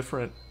 Something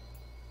different.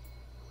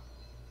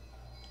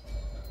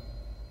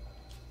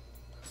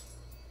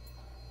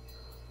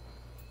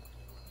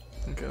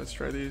 Okay, let's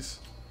try these.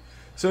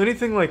 So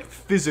anything like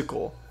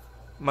physical,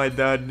 my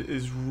dad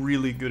is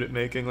really good at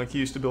making. Like he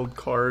used to build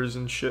cars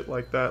and shit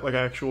like that, like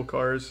actual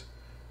cars.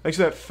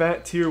 Actually, that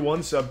fat tier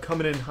 1 sub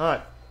coming in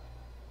hot.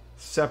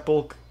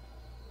 Sepulch,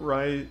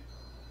 right?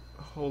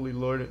 Holy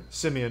lord,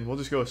 Simeon. We'll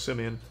just go with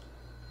Simeon.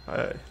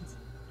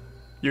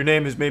 Your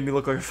name has made me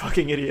look like a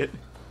fucking idiot.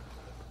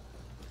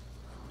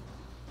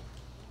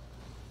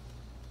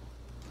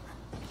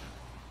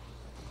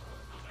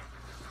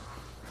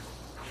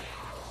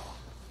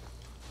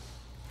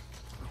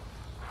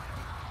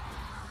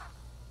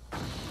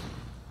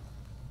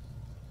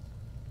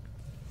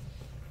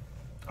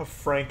 A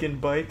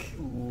Frankenbike?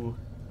 Ooh.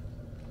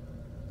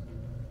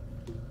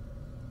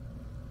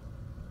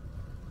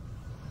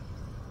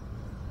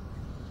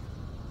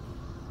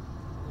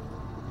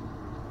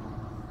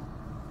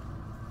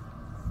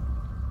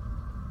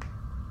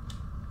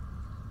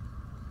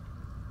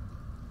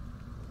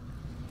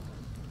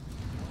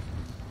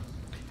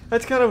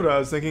 That's kind of what I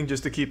was thinking,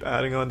 just to keep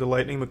adding on to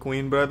Lightning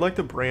McQueen, but I'd like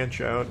to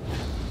branch out.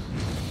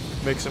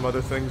 Make some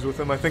other things with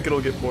him. I think it'll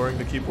get boring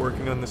to keep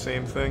working on the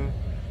same thing.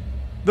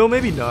 Though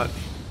maybe not.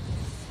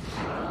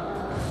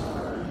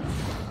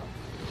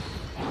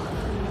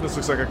 This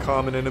looks like a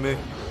common enemy.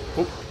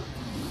 Oh.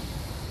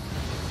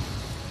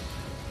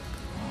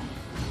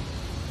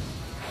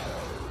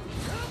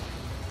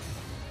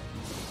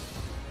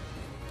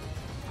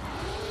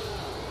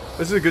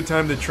 This is a good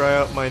time to try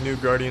out my new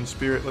Guardian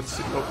Spirit. Let's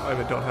see. Oh,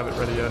 I don't have it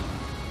ready yet.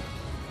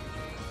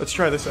 Let's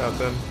try this out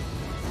then.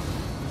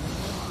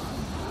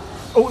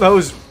 Oh, that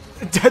was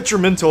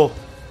detrimental.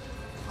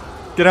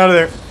 Get out of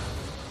there.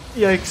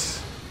 Yikes.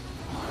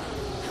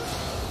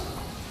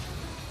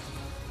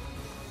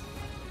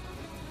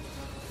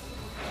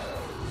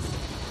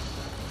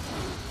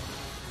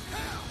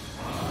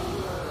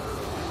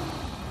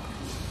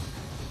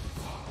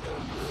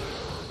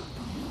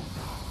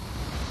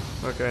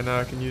 Okay, now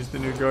I can use the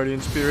new Guardian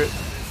Spirit.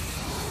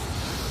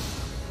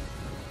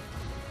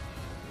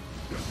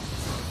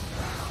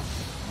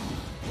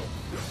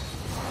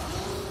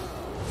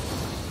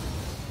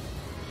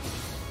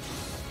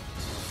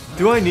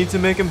 Do I need to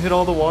make him hit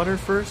all the water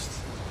first?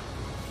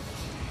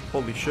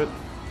 Holy shit.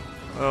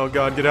 Oh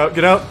god, get out,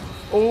 get out!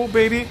 Oh,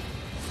 baby!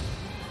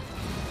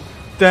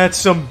 That's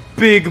some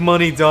big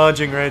money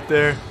dodging right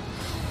there.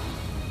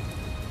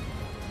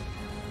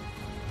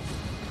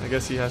 I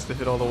guess he has to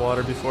hit all the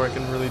water before I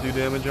can really do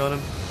damage on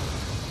him.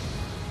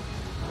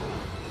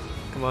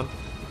 Come on.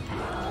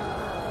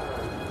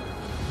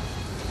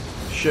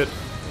 Shit,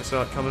 I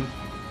saw it coming.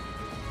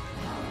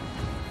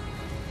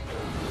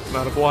 I'm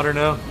out of water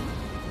now.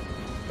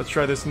 Let's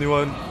try this new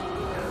one.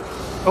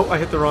 Oh, I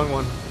hit the wrong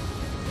one.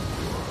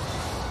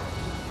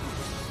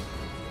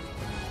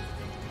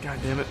 God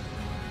damn it.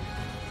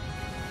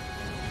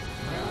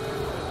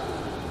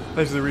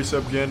 Thanks for the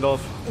resub,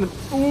 Gandalf.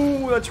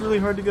 Ooh, that's really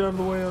hard to get out of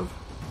the way of.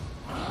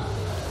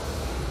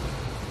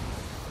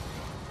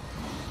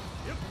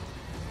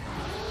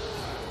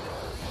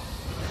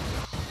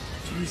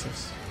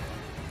 Jesus.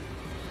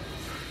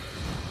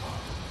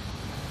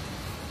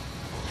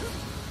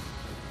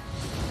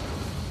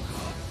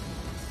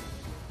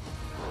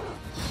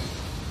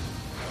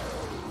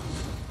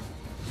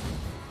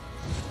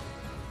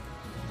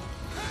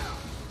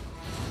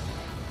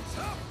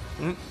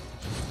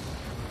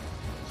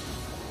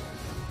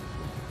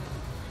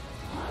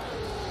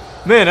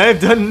 Man, I have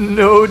done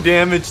no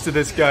damage to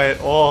this guy at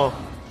all.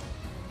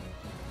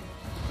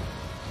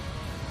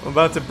 I'm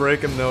about to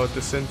break him though with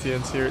the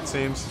sentience here, it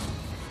seems.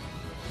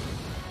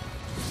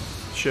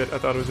 Shit, I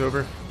thought it was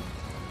over.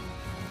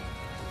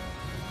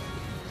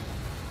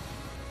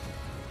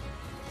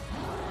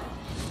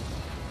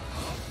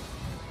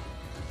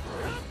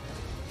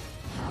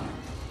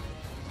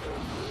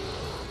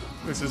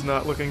 This is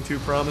not looking too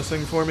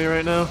promising for me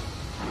right now.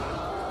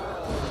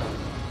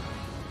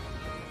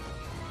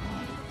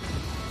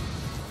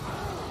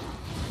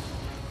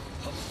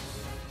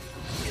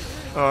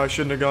 Oh, I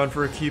shouldn't have gone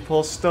for a key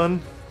pulse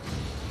stun.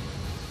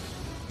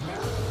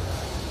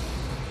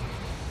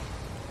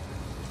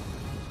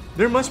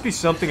 There must be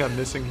something I'm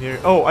missing here.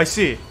 Oh, I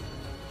see.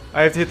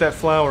 I have to hit that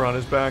flower on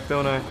his back,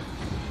 don't I?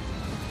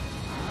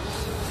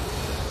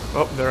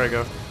 Oh, there I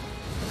go.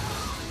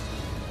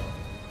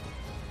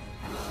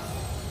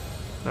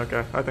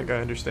 Okay, I think I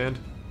understand.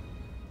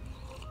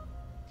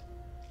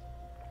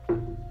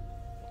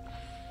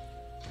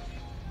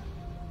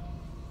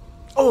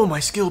 Oh, my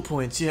skill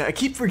points. Yeah, I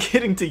keep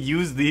forgetting to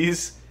use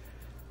these.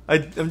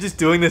 I'm just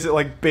doing this at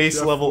like base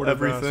Jeff level Forderbask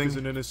everything. is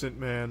an innocent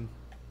man.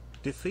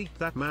 Defeat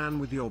that man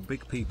with your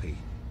big peepee.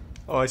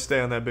 Oh, I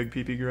stay on that big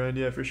PP grind,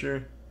 yeah, for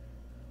sure.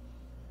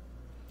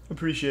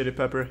 Appreciate it,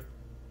 Pepper.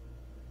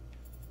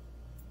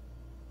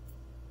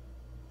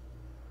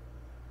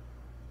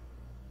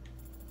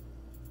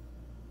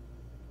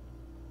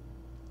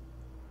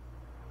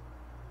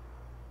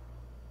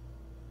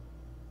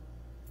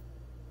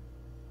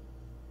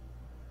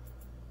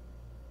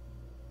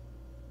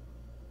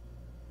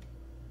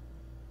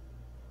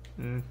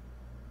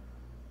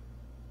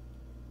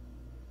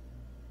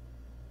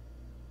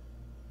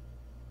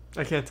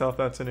 I can't tell if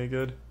that's any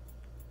good.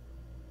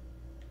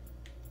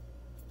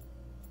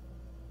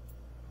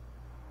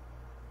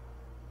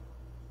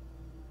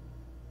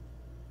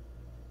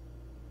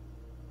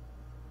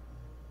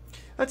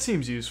 That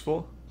seems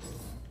useful.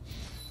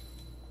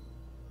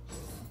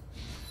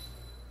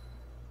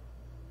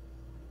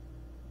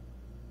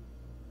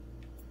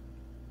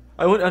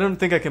 I don't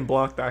think I can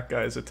block that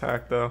guy's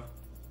attack though.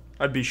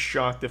 I'd be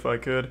shocked if I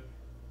could.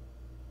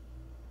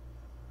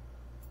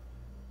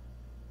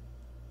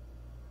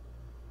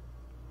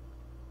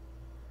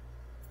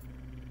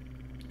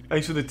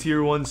 Thanks for the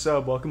tier 1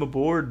 sub. Welcome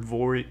aboard,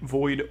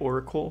 Void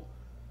Oracle.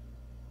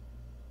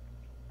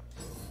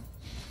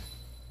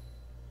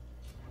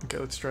 Okay,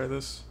 let's try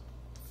this.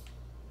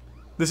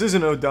 This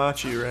isn't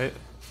Odachi, right?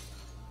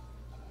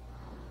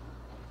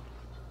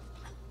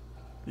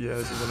 Yeah,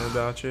 this is an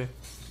Odachi.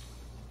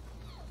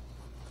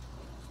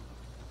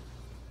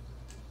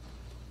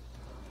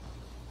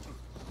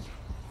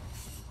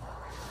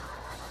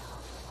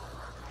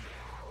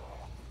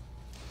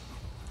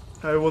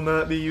 I will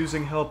not be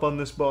using help on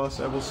this boss.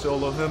 I will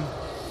solo him.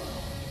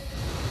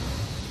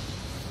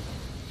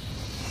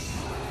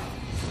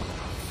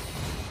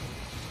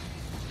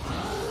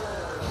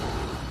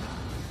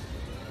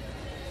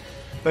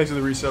 Thanks for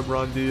the resub,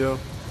 Rondio.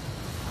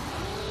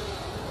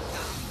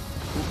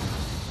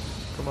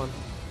 Come on.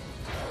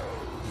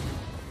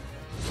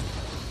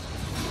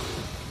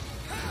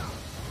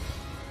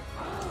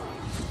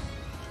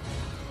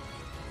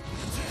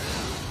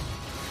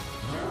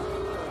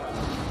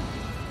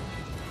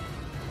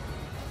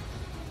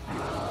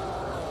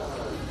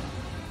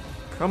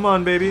 Come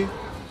on, baby.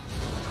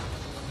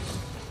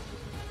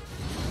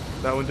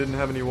 That one didn't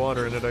have any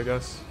water in it, I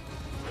guess.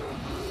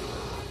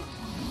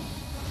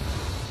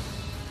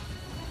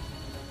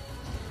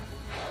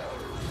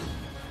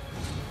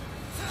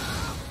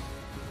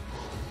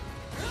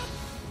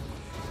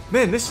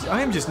 Man,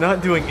 I am just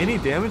not doing any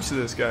damage to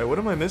this guy. What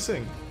am I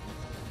missing?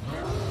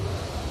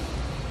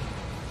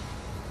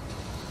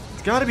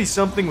 It's gotta be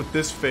something with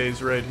this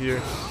phase right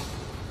here.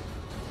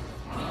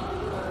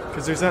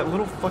 Because there's that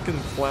little fucking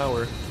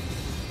flower.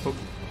 Oh.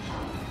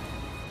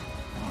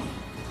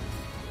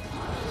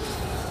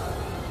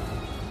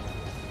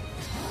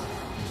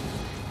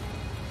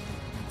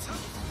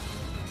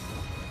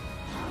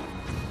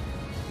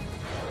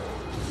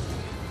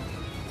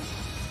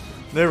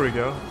 There we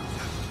go.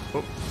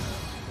 Oh,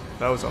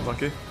 that was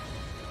unlucky.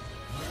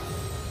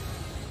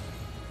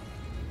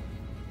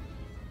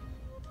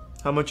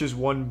 How much is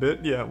 1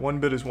 bit? Yeah, 1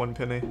 bit is 1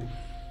 penny.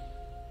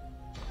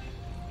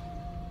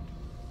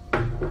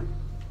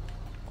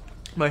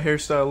 My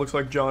hairstyle looks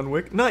like John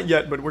Wick. Not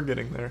yet, but we're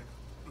getting there.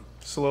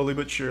 Slowly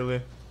but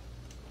surely.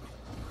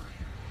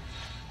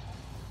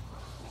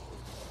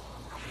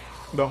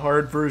 The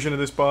hard version of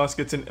this boss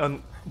gets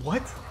an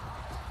what?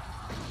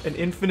 An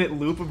infinite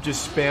loop of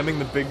just spamming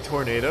the big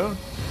tornado?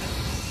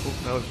 Oh,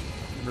 that was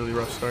a really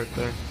rough start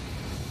there.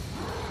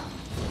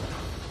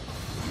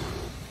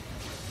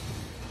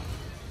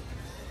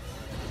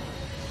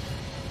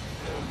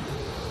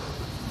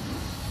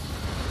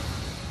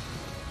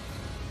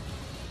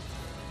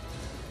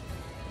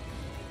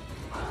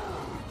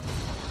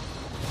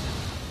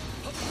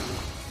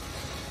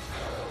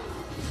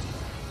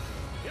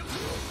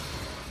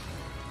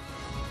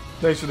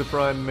 Thanks for the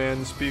Prime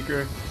Man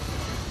speaker.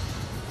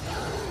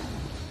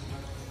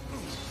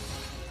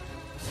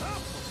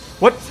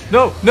 What?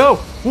 No, no!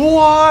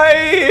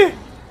 Why?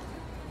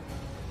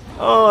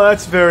 Oh,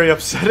 that's very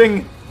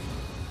upsetting.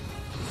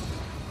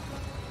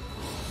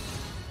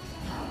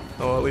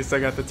 at least I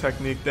got the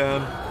technique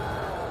down.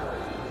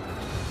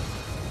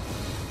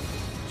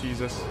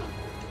 Jesus.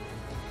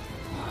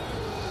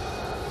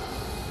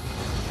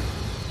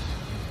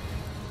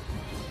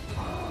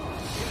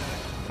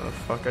 Oh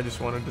fuck, I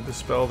just wanted to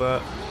dispel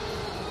that.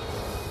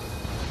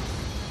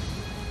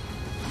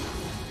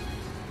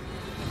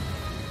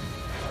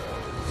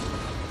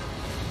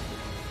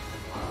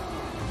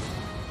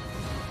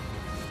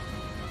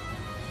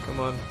 Come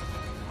on.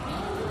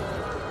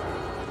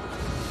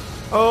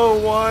 Oh,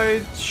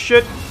 why?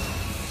 Shit!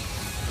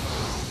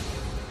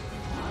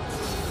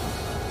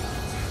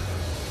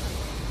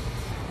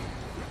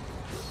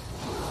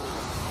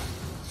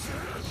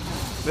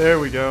 There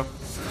we go.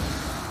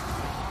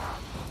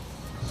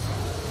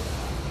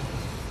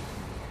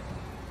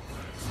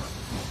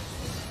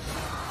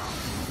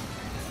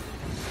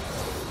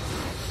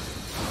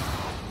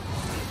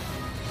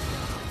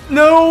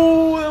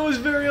 No! That was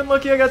very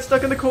unlucky. I got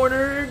stuck in the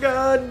corner.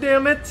 God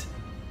damn it.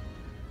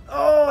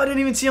 Oh, I didn't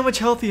even see how much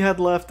health he had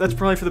left. That's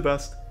probably for the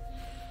best.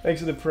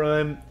 Thanks for the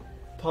prime.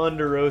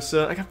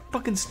 Ponderosa. I got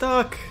fucking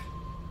stuck.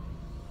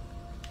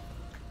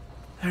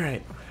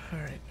 Alright.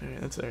 Alright.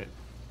 Alright. That's alright.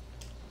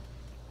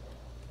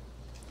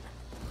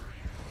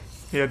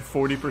 He had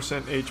 40%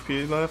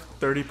 HP left.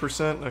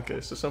 30%?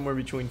 Okay, so somewhere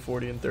between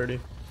 40 and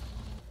 30.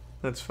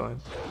 That's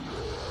fine.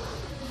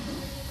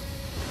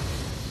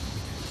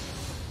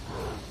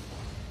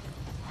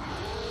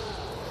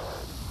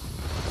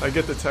 I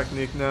get the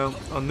technique now.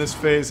 On this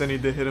phase, I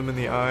need to hit him in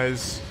the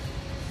eyes.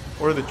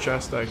 Or the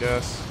chest, I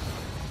guess.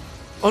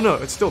 Oh no,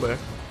 it's still there.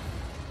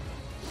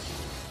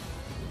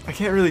 I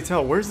can't really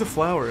tell. Where's the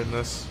flower in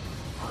this?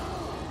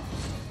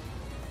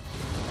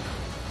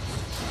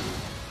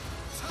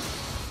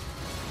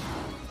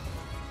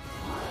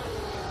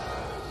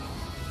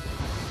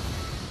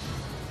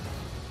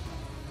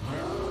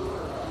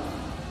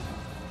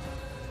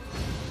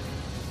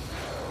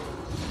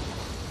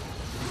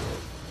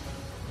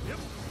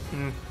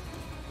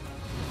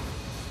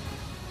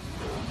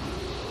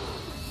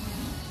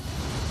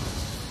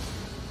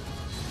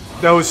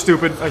 That was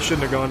stupid. I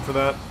shouldn't have gone for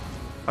that.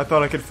 I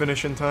thought I could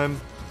finish in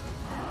time.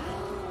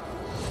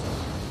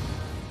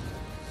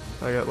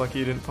 I got lucky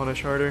he didn't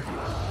punish harder.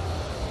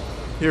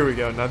 Here we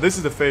go. Now this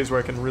is the phase where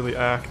I can really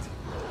act.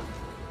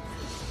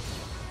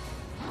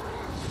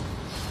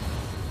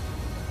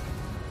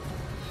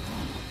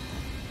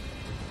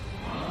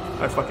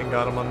 I fucking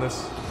got him on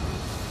this.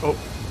 Oh.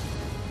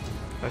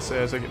 I say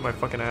as I get my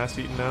fucking ass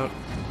eaten out.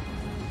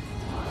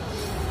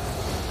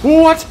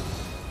 What?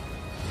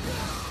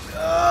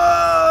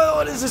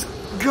 What is this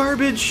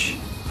garbage?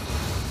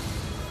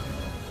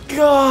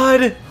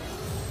 God!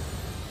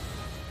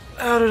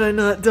 How did I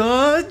not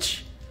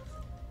dodge?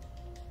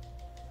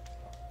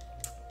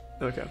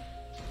 Okay.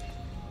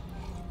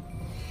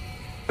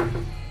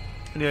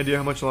 Any idea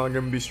how much longer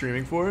I'm gonna be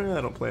streaming for?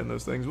 I don't plan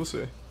those things, we'll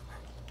see.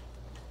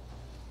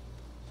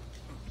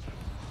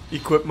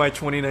 Equip my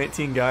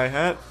 2019 guy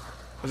hat.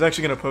 I was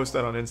actually gonna post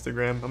that on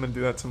Instagram. I'm gonna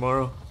do that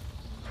tomorrow.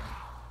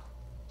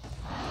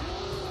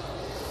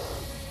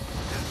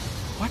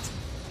 What?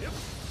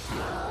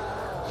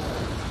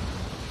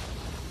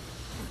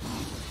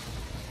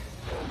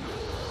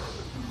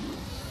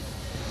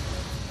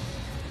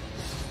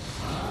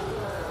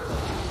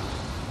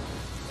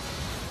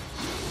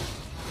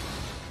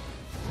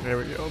 There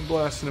we go. I'm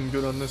blasting him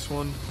good on this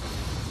one.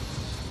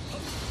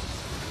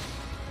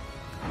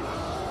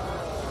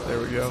 There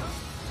we go.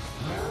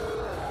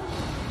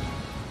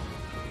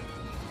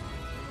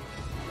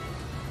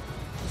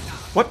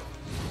 What?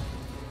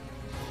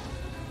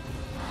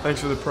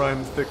 Thanks for the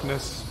prime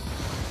thickness.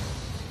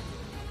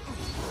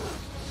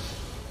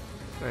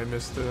 I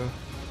missed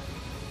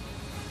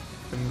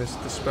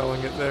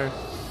spelling it there.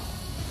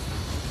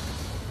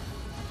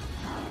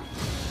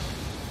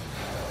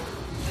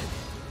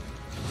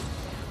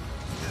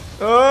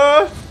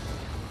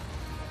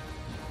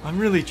 I'm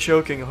really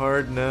choking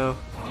hard now.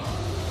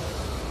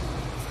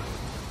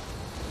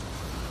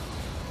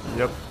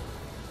 Yep.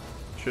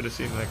 Should have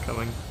seen that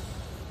coming.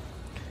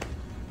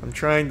 I'm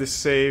trying to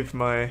save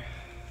my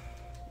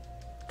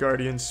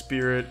Guardian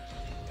Spirit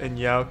and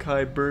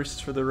Yaokai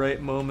bursts for the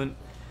right moment.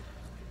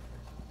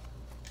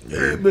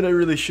 But I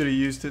really should have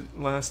used it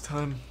last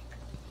time.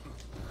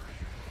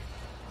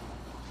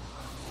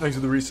 Thanks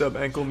for the resub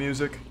ankle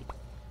music.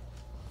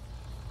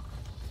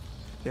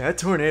 Yeah, that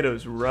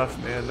tornado's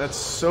rough, man. That's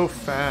so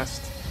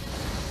fast.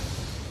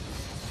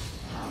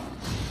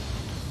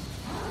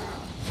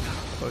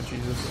 Oh,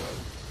 Jesus.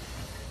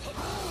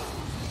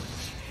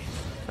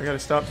 I gotta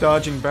stop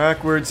dodging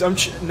backwards.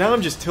 Now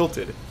I'm just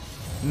tilted.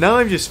 Now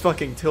I'm just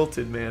fucking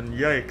tilted, man.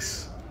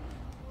 Yikes.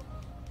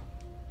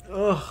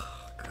 Oh,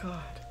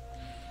 God.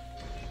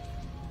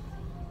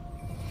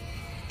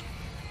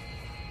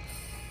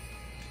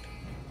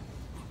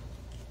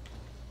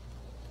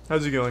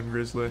 How's it going,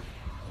 Grizzly?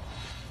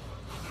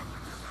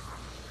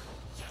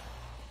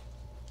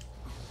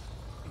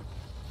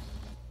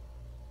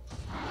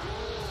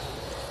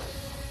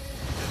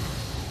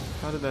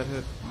 How did that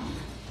hit?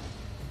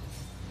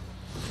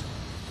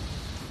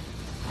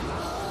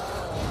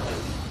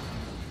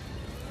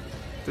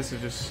 This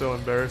is just so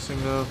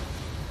embarrassing though.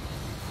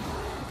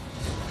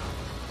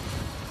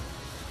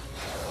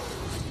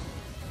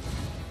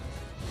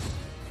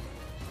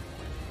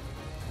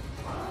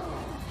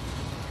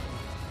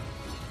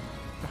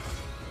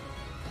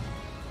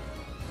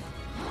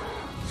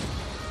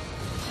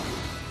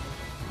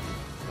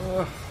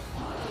 Ugh.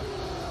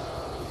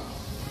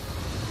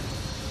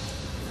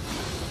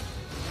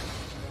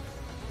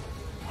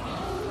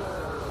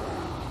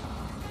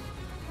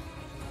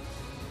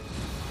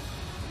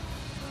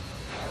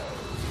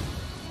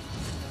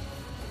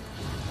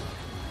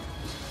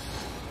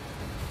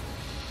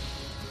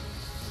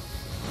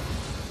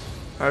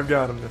 I've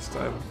got him this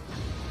time.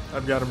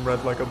 I've got him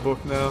read like a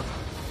book now.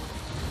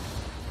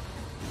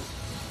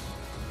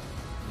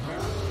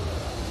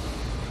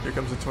 Here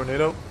comes a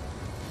tornado.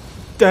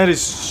 That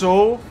is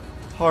so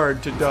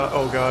hard to die.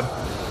 Oh god.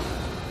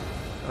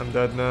 I'm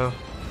dead now.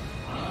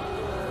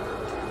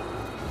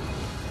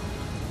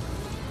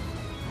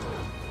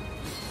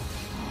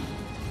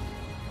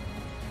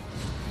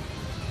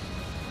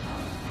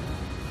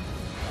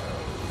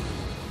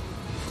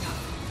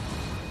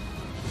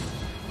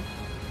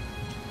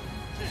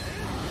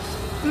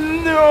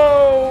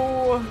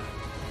 No!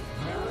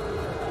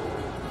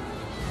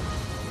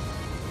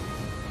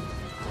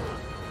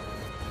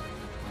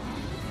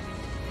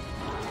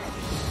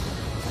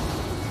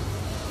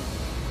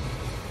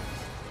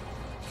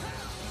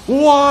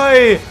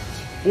 Why?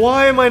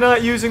 Why am I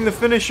not using the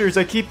finishers?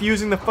 I keep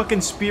using the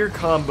fucking spear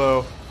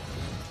combo.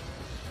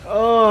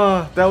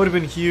 Oh, that would have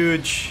been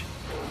huge.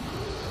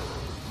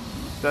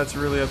 That's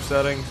really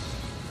upsetting.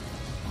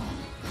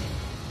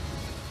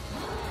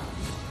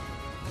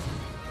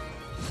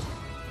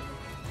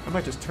 I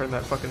might just turn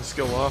that fucking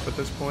skill off at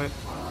this point.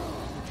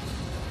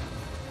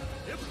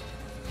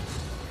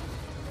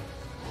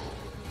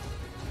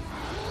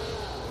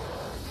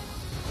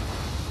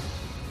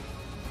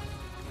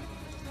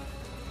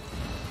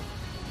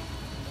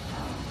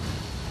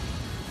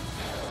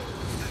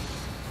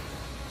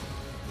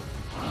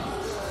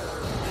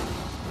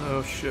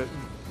 Oh shit.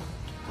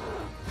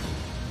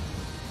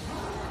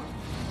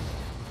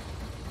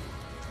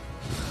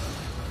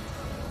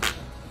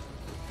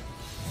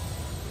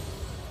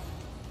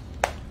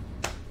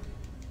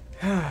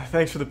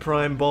 Thanks for the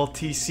prime,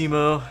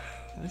 Baltissimo.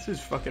 This is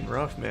fucking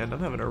rough, man. I'm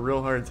having a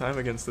real hard time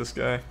against this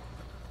guy. I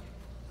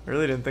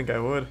really didn't think I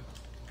would.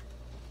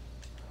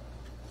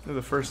 This is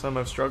the first time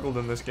I've struggled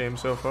in this game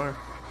so far.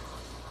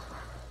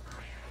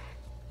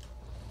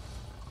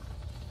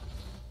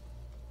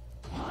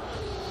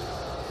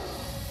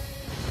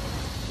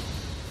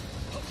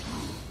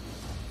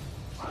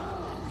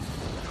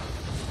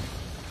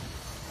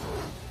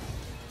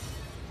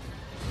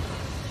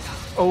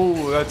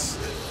 Oh,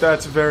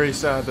 that's very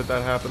sad that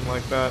that happened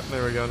like that.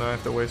 There we go, now I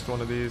have to waste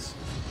one of these.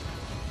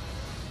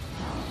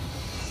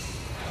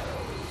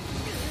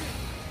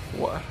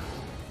 What?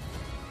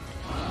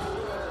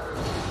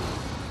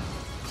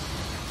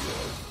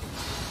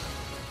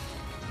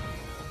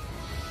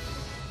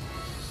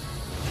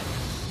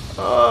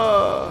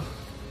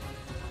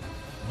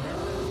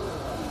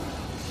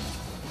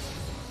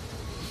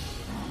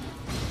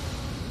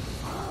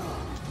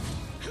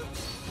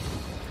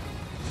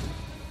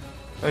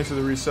 Thanks for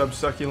the resub,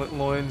 Succulent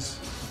Loins.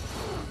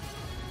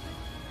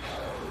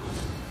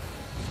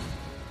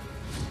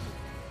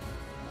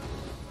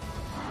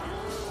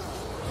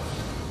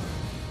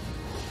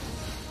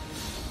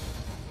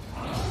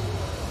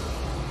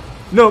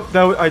 Nope,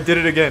 I did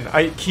it again.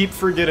 I keep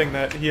forgetting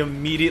that he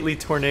immediately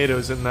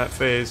tornadoes in that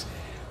phase.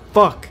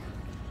 Fuck.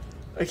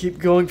 I keep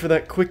going for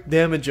that quick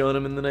damage on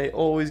him and then I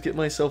always get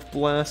myself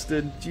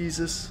blasted.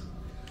 Jesus.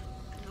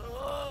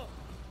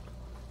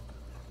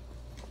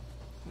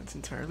 That's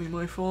entirely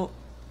my fault.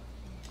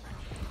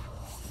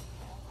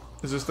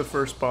 Is this the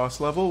first boss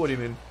level? What do you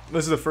mean?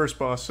 This is the first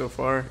boss so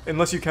far.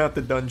 Unless you count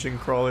the dungeon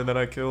crawler that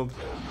I killed.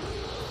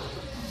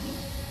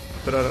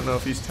 But I don't know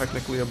if he's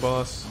technically a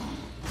boss.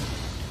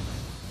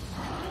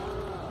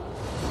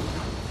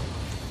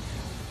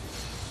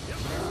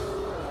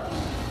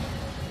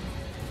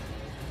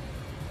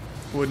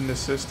 Wouldn't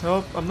assist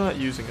help? I'm not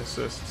using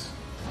assists.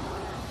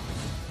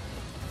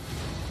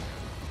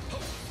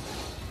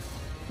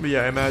 But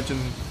yeah, I imagine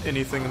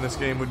anything in this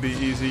game would be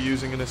easy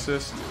using an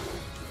assist.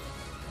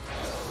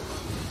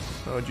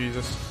 Oh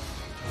Jesus.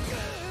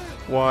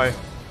 Why?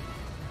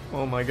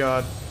 Oh my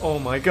god. Oh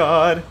my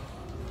god!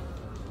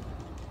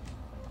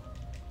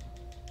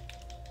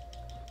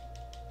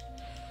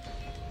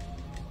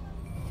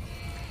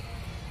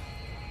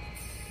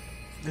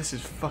 This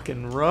is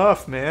fucking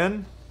rough,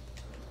 man.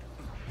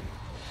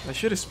 I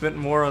should have spent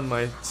more on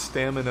my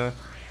stamina.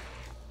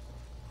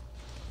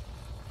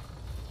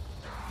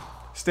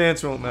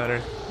 Stance won't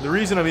matter. The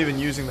reason I'm even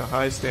using the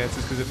high stance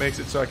is because it makes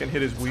it so I can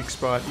hit his weak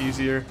spot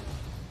easier.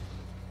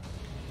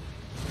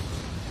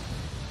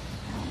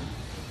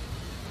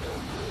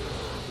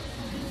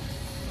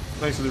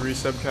 Thanks for the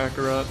resub,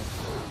 Kakarot.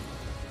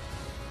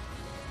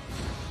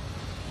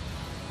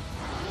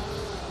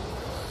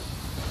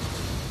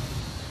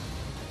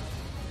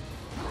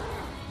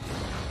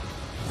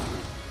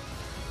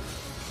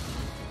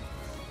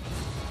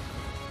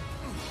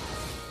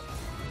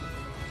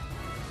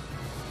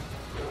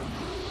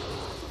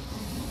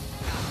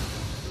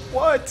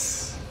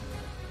 What?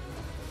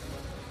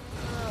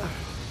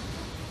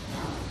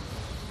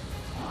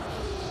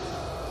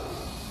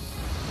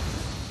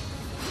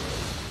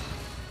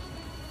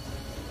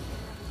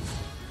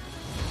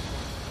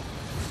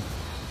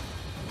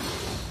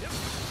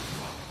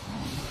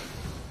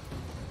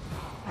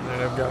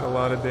 Alright, I've got a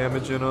lot of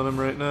damage in on him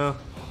right now.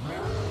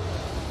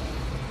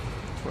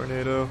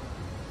 Tornado.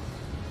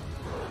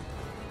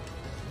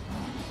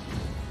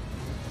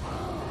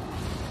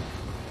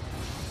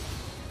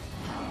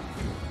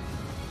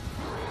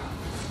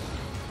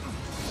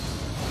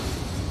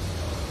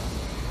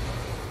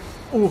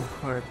 Ooh,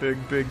 alright,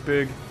 big, big,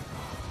 big.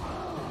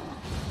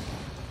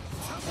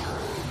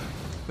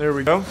 There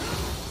we go.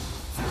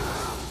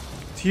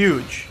 It's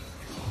huge.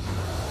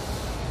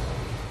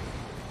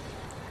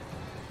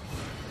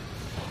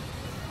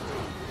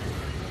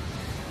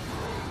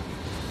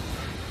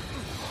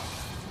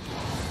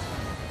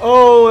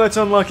 Oh, that's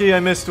unlucky. I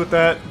missed with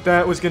that.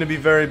 That was going to be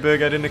very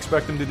big. I didn't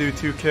expect him to do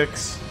 2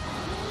 kicks.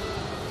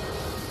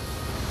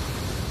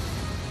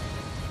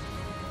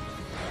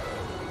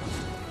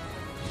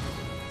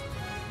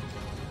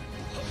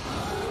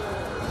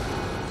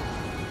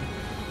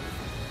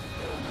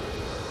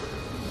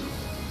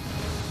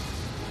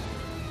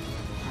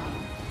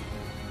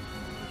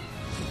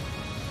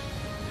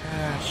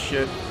 Ah,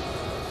 shit.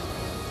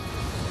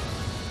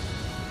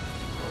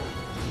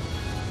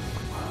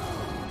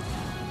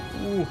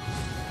 Ooh.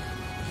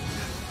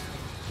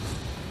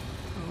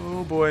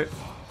 Oh boy.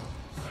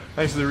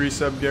 Thanks for the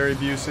resub, Gary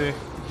Busey.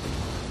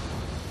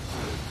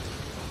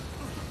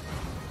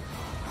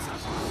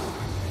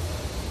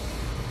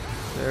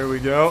 There we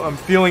go. I'm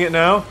feeling it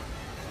now.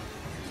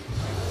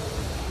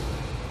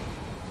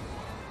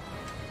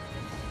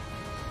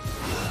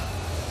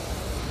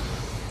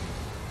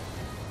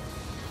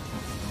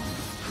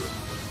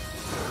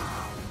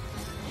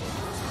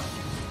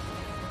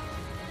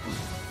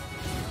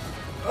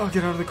 Oh,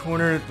 get out of the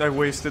corner. I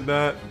wasted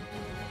that.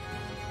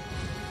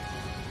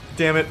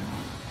 Damn it.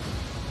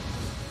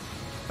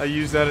 I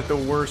used that at the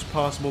worst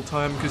possible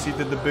time because he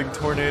did the big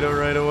tornado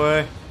right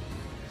away.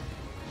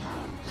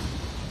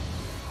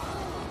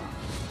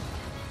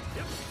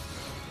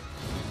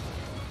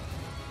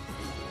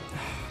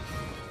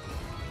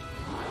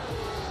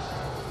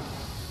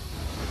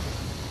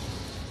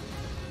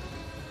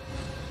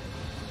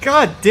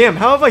 God damn,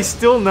 how have I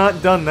still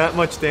not done that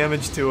much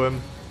damage to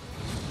him?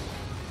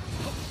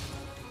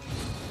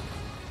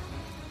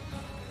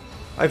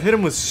 I've hit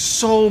him with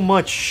so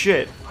much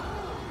shit.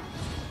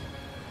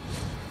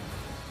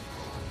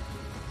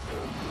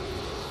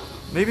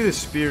 Maybe the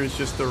spear is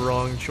just the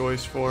wrong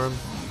choice for him.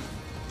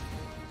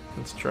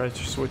 Let's try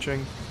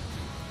switching.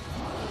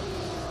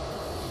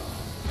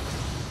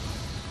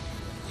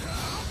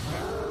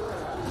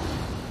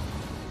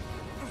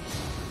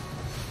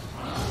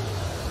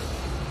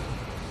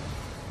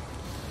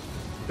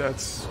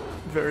 That's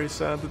very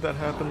sad that that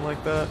happened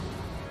like that.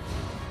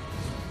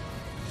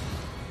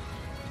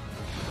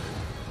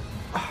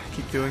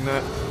 Keep doing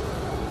that.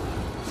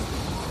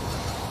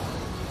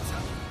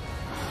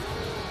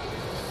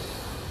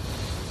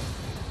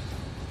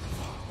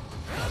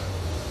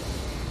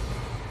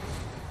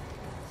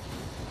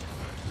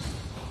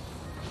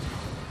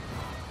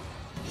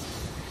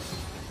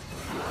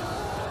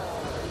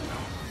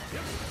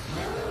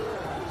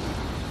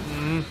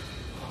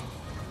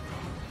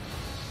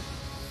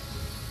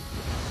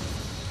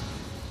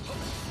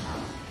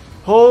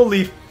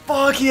 Holy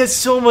fuck, he has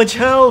so much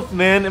health,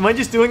 man. Am I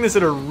just doing this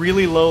at a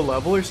really low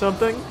level or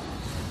something?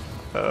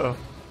 Uh-oh.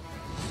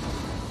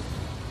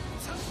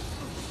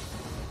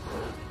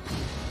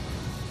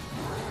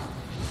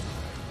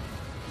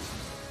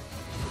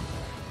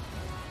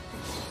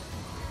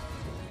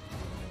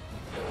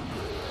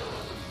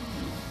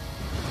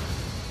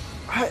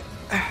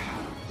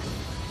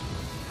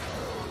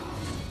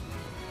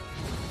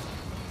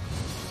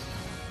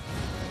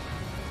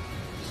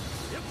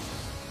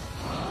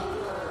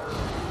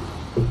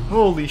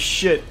 Holy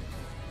shit.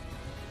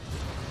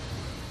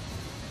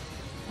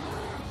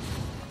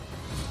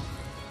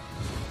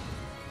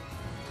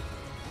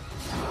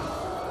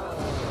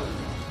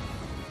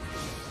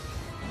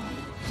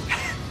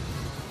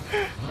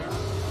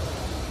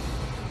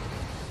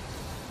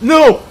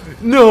 No!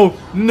 No!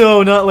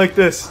 No, not like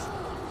this.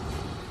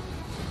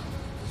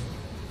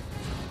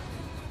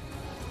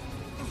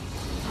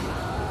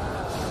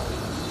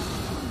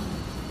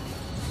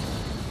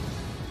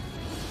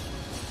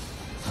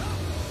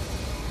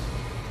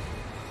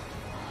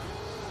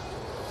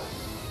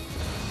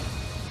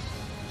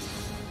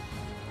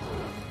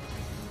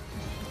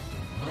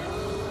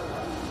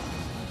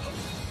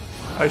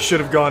 I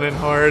should have gone in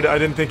hard. I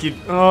didn't think he'd...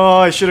 Oh,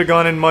 I should have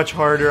gone in much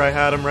harder. I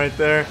had him right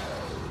there.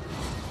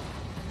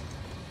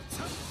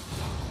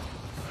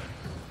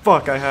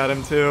 Fuck, I had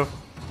him too.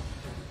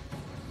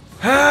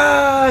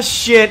 Ah,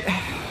 shit.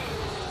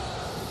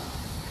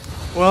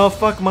 Well,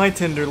 fuck my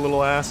Tinder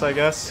little ass, I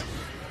guess.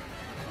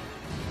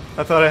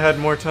 I thought I had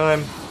more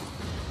time.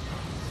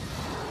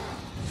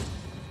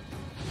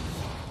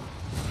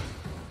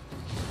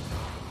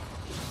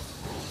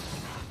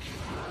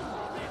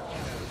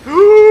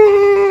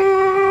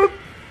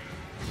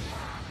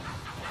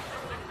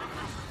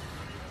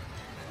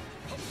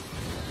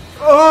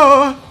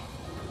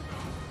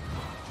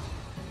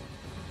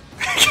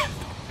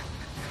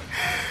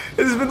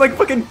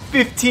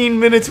 15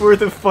 minutes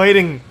worth of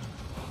fighting.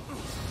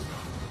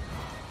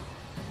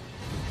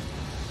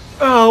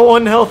 Oh,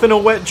 1 health and a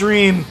wet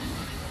dream.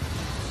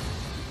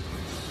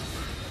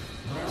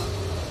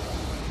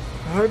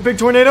 Alright, big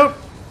tornado.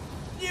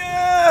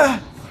 Yeah!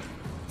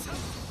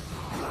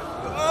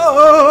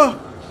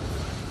 Oh!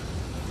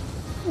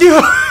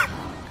 Yeah!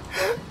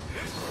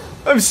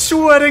 I'm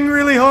sweating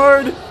really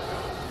hard.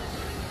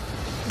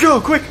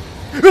 Go, quick!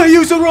 I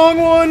used the wrong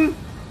one!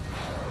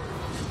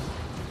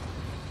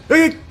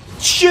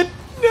 Shit!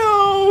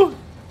 No!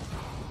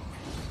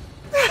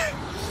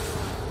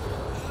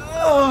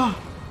 Oh.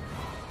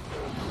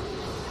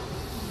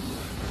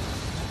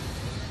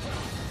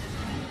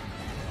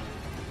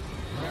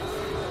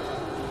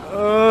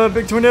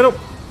 Big tornado.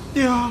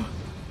 Yeah.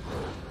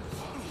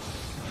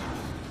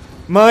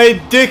 My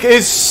dick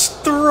is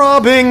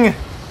throbbing.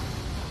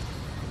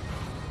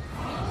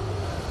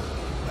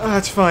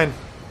 That's fine.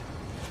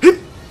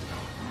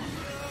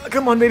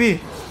 Come on,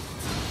 baby.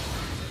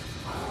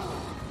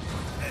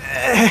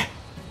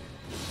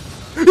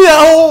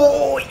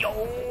 No,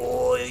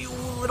 you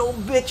little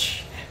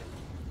bitch.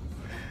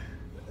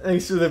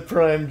 Thanks for the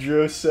Prime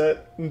Joe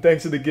set, and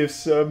thanks for the gift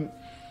sub,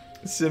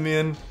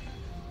 Simeon.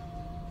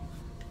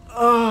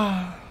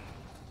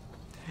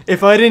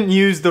 If I didn't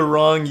use the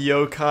wrong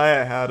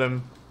yokai, I had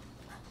him.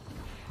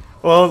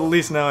 Well, at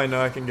least now I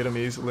know I can get him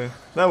easily.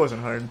 That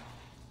wasn't hard.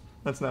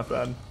 That's not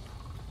bad.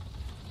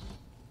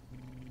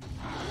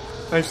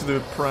 Thanks for the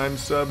Prime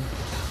sub.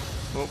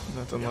 Oh,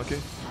 that's unlucky.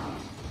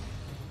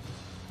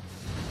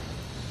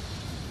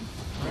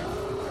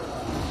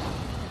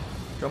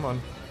 Come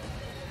on.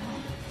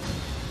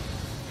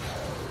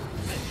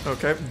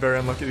 Okay, very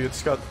unlucky to get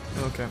Scott.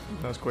 Okay,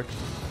 that was quick.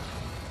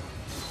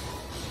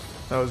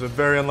 That was a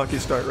very unlucky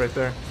start right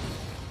there.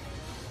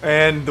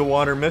 And the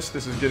water mist.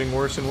 This is getting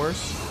worse and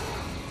worse.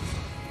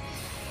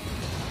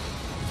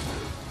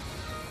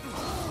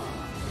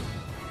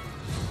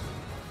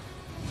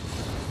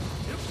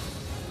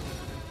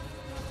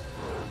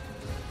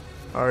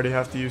 I already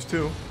have to use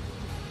 2.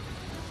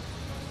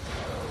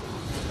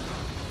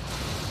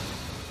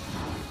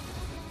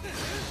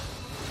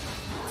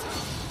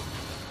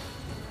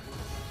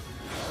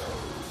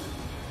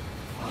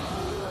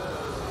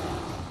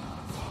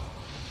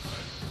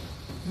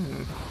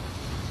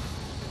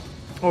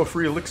 Oh, a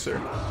free elixir.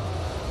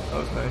 That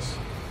was nice.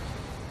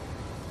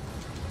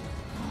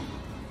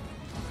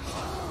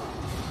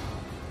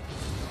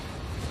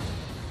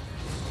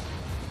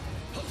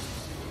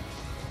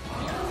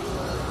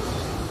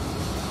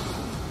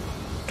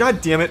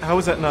 God damn it, how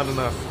is that not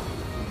enough?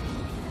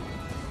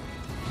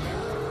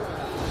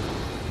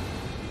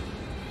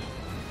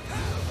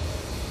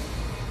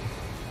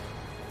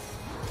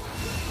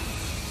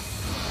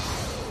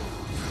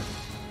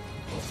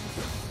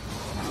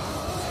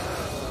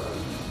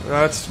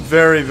 That's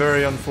very,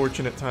 very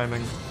unfortunate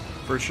timing,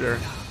 for sure.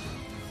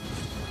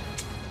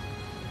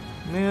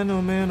 Man,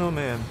 oh man, oh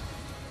man.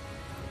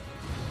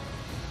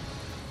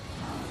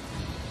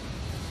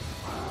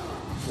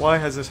 Why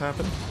has this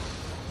happened?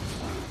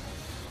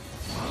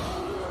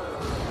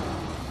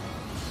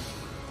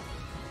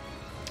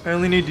 I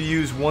only need to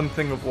use 1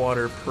 thing of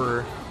water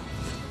per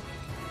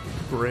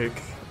break,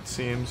 it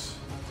seems.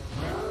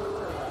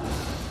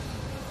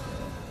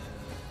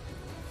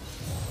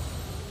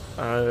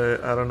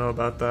 I don't know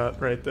about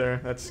that right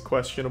there. That's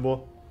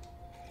questionable.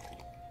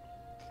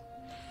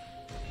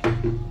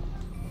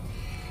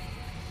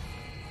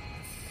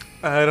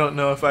 I don't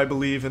know if I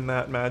believe in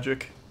that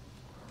magic.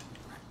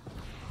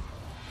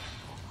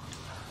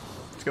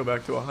 Let's go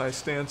back to a high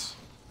stance.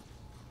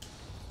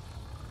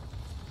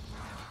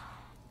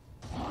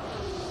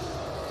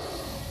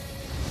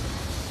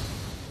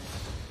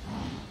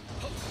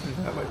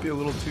 That might be a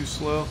little too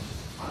slow.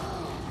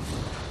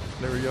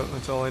 There we go,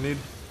 that's all I need.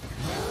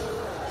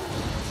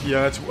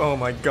 Yeah, it's, oh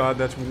my god,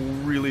 that's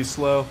really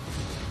slow.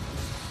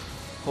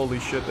 Holy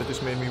shit, that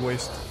just made me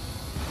waste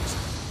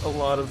a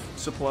lot of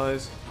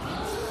supplies.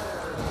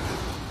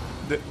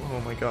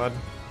 Oh my god.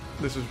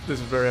 This is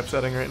very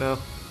upsetting right now.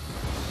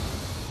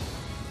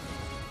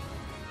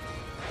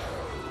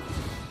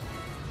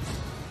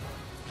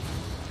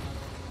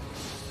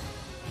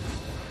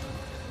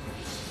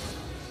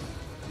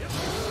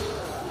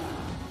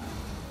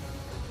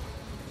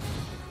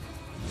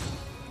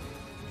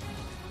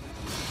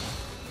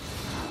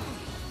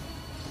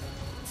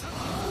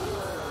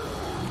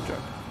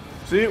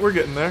 See, we're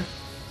getting there.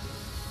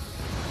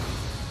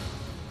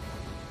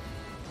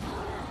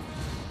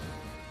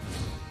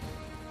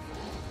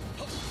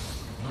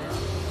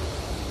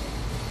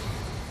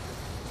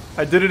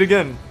 I did it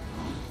again.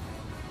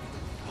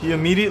 He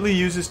immediately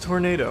uses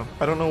Tornado.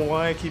 I don't know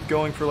why I keep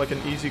going for like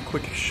an easy,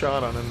 quick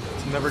shot on him.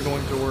 It's never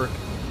going to work.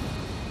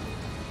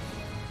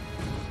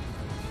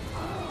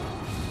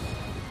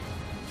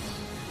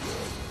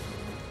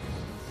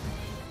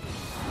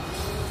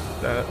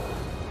 That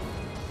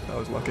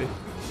was lucky.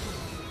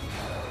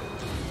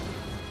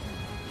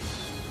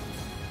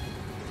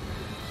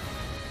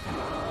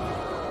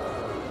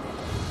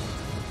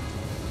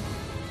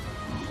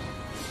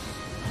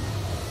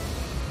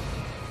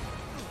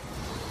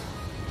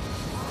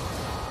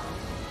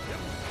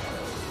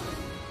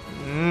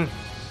 Mm.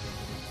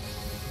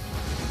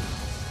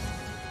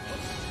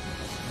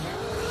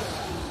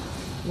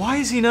 Why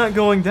is he not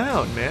going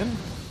down, man?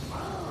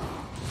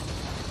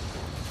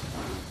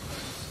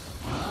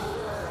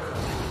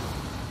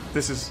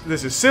 This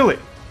is silly.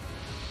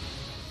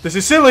 This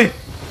is silly.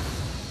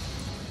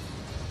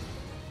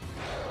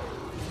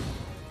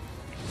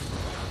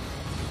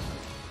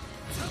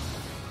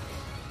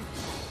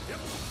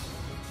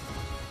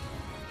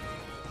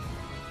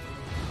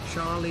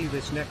 Charlie,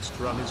 this next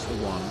run is the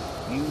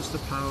one. Use the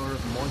power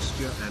of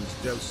moisture and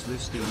dose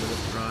this demon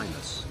of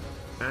dryness.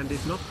 And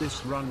if not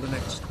this run, the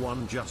next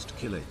one, just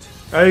kill it.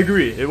 I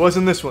agree. It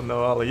wasn't this one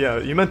though, Ollie. Yeah,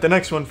 you meant the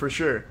next one for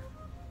sure.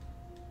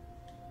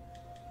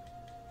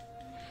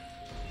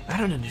 I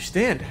don't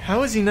understand.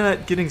 How is he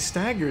not getting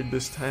staggered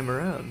this time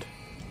around?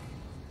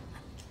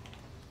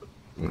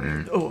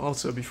 Oh,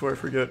 also, before I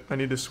forget, I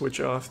need to switch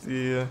off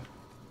the,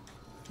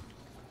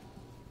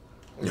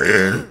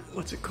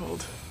 what's it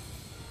called?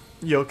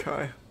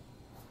 Yokai.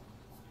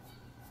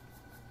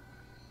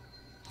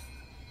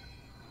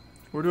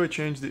 Where do I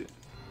change the...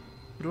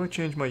 Where do I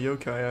change my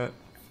yokai at?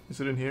 Is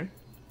it in here?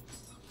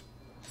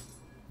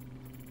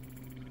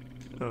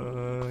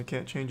 I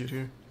can't change it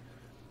here.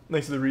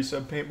 Next to the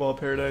resub paintball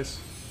paradise.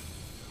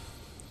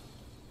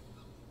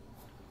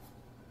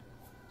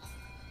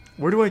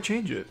 Where do I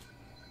change it?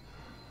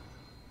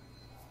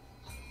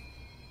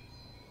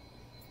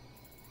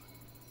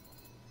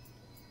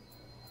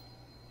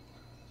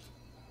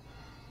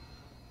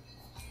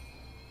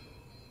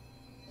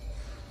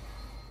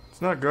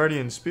 It's not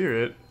Guardian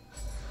Spirit.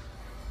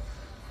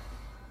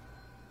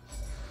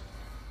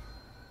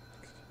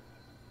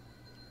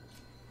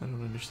 I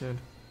don't understand.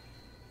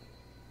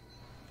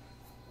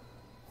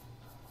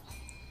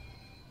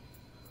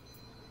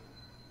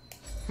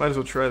 Might as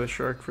well try the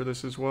shark for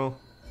this as well.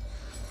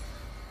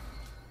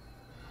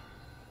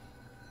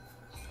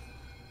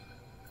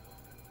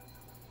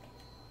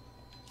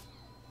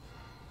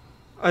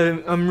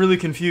 I'm really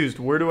confused.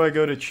 Where do I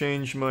go to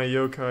change my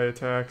yokai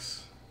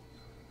attacks?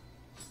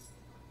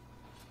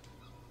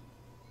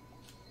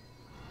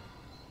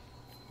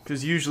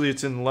 Because usually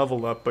it's in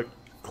level up, but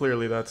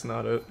clearly that's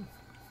not it.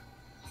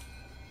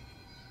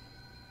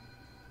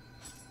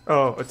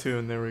 Oh,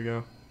 attune, there we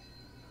go.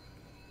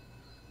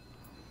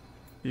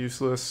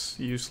 Useless,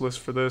 useless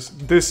for this.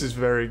 This is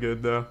very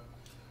good though.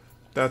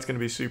 That's gonna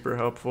be super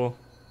helpful.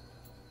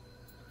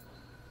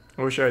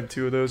 I wish I had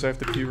 2 of those. I have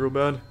to pee real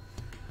bad.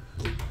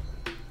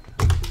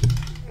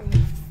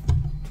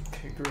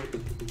 Okay,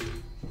 great.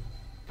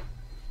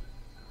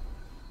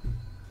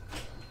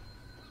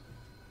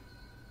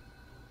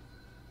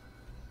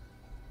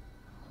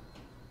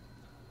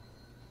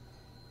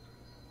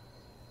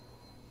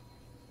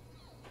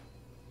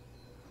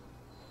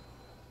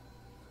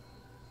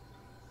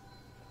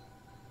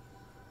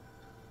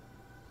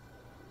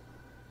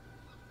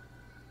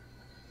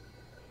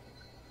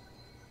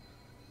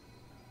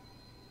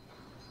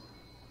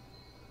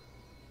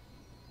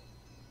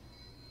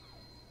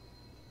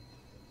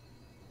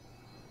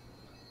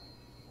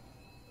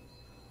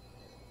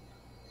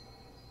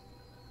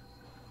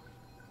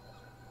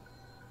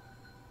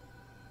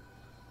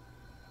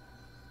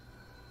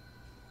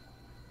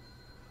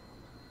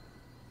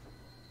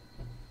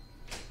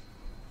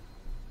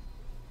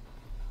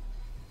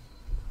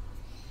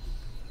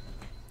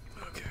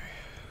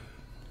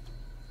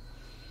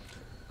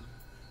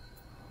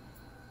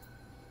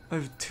 I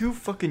have 2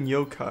 fucking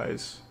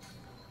yokais.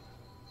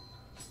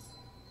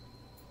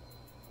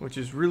 Which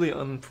is really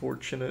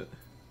unfortunate.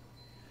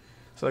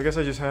 So I guess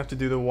I just have to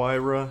do the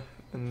Wyra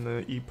and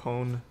the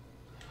Epone.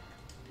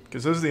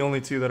 Because those are the only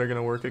 2 that are going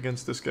to work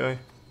against this guy.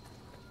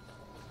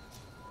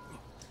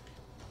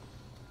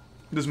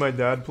 Does my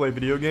dad play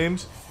video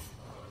games?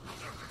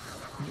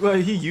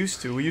 Well, he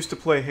used to. We used to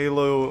play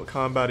Halo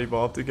Combat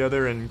Evolved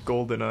together and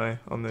GoldenEye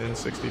on the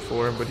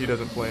N64, but he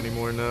doesn't play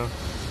anymore now.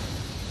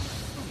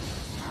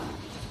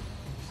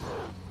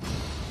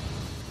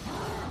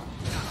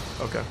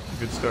 Okay,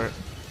 good start.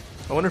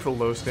 I wonder if a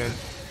low stand.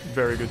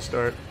 Very good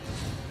start.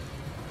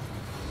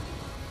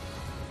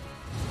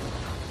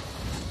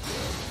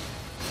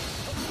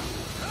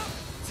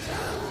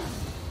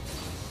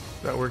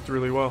 That worked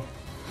really well.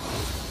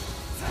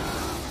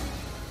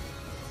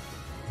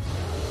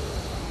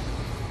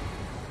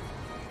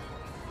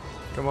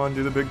 Come on,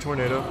 do the big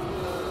tornado.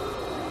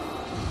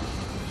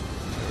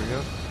 There we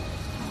go.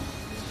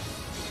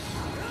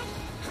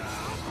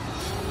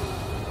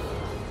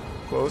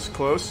 Close,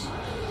 close.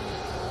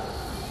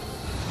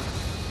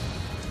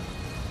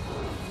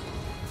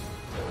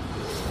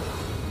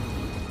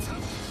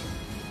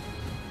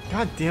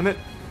 God damn it.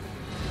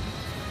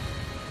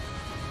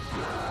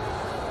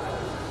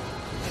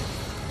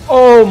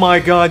 Oh my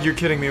god, you're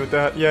kidding me with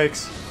that.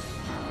 Yikes.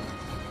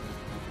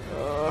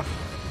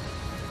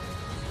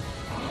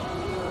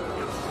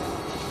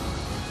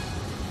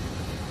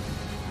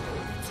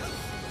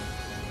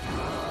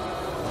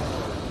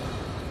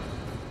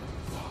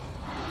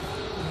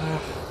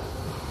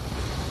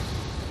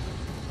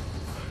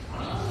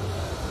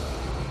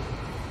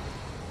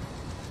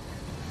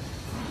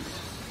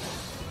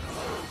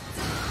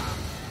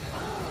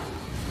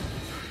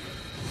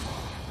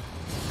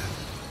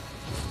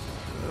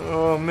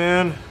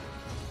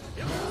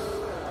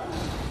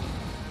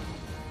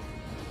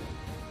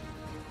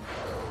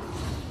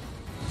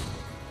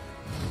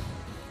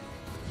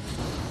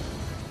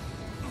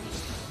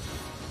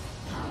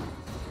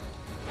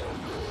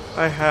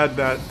 I had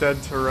that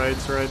dead to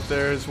rights right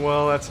there as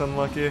well. That's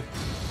unlucky.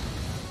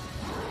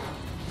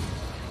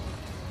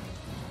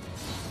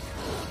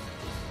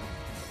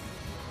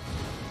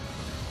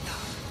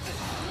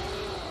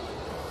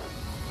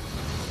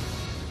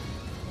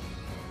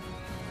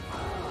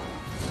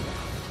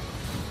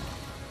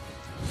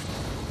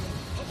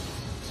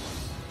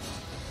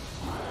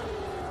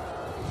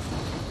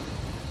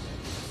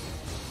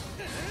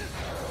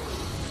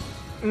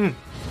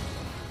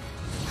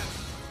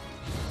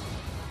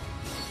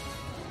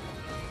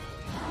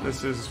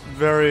 This is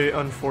very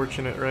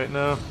unfortunate right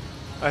now.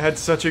 I had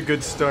such a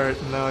good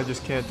start, and now I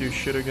just can't do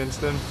shit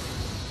against him.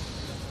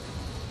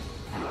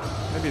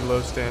 Maybe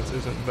low stance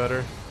isn't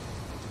better.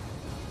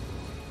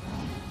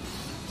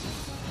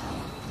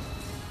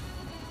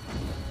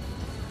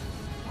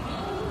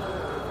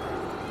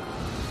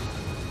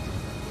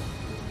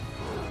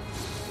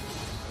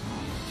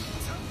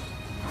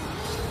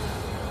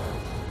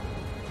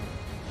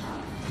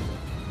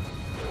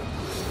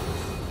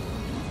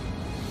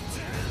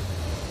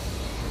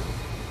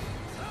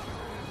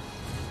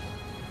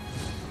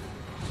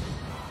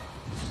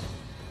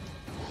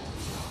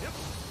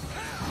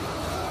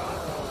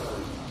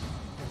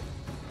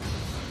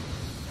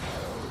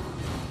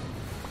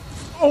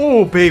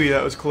 Oh, baby,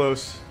 that was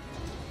close.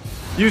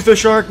 Use the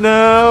shark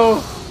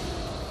now!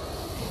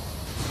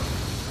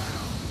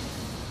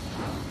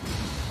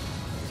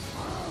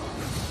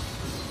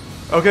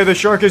 Okay, the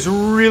shark is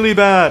really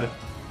bad.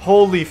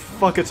 Holy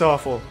fuck, it's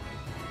awful.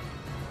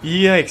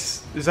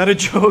 Yikes. Is that a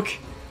joke?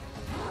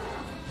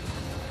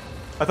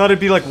 I thought it'd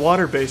be like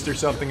water-based or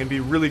something and be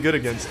really good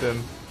against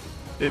him.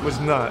 It was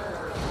not.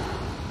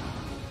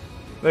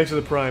 Thanks for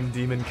the prime,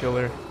 demon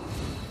killer.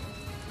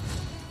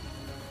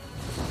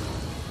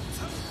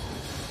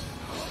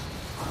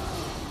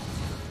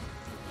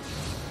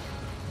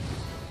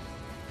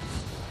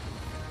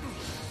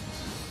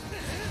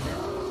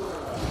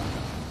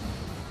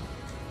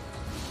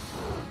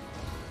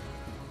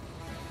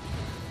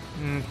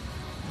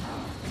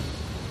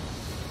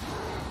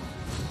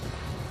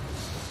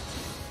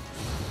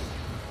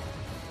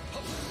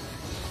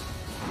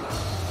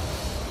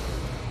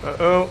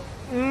 Uh-oh.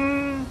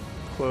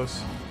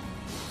 Close.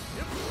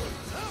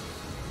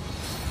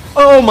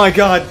 Oh my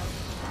god!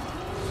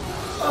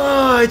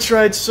 Oh, I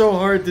tried so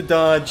hard to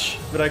dodge,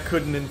 but I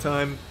couldn't in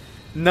time.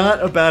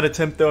 Not a bad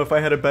attempt, though. If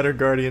I had a better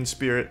Guardian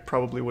Spirit,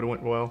 probably would have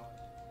went well.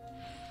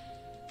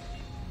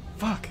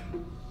 Fuck.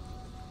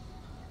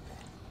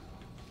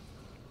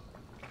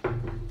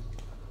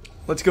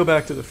 Let's go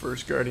back to the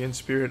first Guardian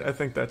Spirit. I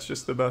think that's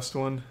just the best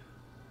one.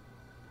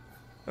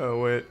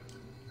 Oh, wait.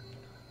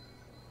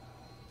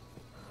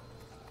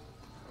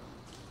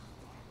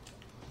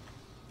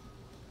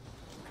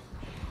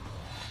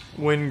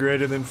 Wind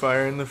greater than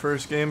fire in the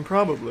first game?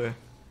 Probably.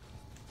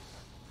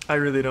 I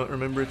really don't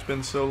remember, it's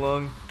been so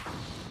long.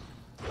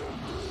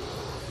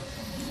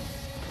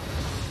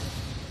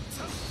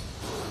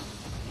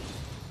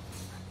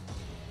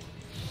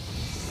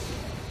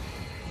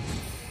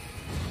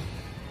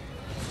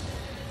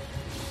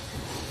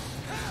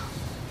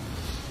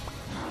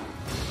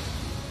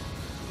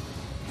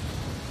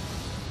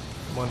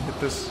 Come on, hit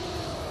this.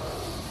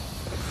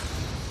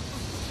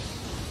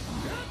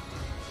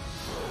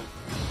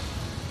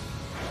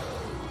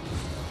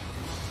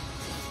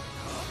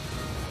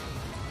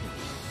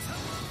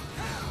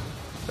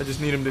 I just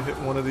need him to hit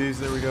one of these.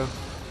 There we go.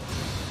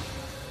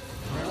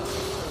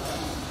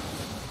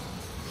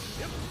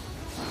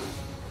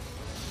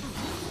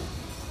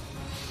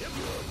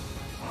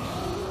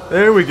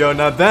 There we go.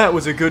 Now that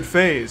was a good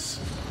phase.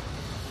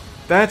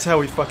 That's how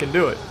we fucking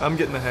do it. I'm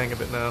getting the hang of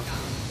it now.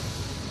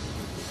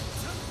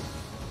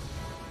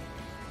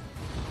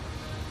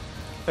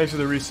 Thanks for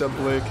the resub,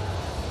 Blake.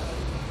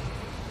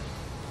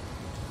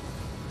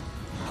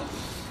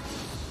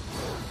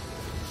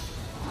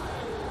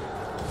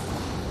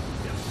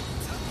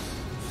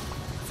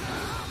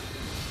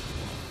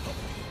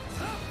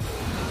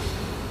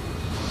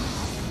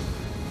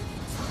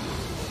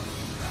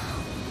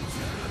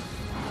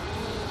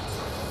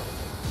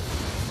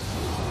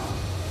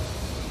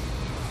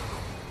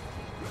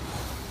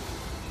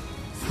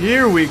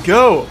 Here we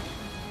go!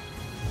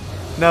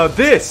 Now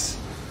this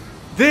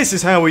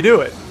is how we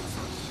do it.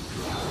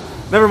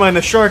 Never mind,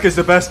 the shark is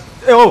the best.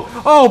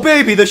 Oh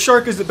baby, the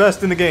shark is the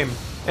best in the game.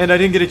 And I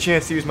didn't get a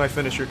chance to use my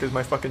finisher because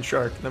my fucking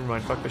shark. Never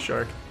mind, fuck the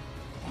shark.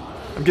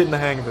 I'm getting the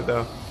hang of it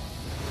though.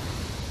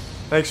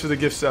 Thanks for the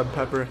gift sub,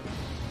 Pepper.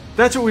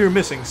 That's what we were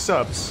missing,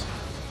 subs.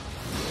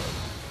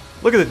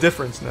 Look at the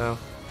difference now.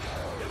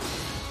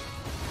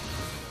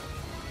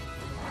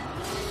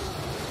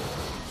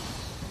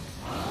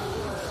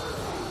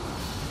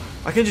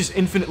 I can just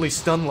infinitely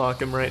stun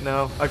lock him right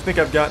now. I think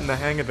I've gotten the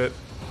hang of it.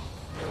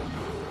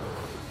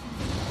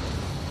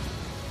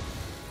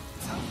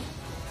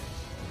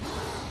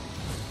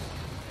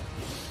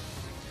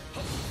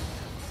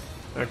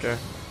 Okay,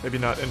 maybe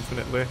not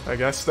infinitely. I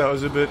guess that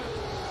was a bit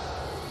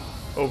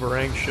over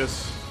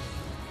anxious.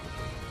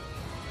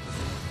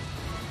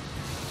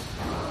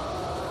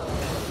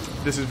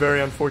 This is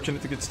very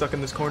unfortunate to get stuck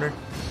in this corner.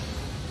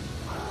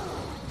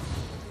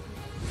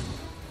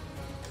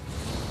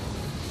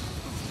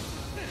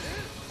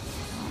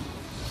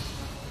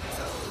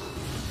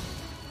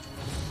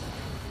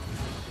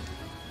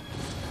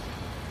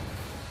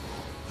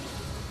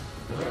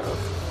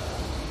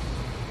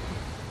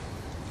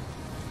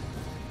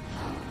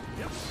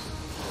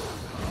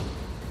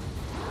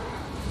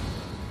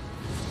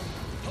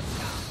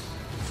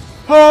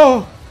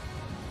 Oh!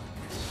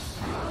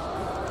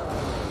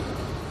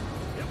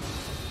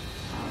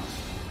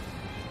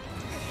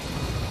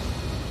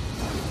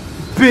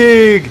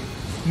 Big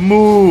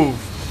move.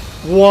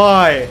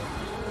 Why?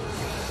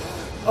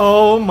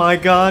 Oh my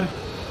god.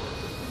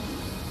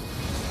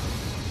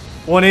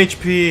 1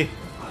 HP.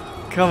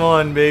 Come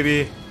on,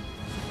 baby.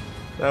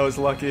 That was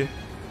lucky.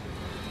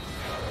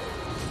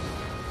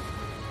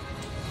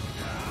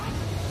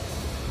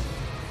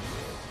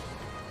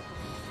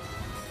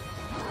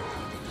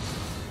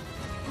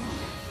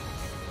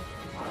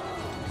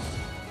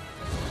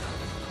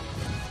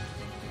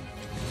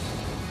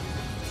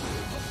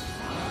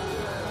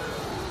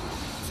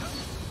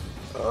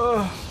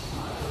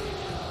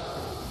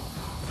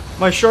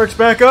 My shark's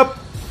back up.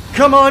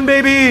 Come on,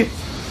 baby.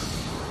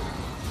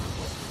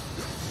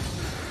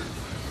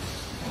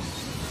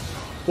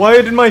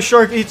 Why did my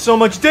shark eat so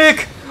much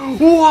dick?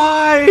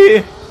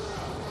 Why?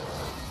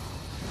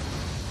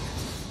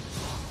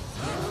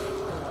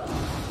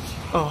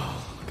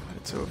 Oh, God,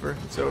 it's over.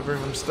 It's over.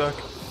 I'm stuck.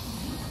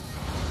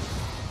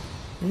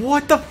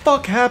 What the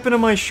fuck happened to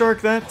my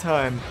shark that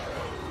time?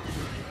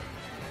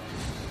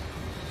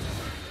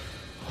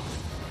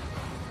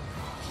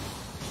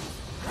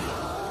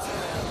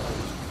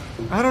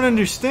 I don't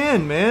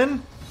understand,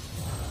 man.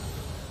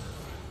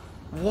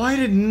 Why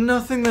did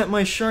nothing that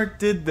my shark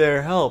did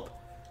there help?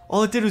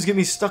 All it did was get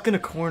me stuck in a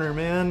corner,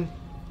 man.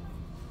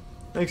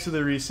 Thanks for the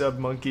resub,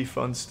 Monkey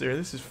Funster.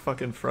 This is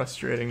fucking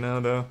frustrating now,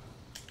 though.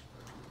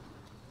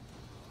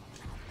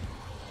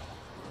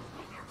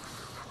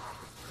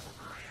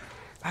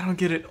 I don't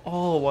get at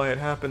all why it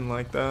happened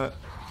like that.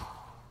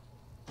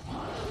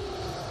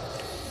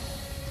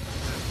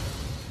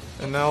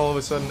 And now all of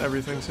a sudden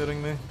everything's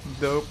hitting me.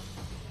 Dope.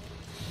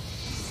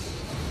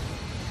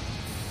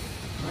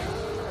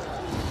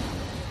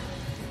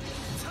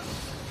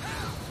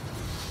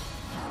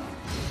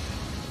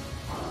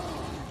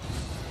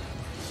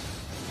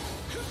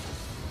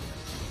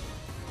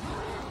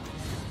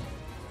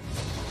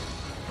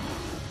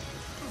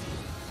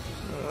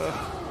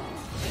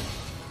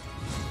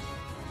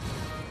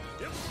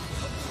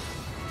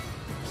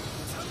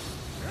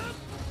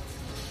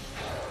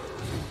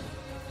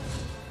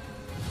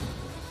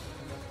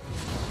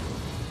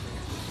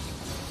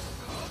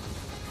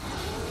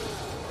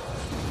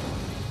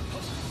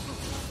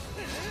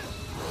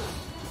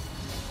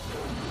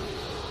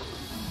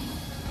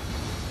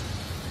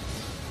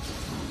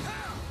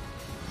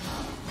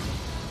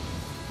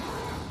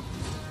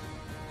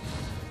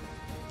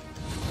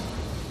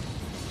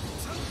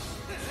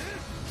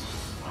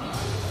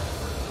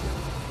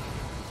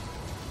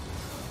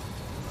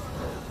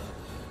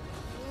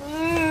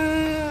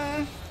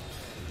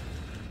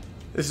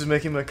 This is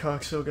making my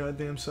cock so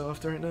goddamn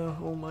soft right now.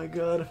 Oh my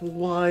god.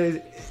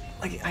 Why?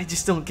 Like, I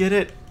just don't get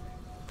it.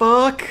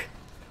 Fuck!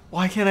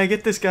 Why can't I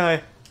get this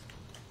guy?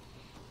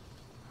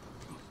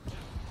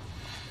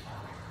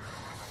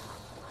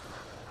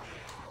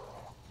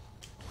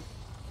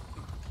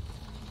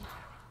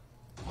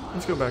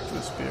 Let's go back to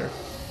the spear.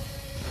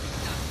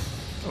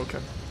 Okay.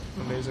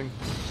 Amazing.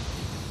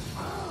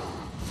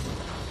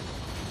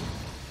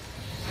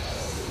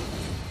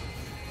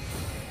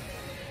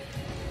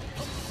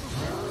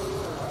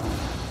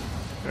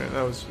 Alright,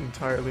 that was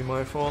entirely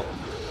my fault.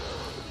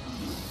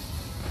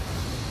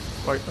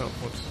 Wait, oh,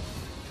 whoops.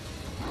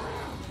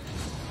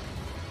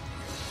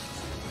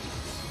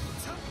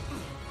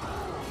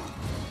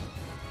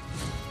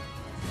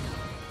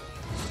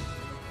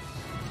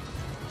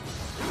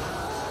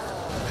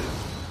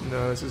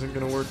 No, this isn't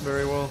gonna work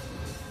very well.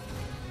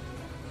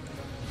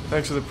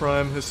 Thanks for the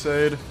prime,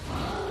 Hussein.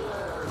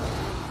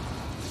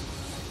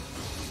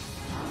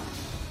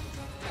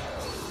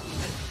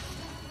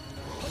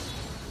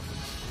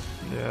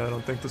 Yeah, I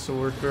don't think this will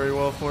work very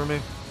well for me.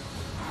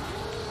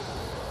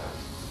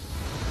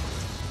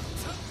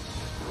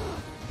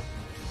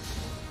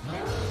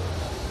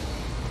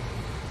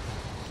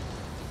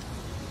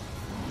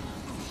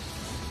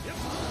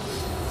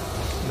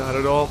 Not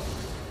at all.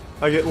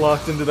 I get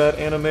locked into that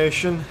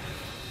animation,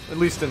 at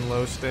least in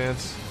low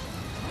stance.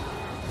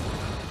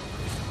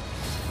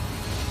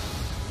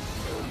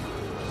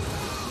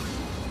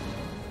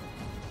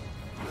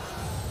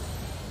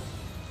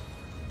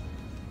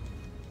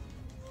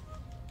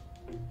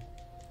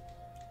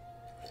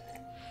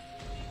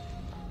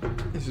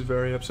 This is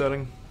very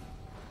upsetting.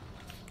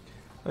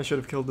 I should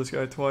have killed this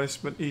guy twice,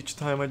 but each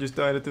time I just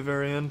died at the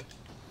very end.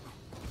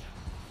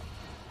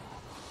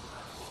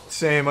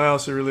 Same, I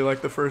also really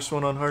like the first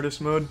one on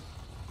hardest mode.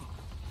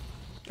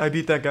 I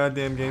beat that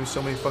goddamn game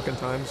so many fucking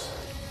times.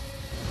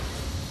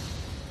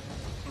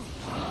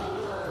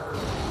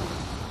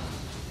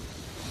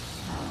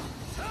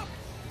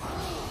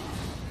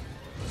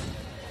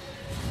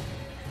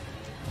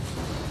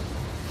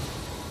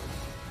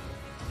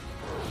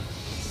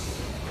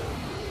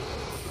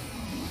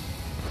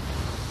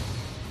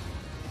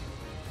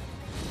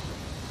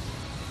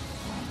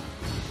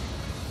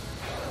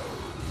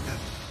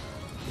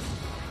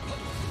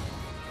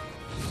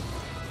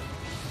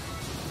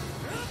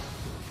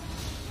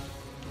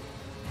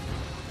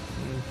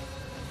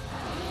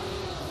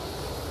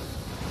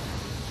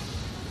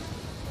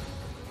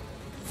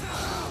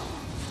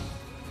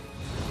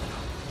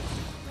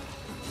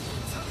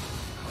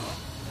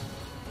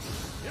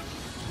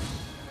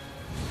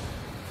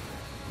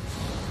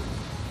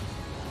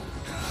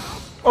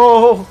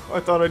 Oh,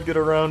 I thought I'd get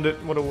around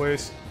it. What a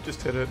waste.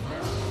 Just hit it.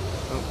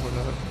 Oh, we're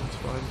not. It's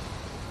fine.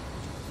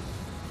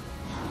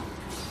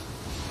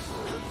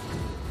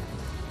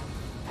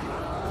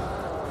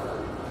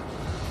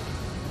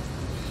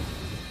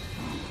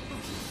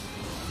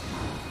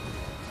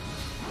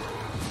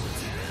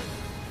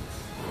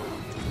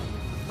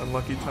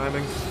 Unlucky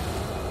timing.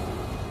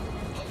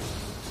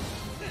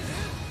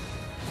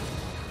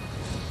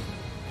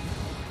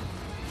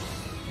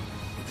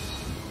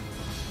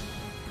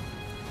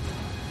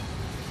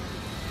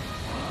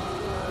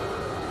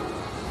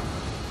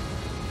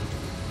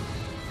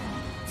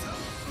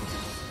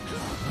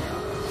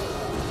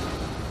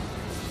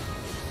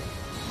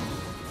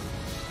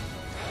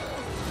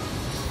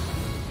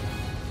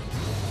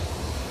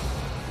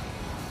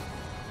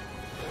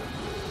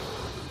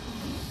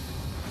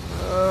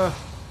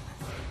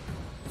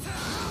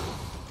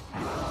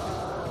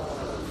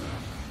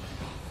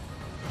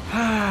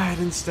 I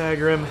didn't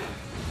stagger him.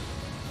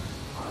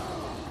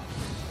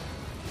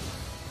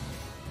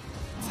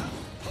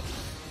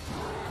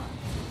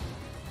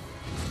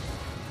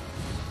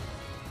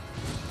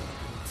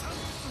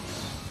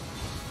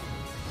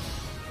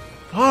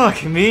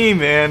 Fuck me,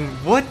 man.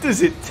 What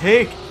does it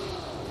take?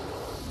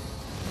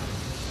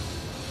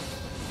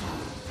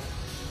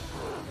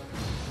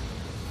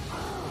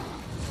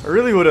 I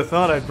really would have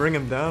thought I'd bring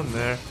him down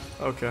there.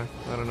 Okay,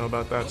 I don't know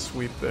about that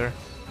sweep there.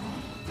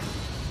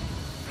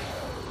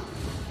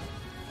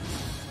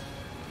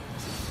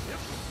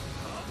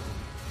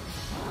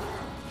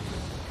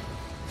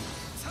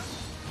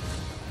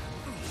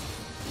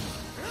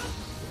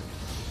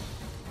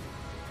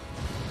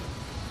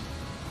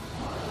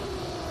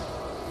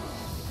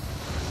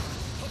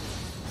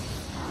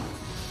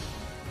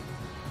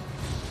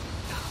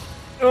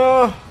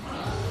 Oh!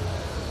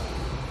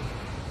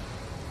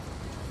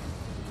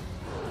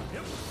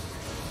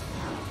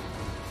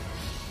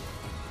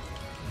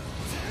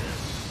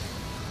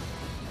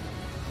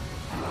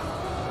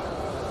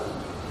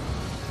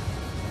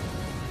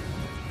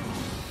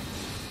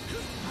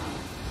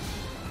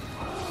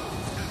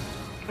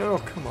 Oh,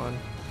 come on.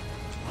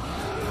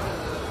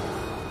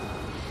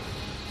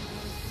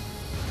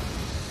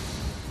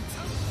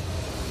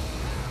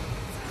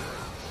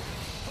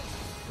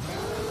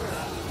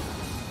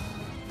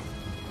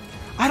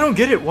 I don't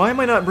get it. Why am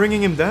I not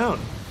bringing him down?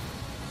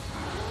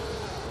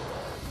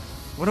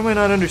 What am I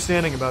not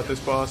understanding about this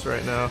boss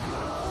right now?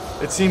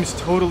 It seems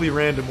totally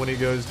random when he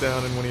goes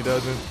down and when he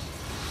doesn't.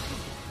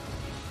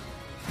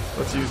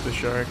 Let's use the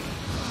shark.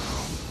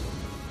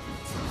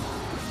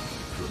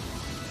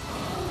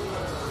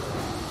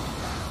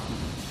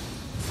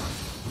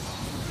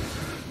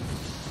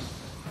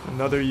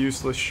 Another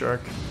useless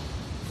shark.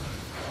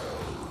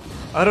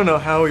 I don't know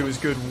how he was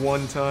good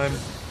one time.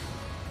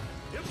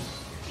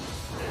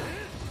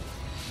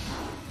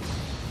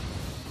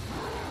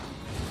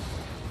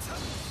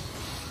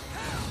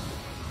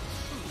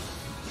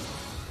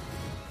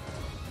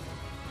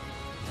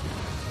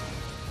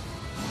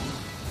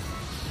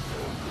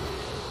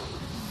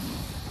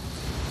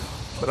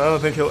 But I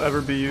don't think he'll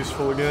ever be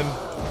useful again.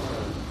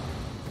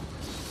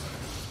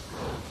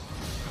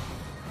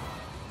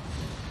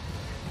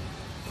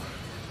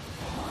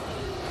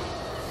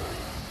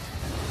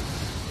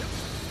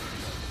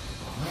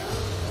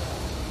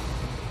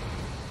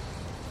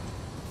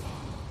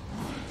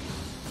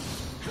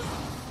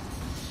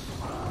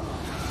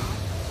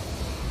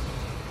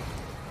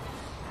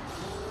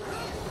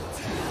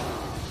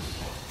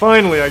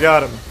 Finally, I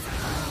got him.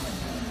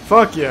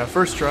 Fuck yeah,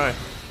 first try.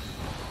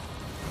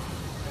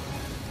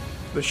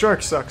 The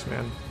shark sucks,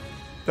 man.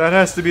 That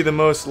has to be the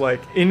most,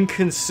 like,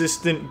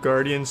 inconsistent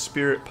guardian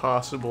spirit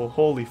possible.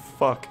 Holy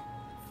fuck.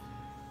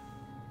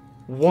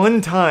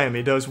 One time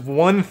he does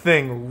one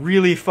thing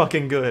really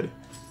fucking good.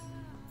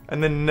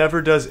 And then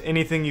never does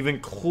anything even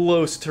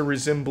close to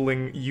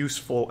resembling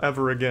useful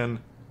ever again.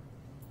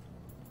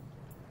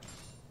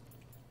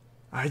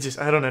 I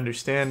don't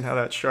understand how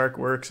that shark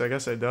works. I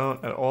guess I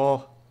don't at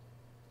all.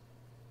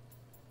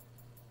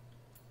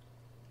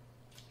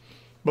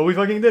 But we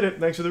fucking did it.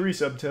 Thanks for the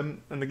resub,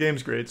 Tim. And the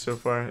game's great so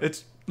far.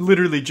 It's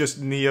literally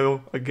just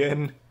Nioh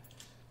again.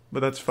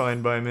 But that's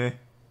fine by me.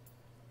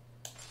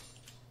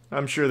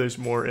 I'm sure there's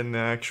more in the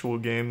actual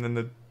game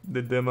than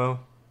the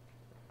demo.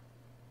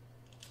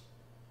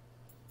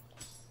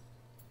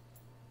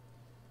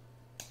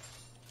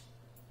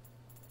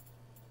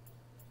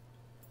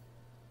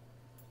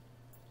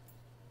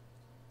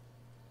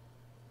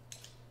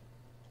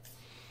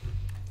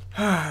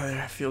 Ah,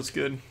 that feels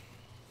good.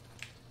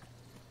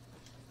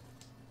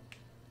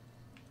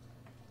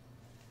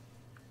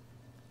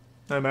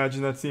 I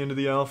imagine that's the end of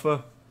the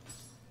alpha.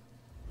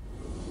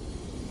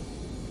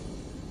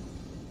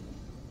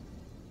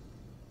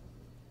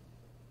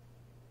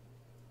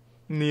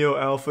 Nioh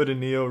alpha to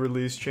Nioh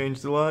release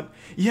changed a lot.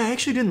 Yeah, I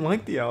actually didn't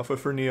like the alpha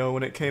for Nioh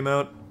when it came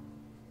out.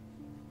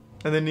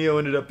 And then Nioh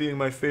ended up being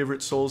my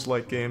favorite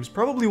Souls-like games.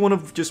 Probably one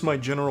of just my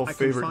general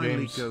favorite games. I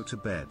can finally go to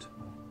bed.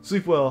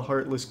 Sleep well,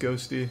 heartless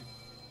ghosty.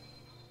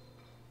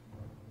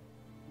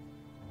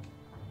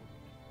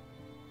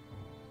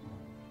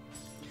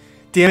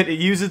 Damn it, it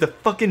uses the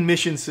fucking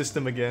mission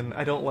system again.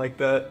 I don't like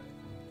that.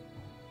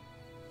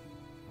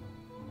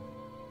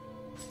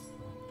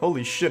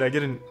 Holy shit,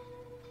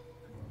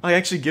 I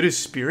actually get his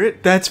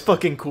spirit? That's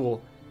fucking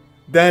cool.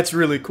 That's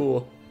really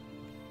cool.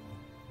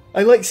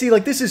 See,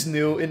 like, this is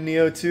new in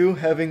Nioh 2,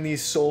 having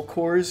these soul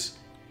cores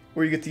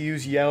where you get to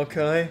use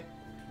Yaokai.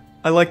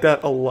 I like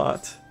that a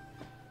lot.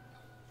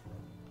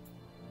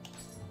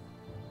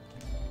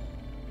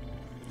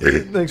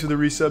 Thanks for the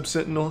resub,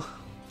 Sentinel.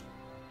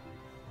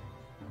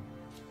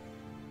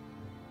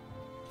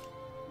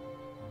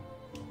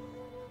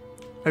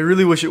 I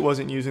really wish it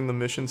wasn't using the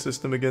mission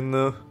system again,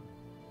 though.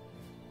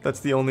 That's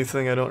the only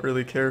thing I don't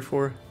really care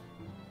for.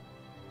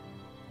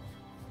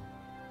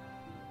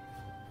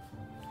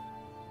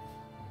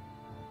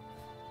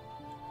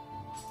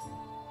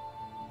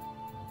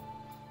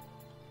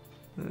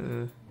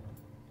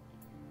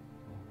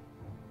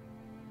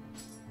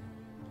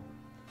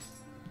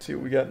 Let's see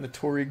what we got in the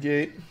Torii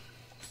Gate.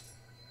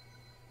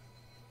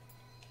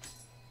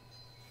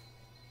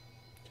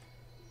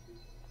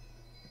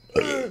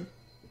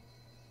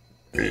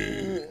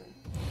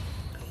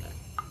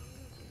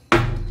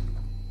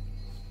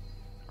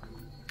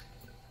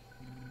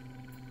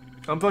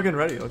 I'm fucking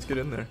ready. Let's get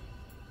in there.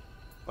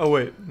 Oh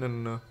wait,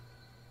 no.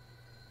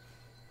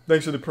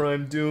 Thanks for the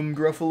Prime Doom,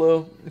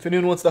 Gruffalo. If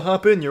anyone wants to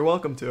hop in, you're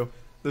welcome to.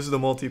 This is the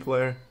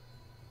multiplayer.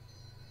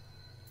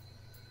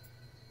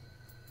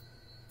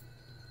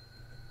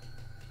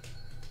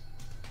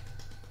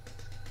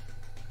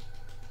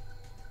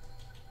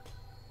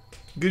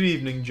 Good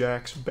evening,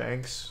 Jax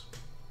Banks.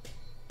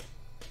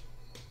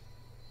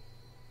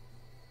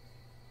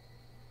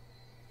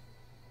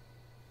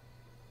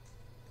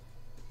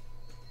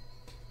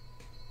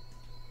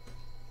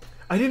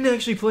 I didn't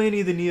actually play any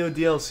of the Nioh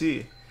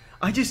DLC.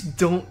 I just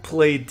don't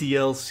play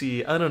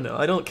DLC. I don't know.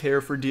 I don't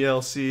care for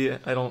DLC.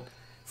 I don't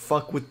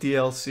fuck with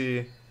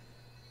DLC.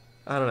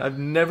 I don't know. I've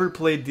never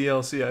played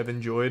DLC I've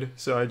enjoyed,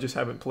 so I just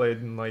haven't played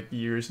in like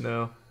years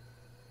now.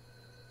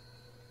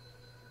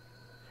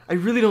 I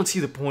really don't see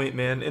the point,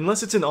 man.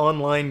 Unless it's an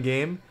online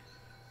game,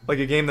 like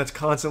a game that's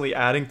constantly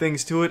adding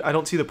things to it, I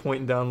don't see the point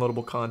in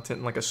downloadable content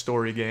in like a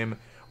story game.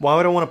 Why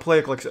would I want to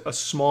play like a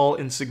small,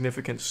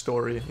 insignificant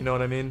story? You know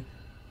what I mean?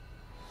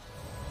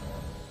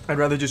 I'd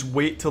rather just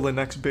wait till the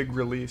next big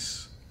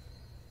release.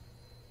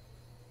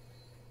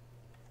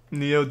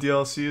 Nioh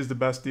DLC is the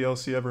best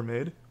DLC ever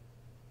made.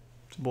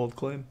 It's a bold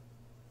claim.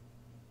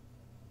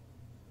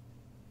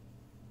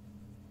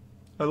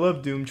 I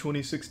love Doom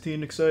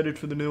 2016. Excited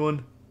for the new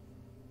one.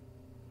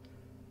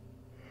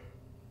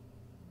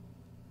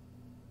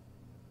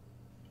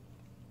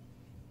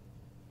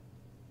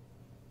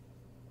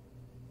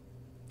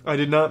 I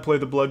did not play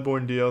the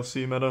Bloodborne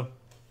DLC, Meta.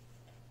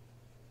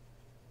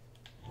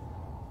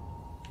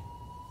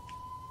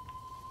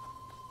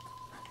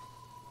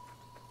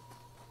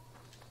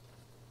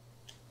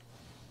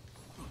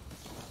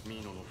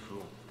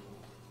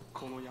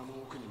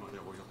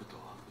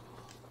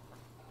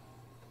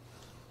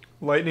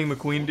 Lightning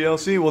McQueen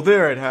DLC? Well,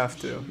 there I'd have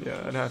to.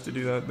 Yeah, I'd have to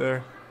do that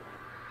there.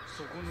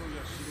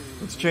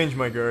 Let's change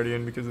my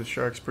Guardian because the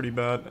shark's pretty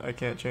bad. I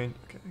can't change.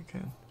 Okay, I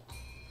can.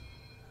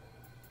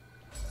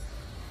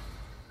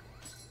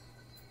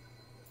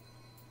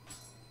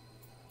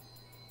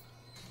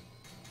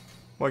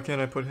 Why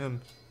can't I put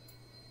him?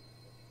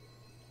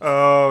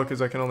 Oh,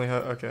 because I can only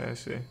have... Okay, I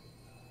see.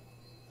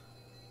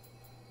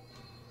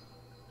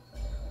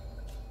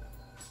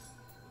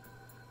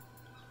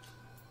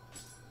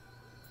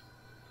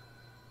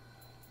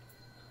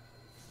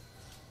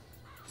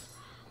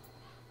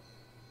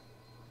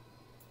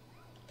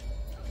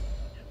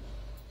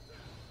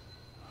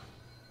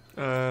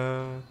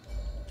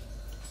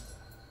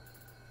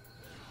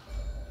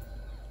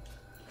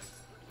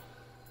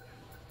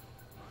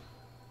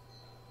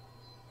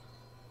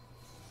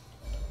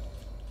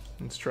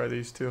 Let's try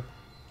these two.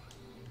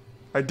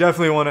 I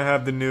definitely want to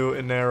have the new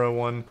Inara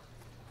one.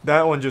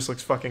 That one just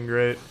looks fucking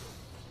great.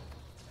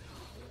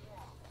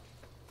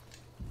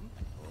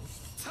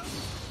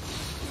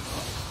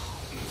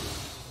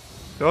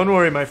 Don't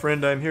worry, my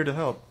friend, I'm here to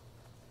help.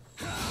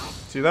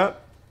 See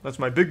that? That's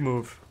my big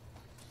move.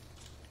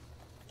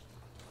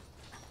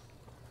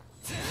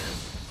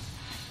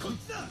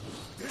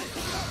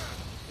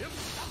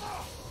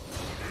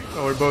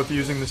 Oh, we're both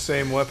using the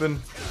same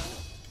weapon.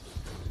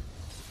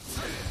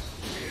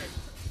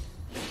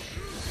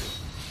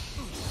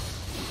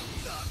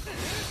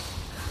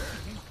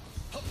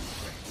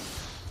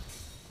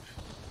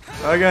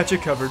 I got you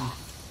covered.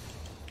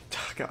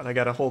 God, I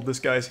gotta hold this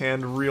guy's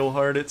hand real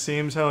hard, it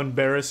seems. How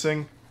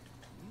embarrassing.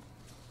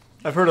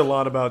 I've heard a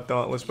lot about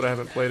Dauntless, but I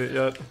haven't played it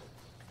yet.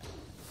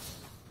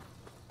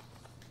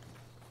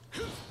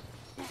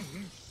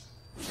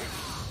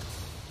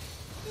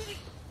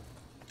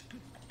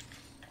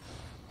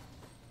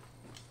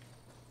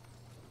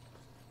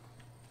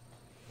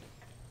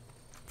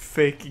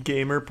 Fake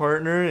gamer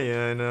partner?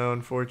 Yeah, I know,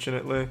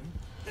 unfortunately.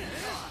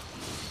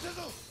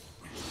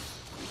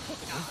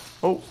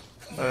 Oh,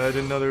 I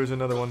didn't know there was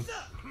another one.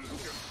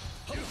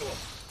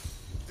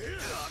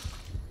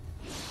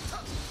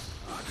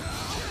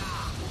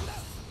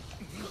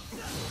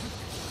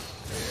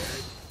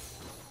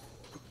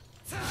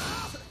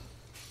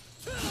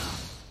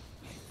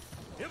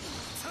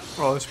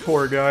 Oh, this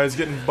poor guy is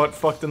getting butt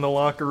fucked in the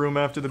locker room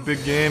after the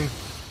big game.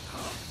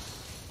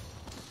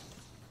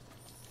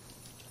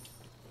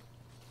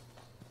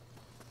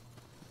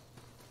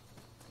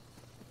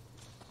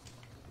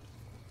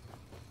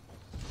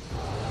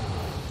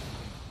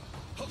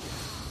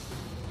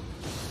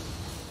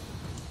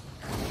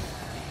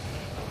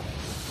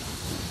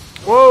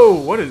 Whoa,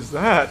 what is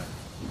that?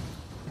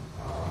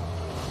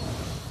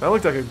 That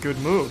looked like a good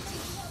move.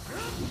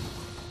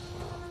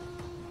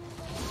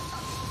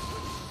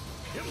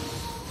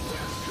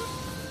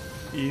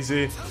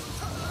 Easy.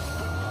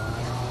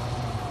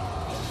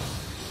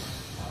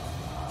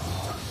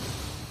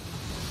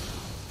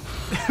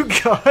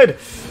 God.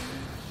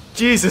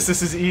 Jesus,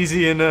 this is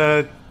easy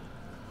in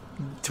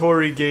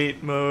Tory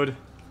Gate mode.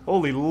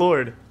 Holy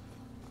Lord.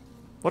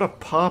 What a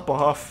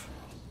pop-off.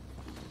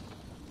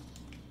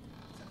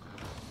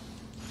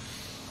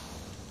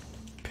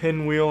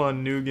 Pinwheel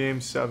on New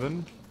Game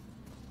 7.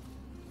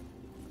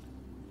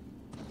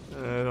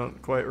 I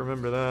don't quite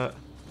remember that.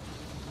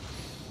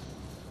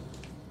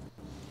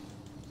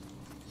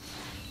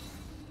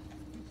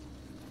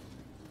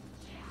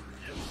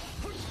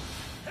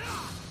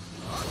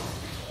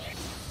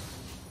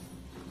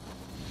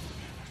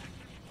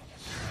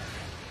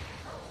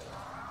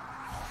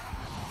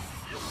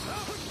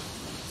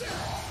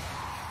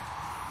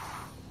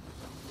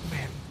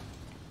 Man,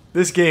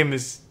 this game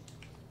is...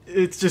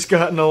 It's just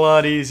gotten a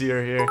lot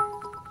easier here.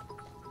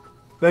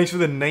 Thanks for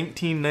the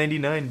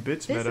 1999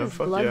 bits, This Meadow. is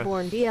Fuck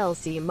Bloodborne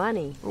DLC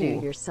money. Do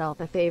Ooh. yourself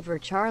a favor,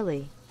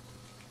 Charlie.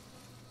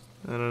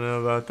 yeah. I don't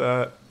know about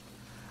that.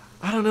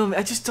 I don't know.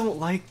 I just don't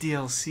like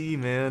DLC,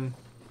 man.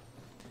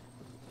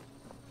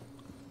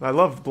 I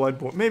love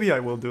Bloodborne. Maybe I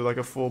will do like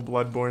a full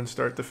Bloodborne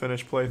start to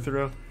finish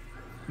playthrough.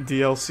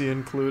 DLC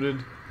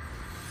included.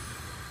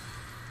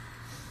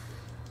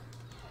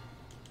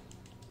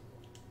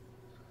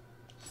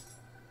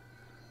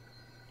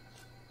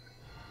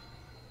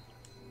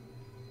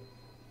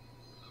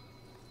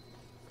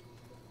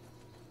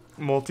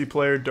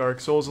 Multiplayer Dark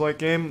Souls-like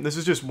game. This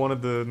is just one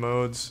of the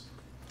modes.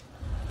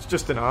 It's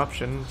just an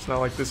option. It's not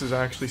like this is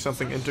actually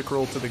something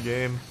integral to the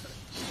game.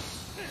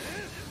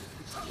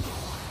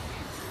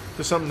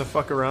 Just something to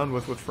fuck around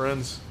with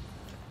friends.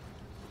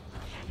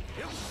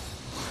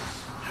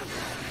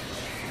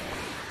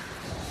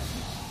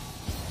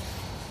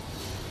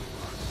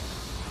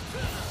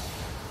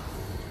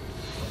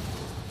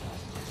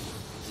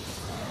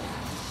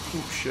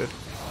 Oh shit.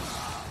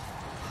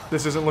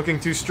 This isn't looking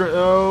too straight.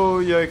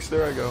 Oh, yikes,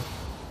 there I go.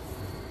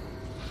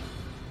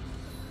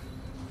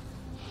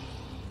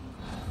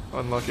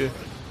 Unlucky.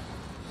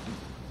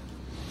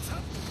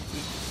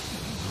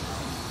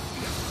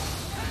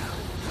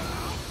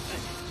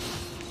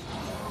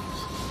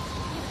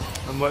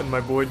 I'm letting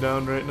my boy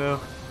down right now.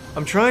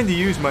 I'm trying to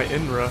use my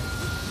Inra.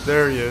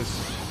 There he is.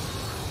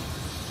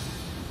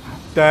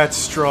 That's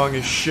strong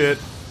as shit.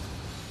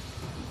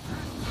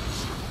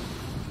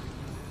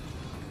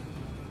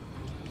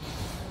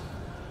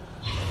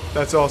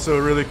 That's also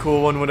a really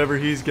cool one, whatever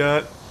he's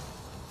got.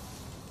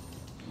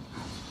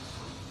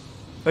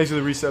 Thanks for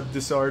the resub,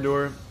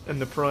 Disardor, and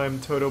the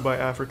Prime Toto by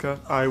Africa.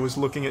 I was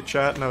looking at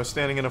chat and I was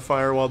standing in a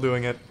fire while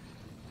doing it.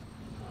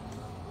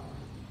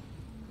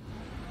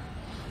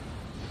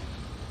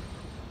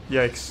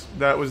 Yikes.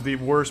 That was the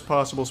worst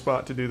possible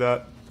spot to do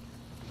that.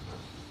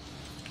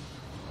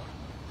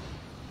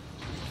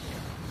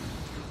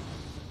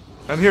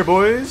 I'm here,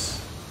 boys.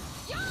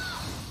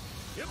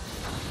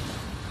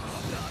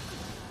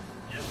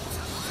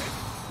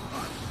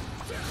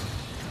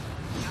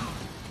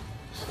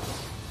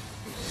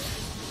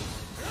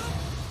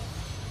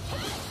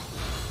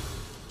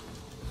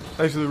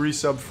 Thanks for the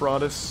resub,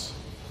 Fraudus.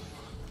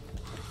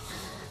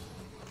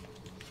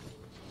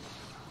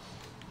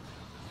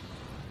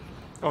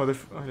 Oh,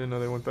 I didn't know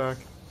they went back.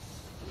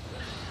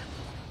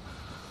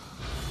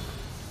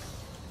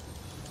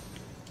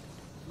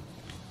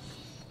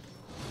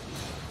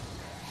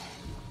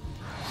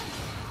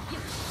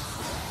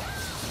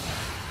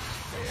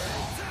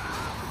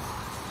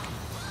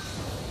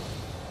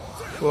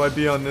 Will I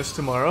be on this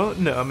tomorrow?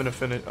 No, I'm gonna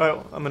finish.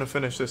 Oh, I'm gonna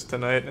finish this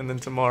tonight, and then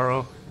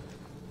tomorrow,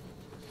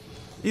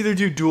 either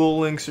do dual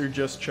links or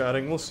just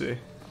chatting. We'll see.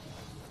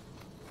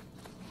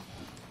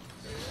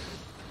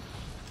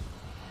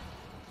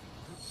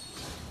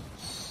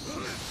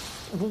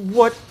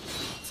 What?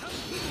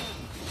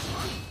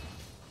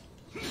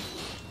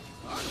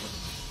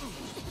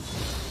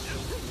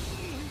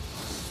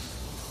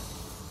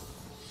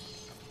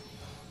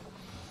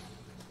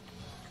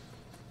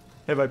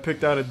 Have I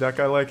picked out a deck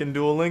I like in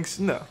Duel Links?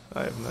 No,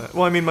 I have not.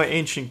 Well, I mean, my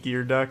Ancient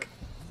Gear deck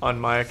on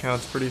my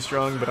account's pretty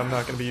strong, but I'm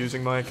not going to be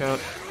using my account.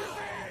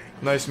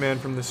 Nice man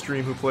from the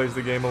stream who plays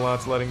the game a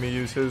lot's letting me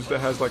use his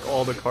that has like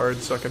all the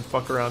cards so I can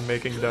fuck around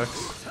making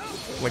decks.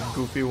 Like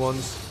goofy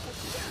ones.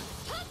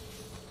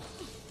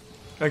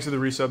 Thanks for the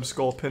resub,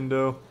 Skull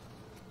Pindo.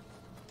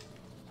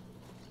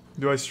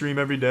 Do I stream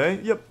every day?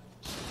 Yep.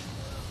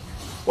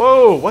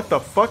 Whoa, what the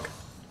fuck?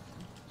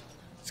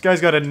 This guy's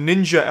got a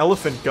ninja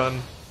elephant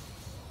gun.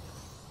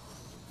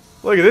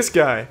 Look at this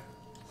guy.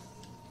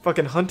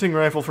 Fucking hunting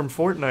rifle from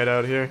Fortnite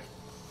out here.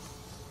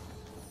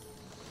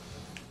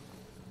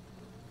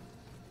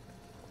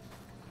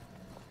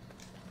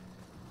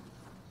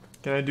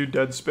 Can I do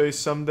Dead Space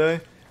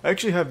someday? I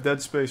actually have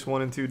Dead Space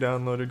 1 and 2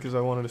 downloaded because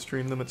I wanted to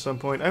stream them at some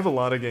point. I have a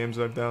lot of games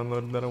I've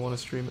downloaded that I want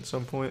to stream at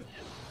some point.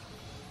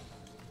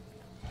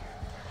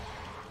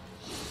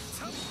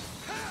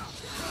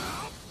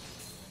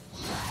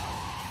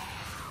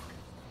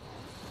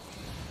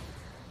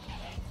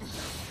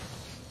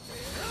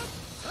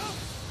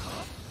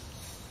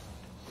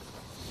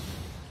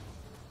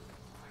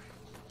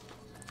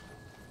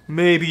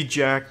 Maybe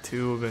Jack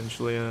 2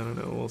 eventually, I don't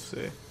know, we'll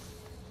see.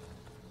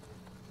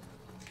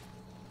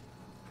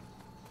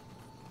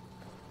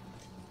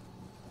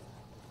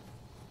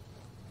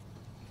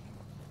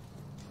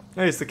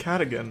 Hey, it's the cat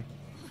again.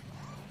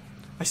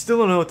 I still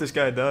don't know what this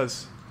guy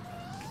does.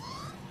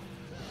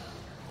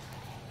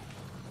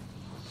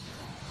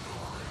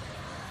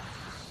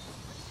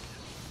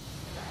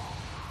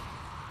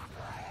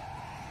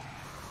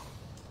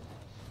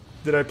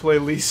 Did I play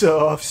Lisa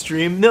off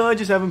stream? No, I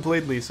just haven't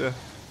played Lisa.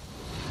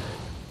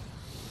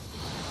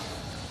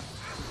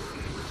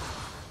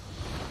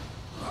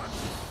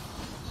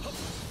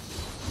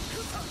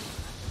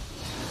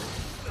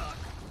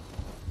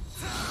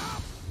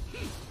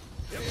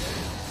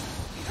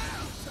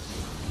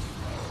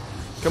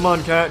 Come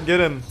on, cat,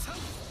 get him.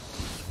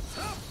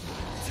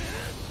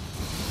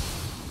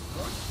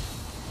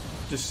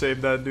 Just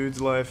saved that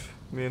dude's life.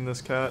 Me and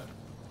this cat.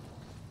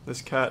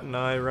 This cat and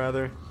I,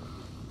 rather.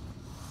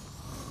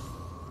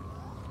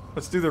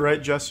 Let's do the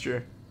right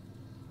gesture.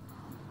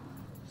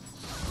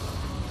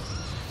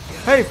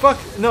 Hey, fuck!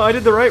 No, I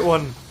did the right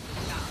one.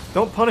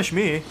 Don't punish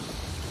me.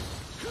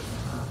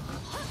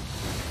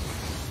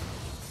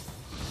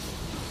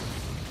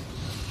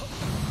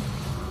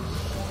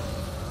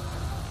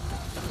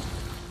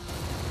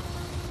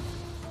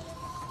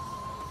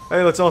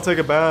 Hey, let's all take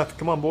a bath.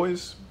 Come on,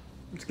 boys.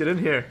 Let's get in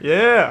here.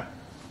 Yeah!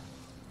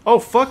 Oh,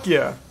 fuck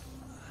yeah.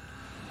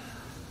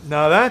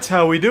 Now that's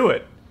how we do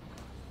it.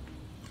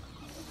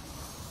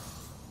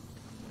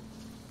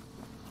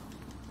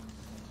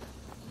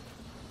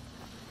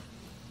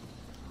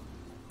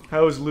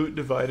 How is loot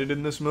divided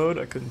in this mode?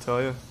 I couldn't tell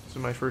you. This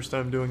is my first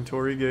time doing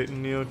Torii Gate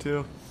in Nioh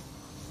 2.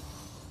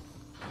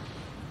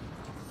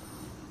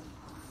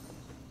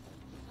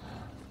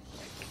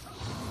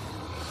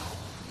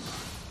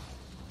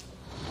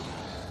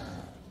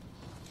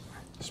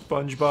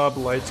 SpongeBob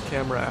lights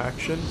camera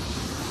action.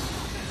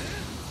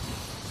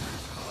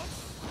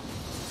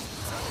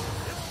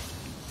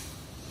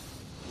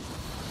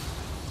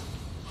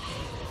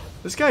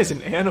 This guy's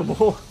an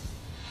animal.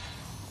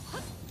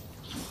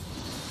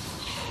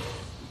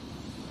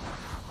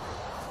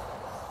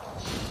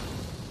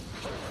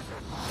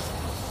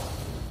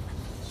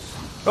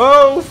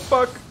 Oh,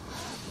 fuck.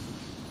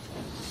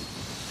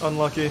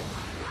 Unlucky.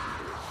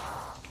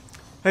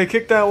 Hey,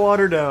 kick that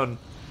water down.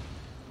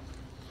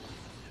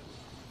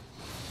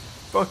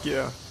 Fuck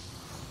yeah.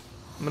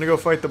 I'm gonna go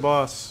fight the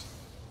boss.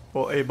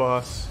 Well, a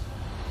boss.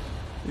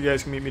 You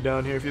guys can meet me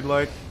down here if you'd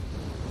like.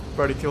 I've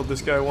already killed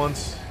this guy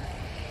once.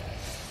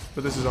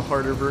 But this is a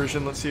harder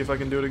version. Let's see if I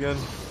can do it again.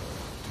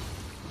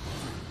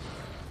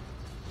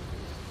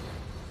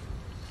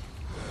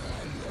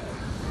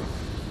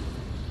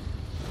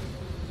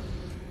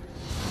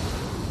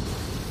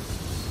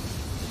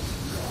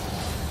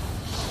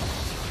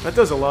 That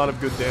does a lot of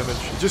good damage.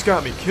 It just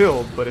got me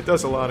killed, but it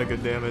does a lot of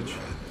good damage.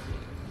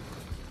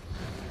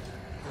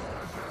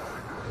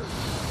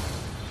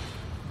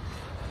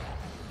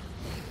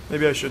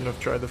 Maybe I shouldn't have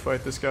tried to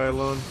fight this guy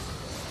alone.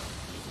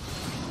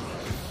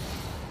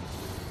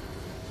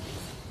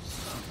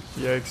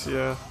 Yikes,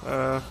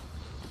 yeah.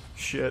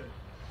 Shit.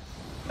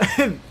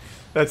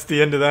 That's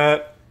the end of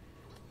that.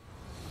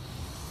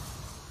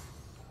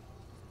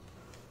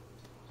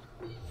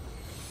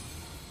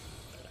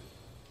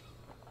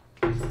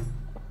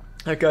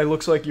 That guy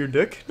looks like your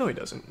dick? No, he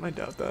doesn't. I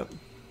doubt that.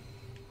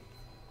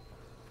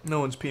 No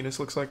one's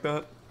penis looks like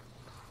that.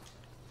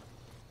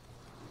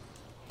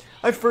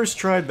 I first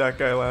tried that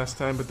guy last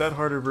time, but that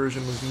harder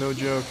version was no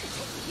joke.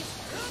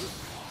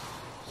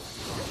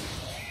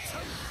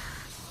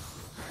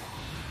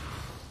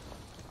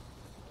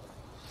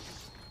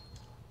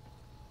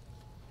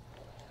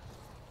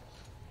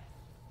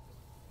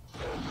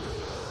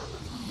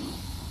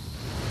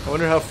 I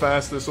wonder how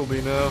fast this will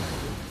be now.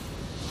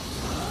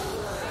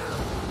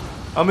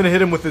 I'm gonna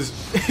hit him with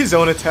his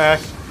own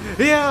attack.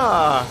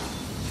 Yeah!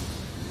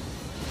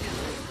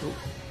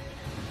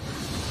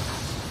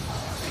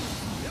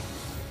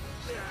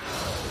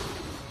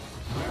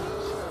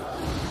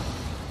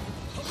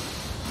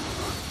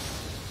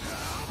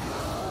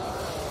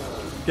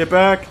 Get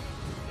back!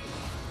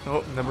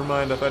 Oh, never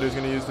mind. I thought he was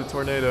gonna use the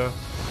tornado.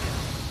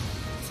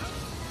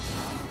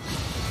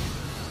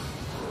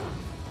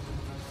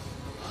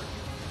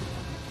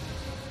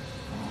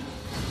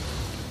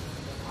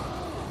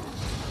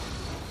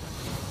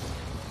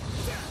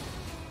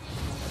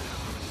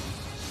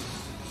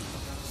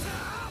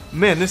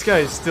 Man, this guy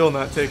is still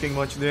not taking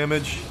much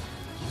damage.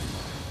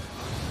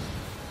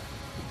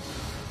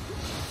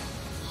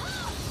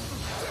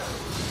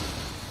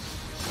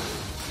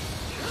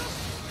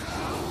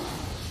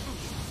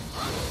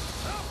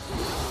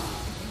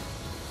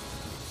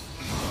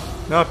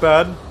 Not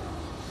bad.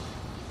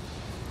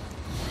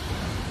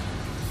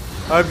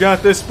 I've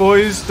got this,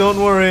 boys. Don't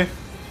worry.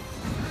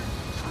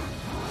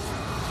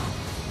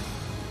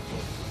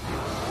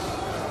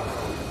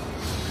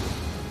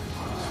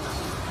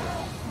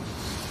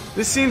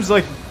 This seems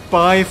like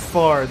by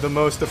far the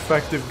most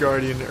effective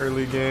Guardian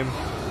early game.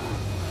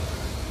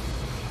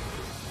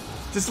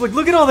 Just like,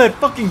 look at all that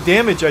fucking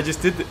damage I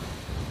just did.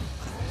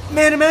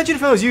 Man, imagine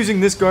if I was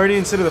using this Guardian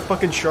instead of the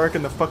fucking shark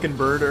and the fucking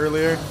bird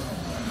earlier.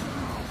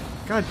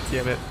 God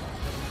damn it.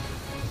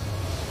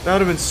 That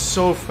would have been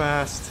so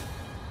fast.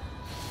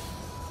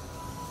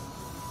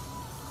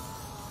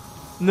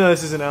 No,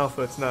 this is an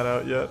alpha. It's not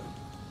out yet.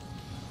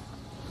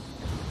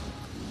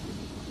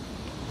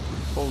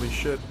 Holy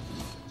shit.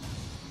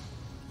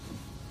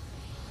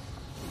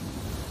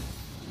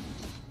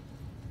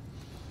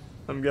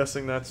 I'm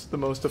guessing that's the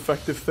most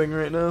effective thing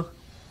right now.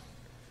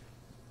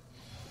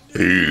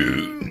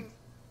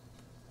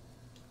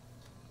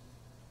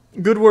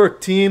 Good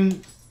work,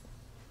 team.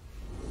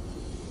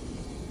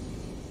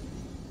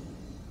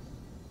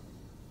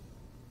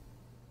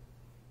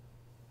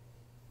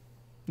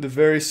 The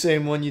very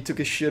same one you took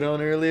a shit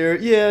on earlier.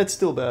 Yeah, it's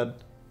still bad.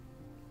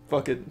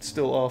 Fuck it, it's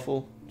still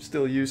awful.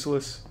 Still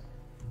useless.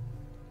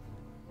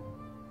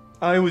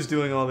 I was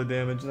doing all the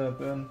damage, not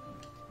them.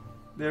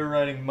 They're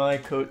riding my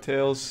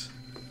coattails.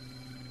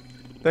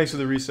 Thanks for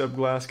the resub,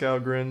 Glasgow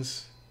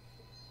Grins.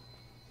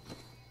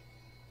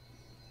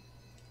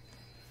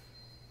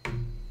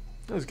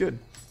 That was good.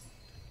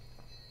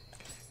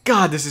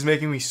 God, this is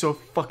making me so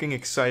fucking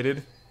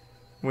excited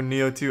when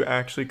Nioh 2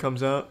 actually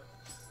comes out.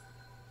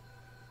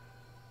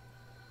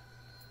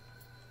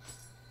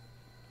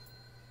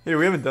 Here,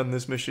 we haven't done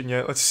this mission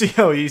yet. Let's see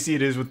how easy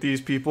it is with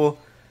these people.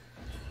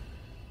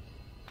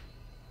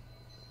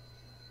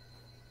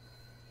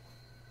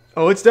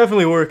 Oh, it's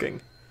definitely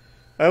working.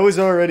 I was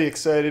already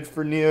excited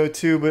for Nioh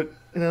 2, but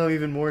now I'm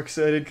even more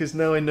excited because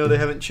now I know they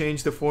haven't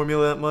changed the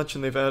formula that much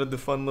and they've added the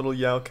fun little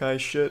Yaokai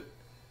shit.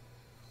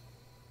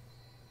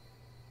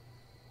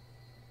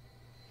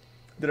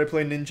 Did I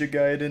play Ninja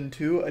Gaiden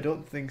 2? I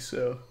don't think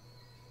so.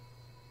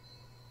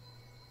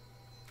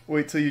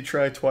 Wait till you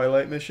try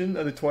Twilight Mission.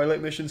 Are the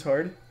Twilight missions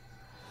hard?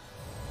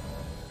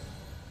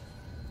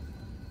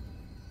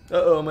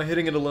 Uh-oh, am I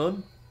hitting it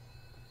alone?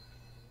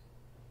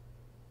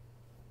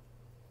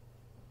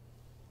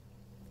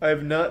 I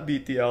have not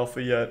beat the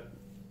alpha yet.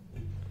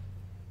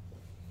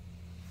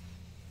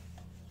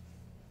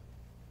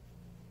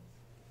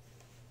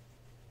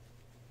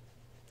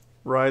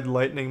 Ride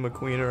Lightning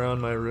McQueen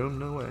around my room?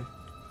 No way.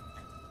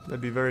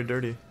 That'd be very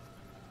dirty.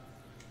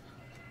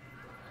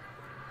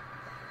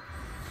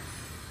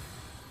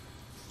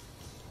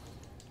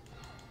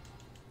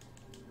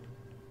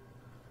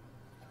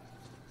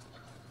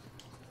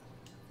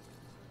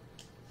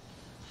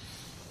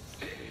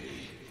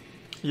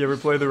 You ever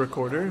play the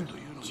recorder?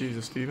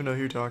 Jesus, do you even know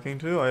who you're talking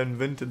to? I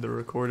invented the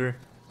recorder.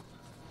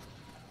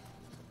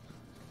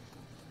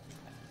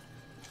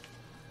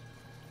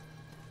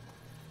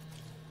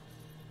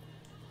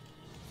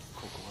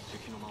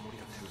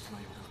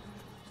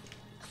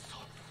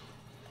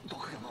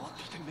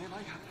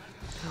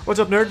 What's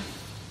up, nerd?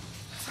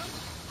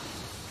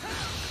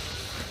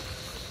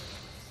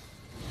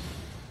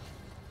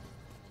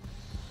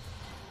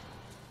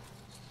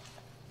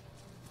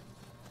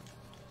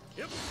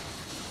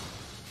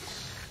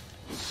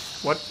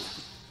 What?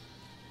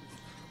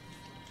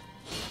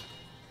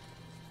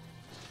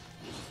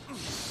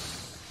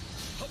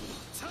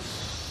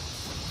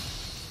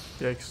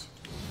 Yikes.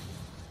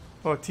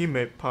 Oh, a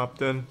teammate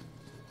popped in.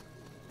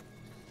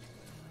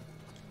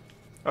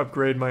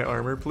 Upgrade my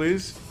armor,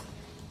 please.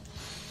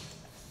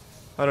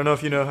 I don't know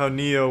if you know how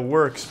Nioh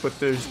works,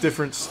 but there's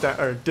different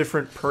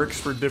perks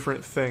for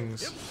different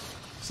things.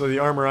 So the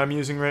armor I'm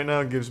using right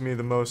now gives me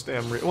the most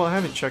Amrita. Well, I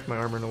haven't checked my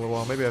armor in a little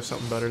while. Maybe I have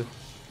something better.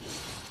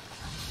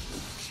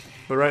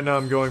 But right now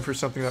I'm going for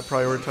something that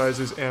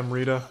prioritizes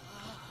Amrita.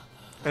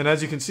 And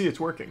as you can see, it's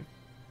working.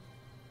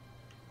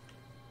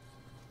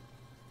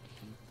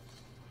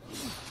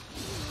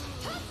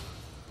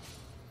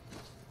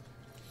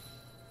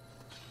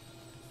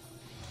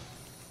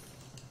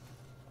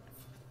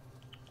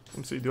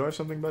 Let's see, do I have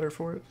something better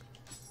for it?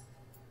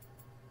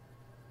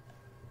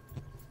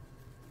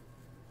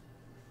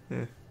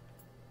 Yeah.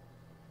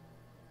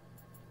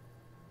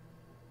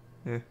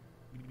 Yeah.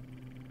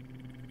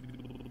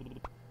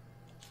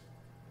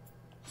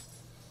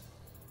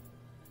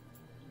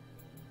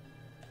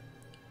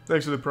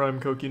 Thanks for the prime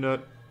Koki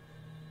Nut.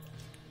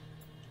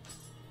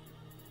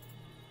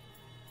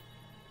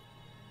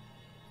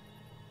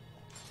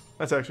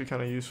 That's actually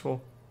kind of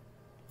useful.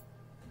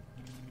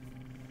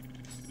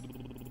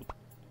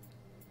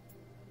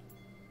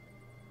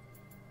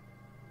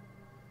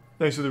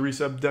 Thanks for the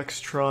resub,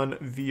 Dextron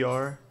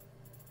VR.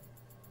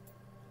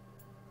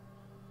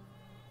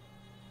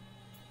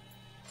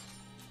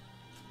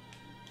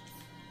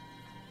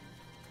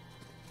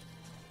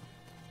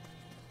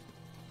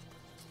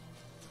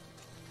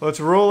 Let's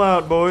roll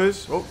out,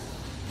 boys. Oh.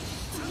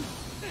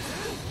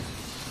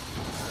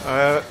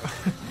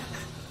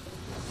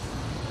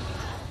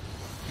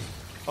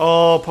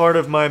 All part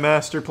of my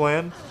master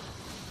plan.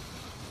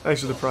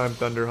 Thanks for the Prime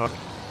Thunderhawk.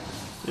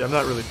 Yeah, I'm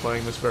not really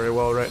playing this very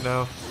well right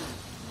now.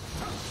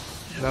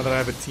 Now that I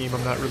have a team,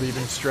 I'm not really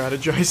even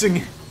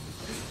strategizing.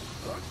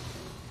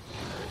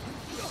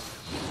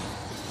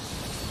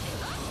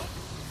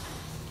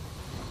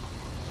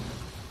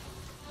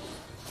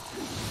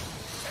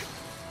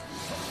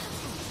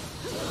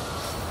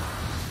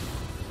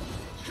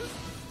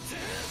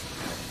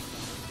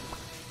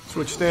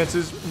 Switch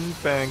stances,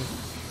 bang.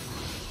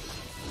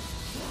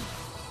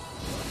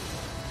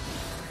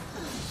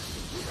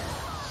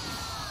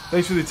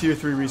 Thanks for the tier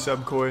 3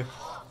 resub, Koi.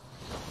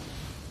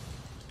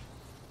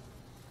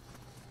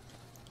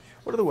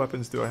 What other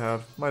weapons do I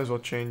have? Might as well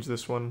change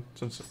this one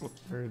since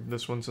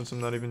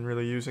I'm not even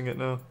really using it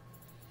now.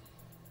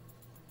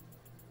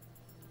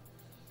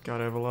 God,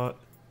 I have a lot.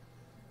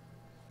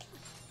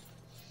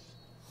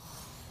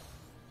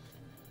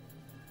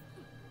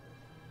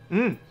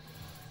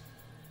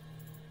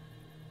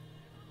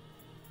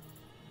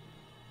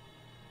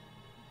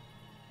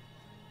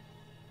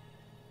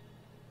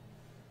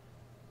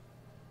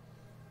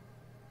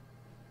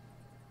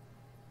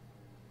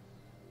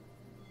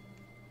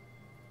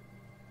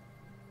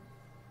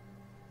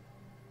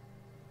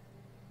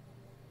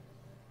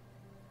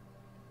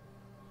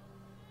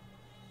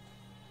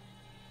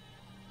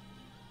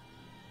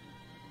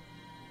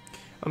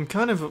 I'm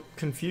kind of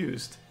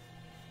confused.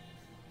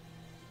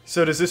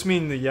 So does this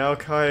mean the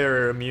Yaokai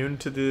are immune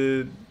to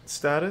the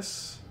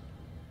status?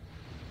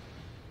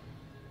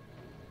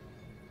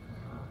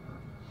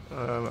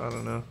 I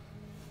don't know.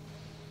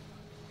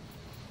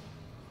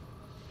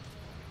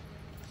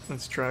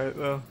 Let's try it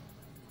though.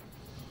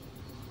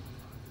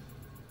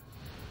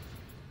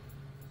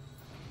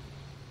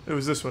 It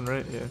was this one,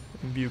 right? Yeah.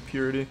 Imbue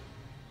Purity.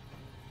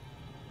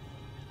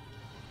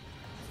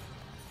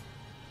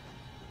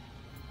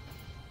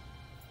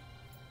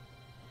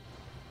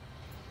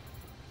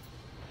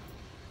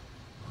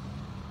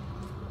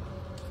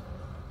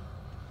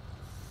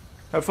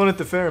 Have fun at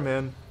the fair,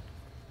 man.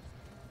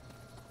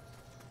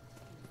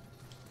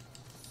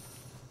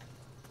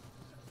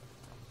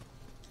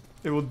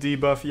 It will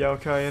debuff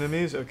Yaokai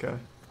enemies? Okay.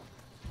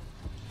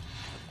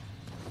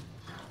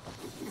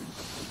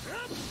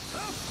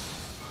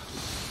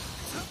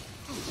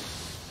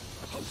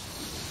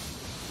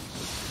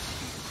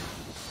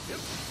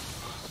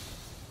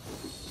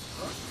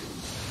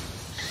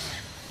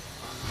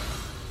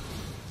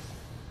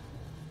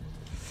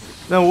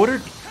 Now, what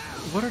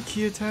are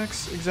key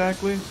attacks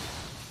exactly?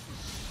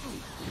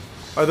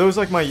 Are those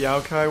like my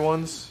Yaokai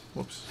ones?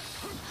 Whoops.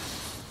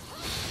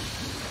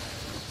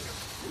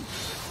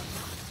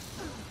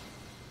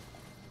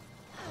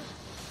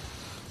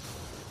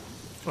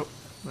 Oh,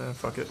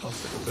 fuck it. I'll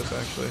stick with this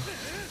actually.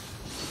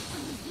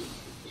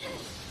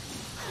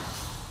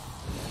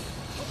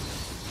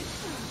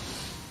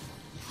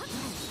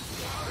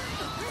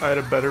 I had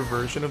a better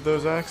version of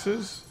those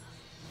axes.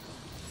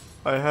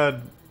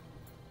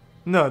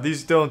 No,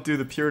 these don't do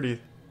the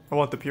purity. I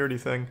want the purity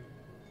thing.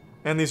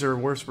 And these are a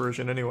worse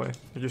version anyway.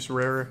 They're just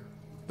rarer.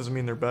 Doesn't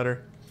mean they're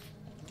better.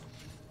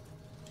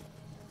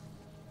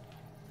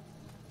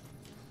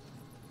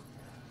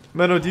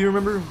 Meadow, do you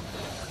remember?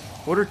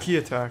 What are key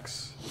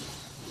attacks?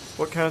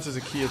 What counts as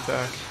a key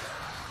attack?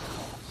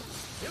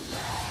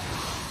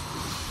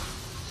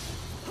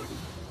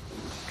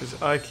 Because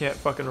I can't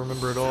fucking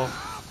remember it all.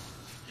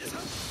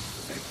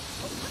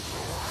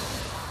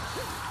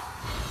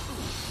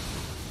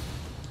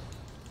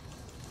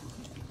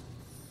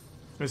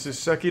 This is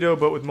Sekiro,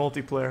 but with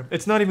multiplayer.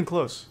 It's not even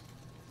close.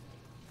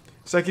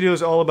 Sekiro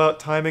is all about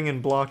timing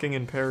and blocking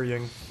and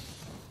parrying.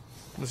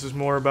 This is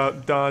more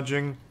about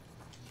dodging.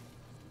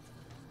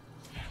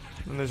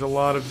 And there's a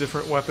lot of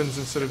different weapons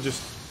instead of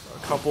just a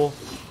couple.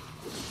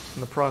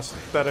 And the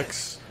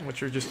prosthetics,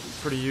 which are just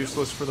pretty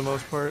useless for the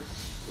most part.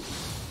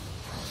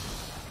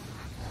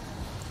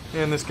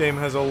 And this game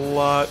has a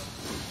lot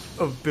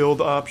of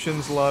build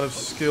options, a lot of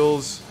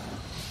skills.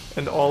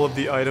 And all of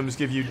the items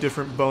give you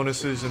different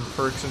bonuses and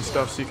perks and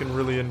stuff, so you can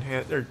really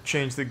enhance or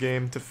change the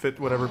game to fit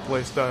whatever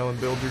playstyle and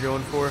build you're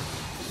going for.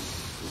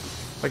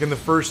 Like in the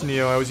first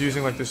Nioh, I was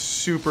using like this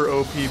super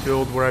OP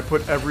build where I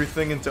put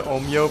everything into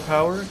Omyo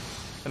power,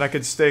 and I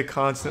could stay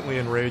constantly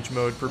in rage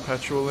mode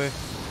perpetually.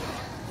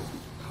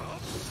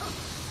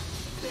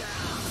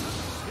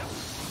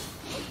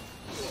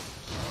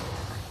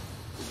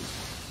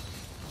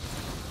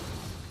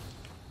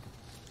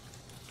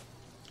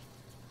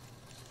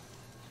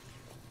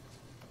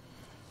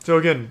 So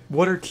again,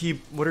 what are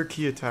key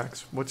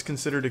attacks? What's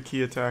considered a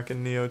key attack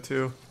in Nioh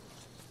 2?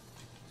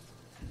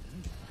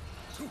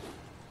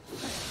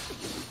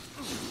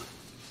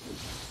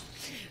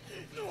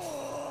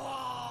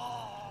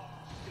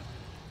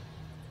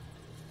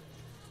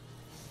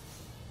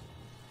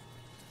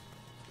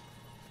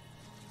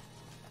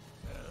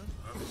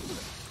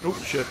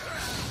 Oh shit.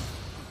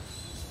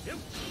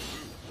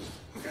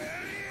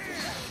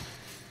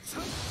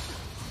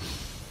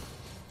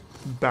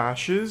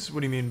 Bashes?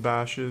 What do you mean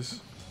bashes?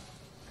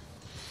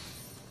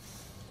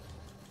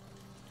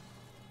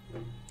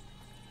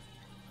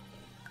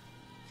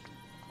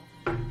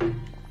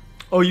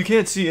 Oh, you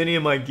can't see any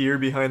of my gear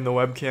behind the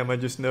webcam, I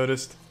just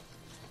noticed.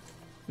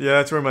 Yeah,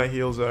 that's where my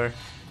heals are.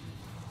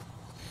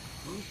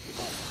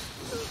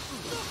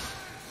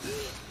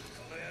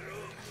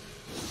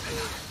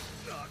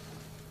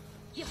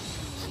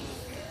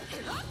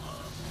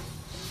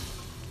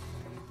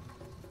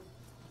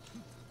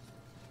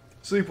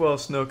 Sleep well,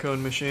 snow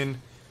cone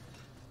machine.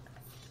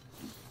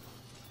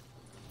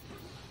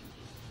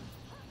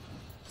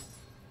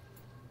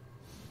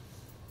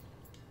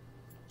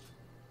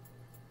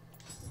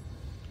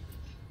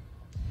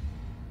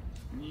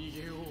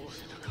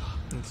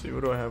 Let's see,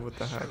 what do I have with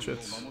the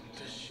hatchets?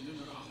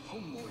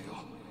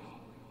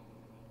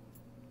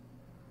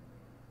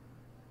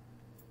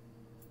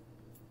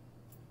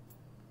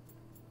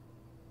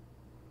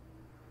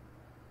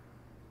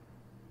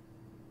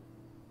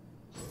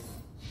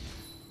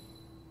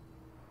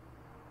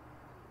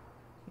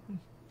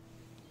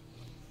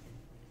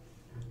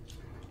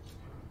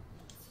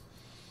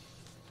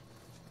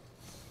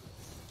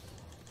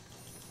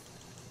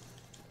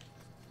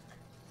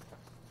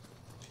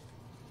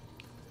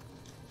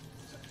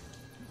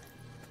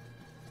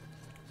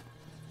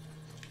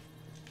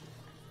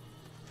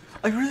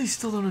 I really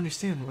still don't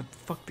understand what the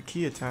fuck the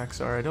key attacks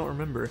are. I don't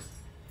remember.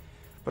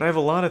 But I have a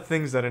lot of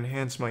things that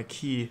enhance my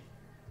key.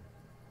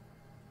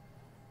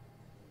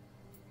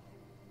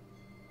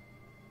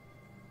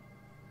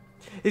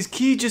 Is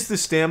key just the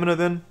stamina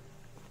then?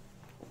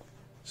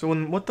 So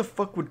what the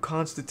fuck would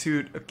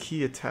constitute a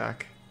key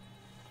attack?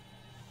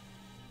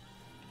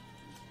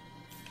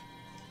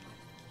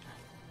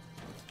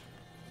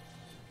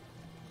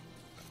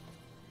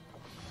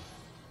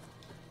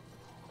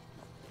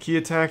 Key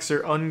attacks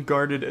are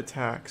unguarded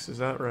attacks, is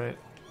that right?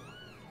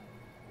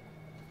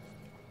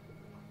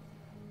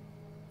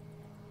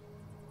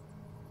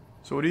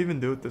 So what do you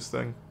even do with this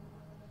thing?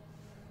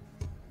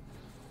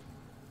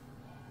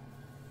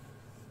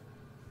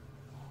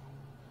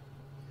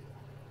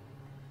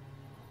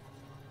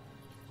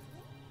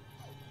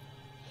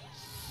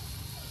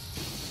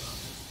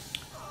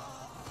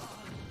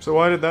 So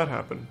why did that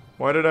happen?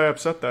 Why did I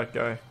upset that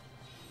guy?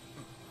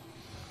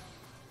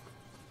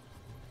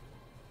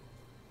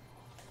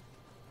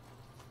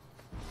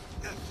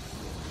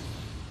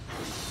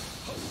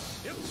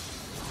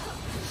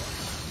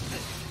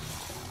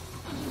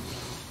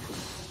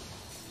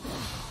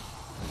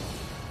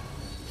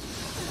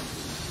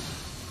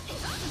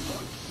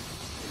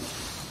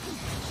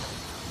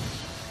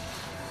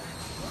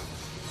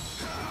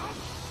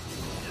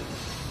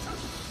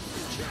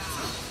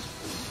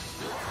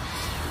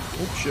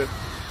 Oh shit,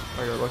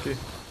 I got lucky.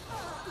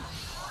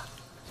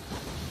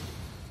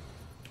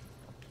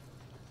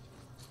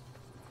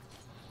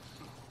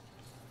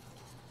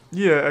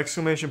 Yeah,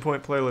 exclamation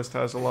point playlist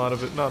has a lot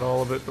of it, not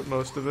all of it, but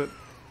most of it.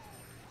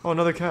 Oh,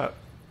 another cat.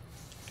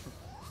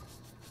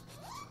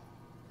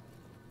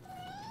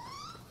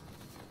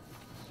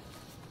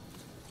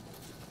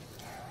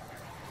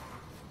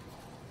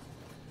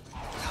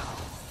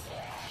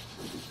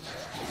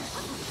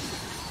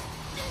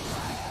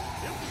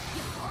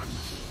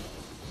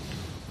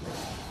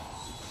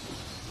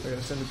 I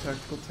gotta send a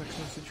tactical text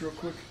message real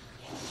quick.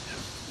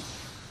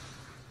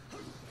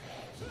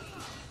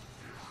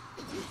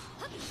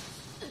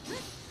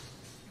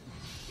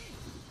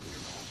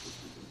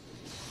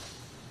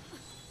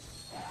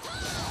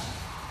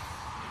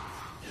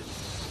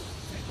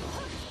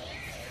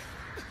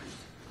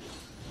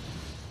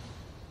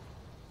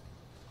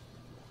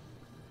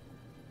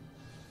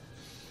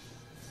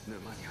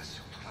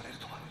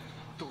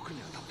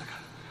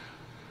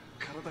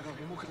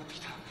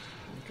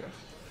 Okay.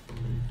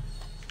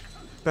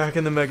 Back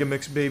in the Mega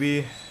Mix,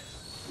 baby.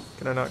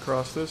 Can I not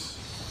cross this?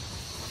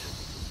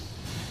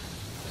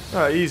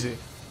 Ah, easy.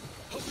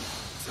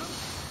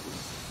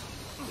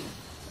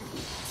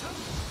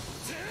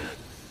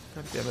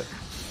 God damn it.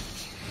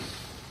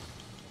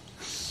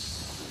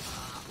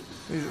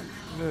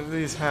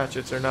 These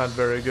hatchets are not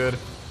very good.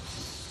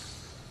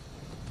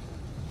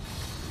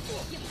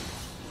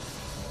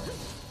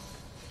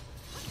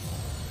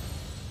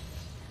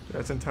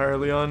 That's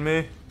entirely on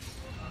me.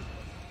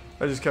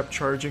 I just kept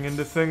charging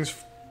into things.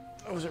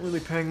 I wasn't really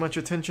paying much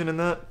attention in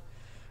that.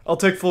 I'll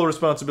take full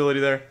responsibility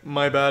there.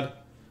 My bad.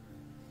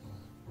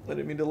 I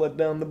didn't mean to let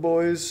down the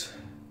boys.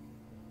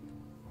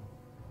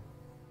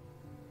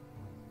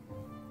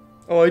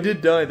 Oh, I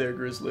did die there,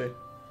 Grizzly.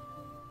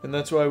 And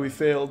that's why we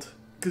failed.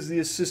 Because the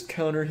assist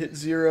counter hit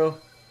 0.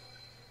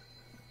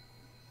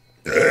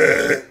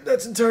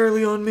 That's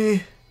entirely on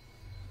me.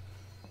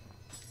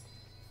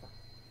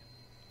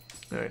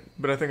 Alright,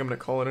 but I think I'm gonna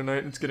call it a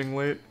night. It's getting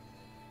late.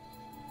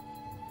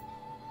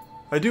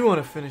 I do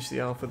want to finish the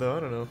alpha though, I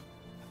don't know.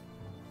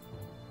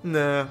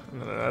 Nah,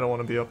 I don't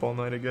want to be up all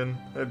night again.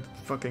 I've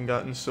fucking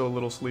gotten so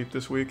little sleep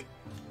this week.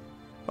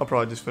 I'll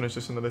probably just finish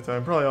this another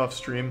time. Probably off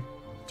stream.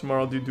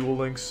 Tomorrow I'll do Duel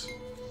Links.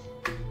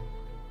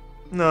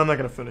 No, I'm not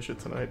gonna finish it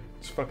tonight.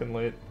 It's fucking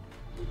late.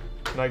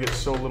 And I get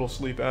so little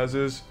sleep as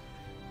is.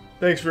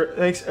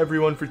 Thanks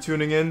everyone for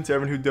tuning in. To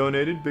everyone who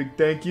donated, big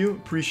thank you.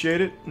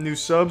 Appreciate it. New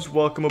subs,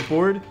 welcome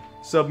aboard.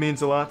 Sub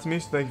means a lot to me,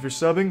 so thank you for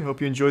subbing.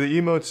 Hope you enjoy the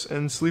emotes,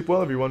 and sleep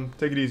well, everyone.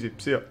 Take it easy.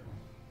 See ya.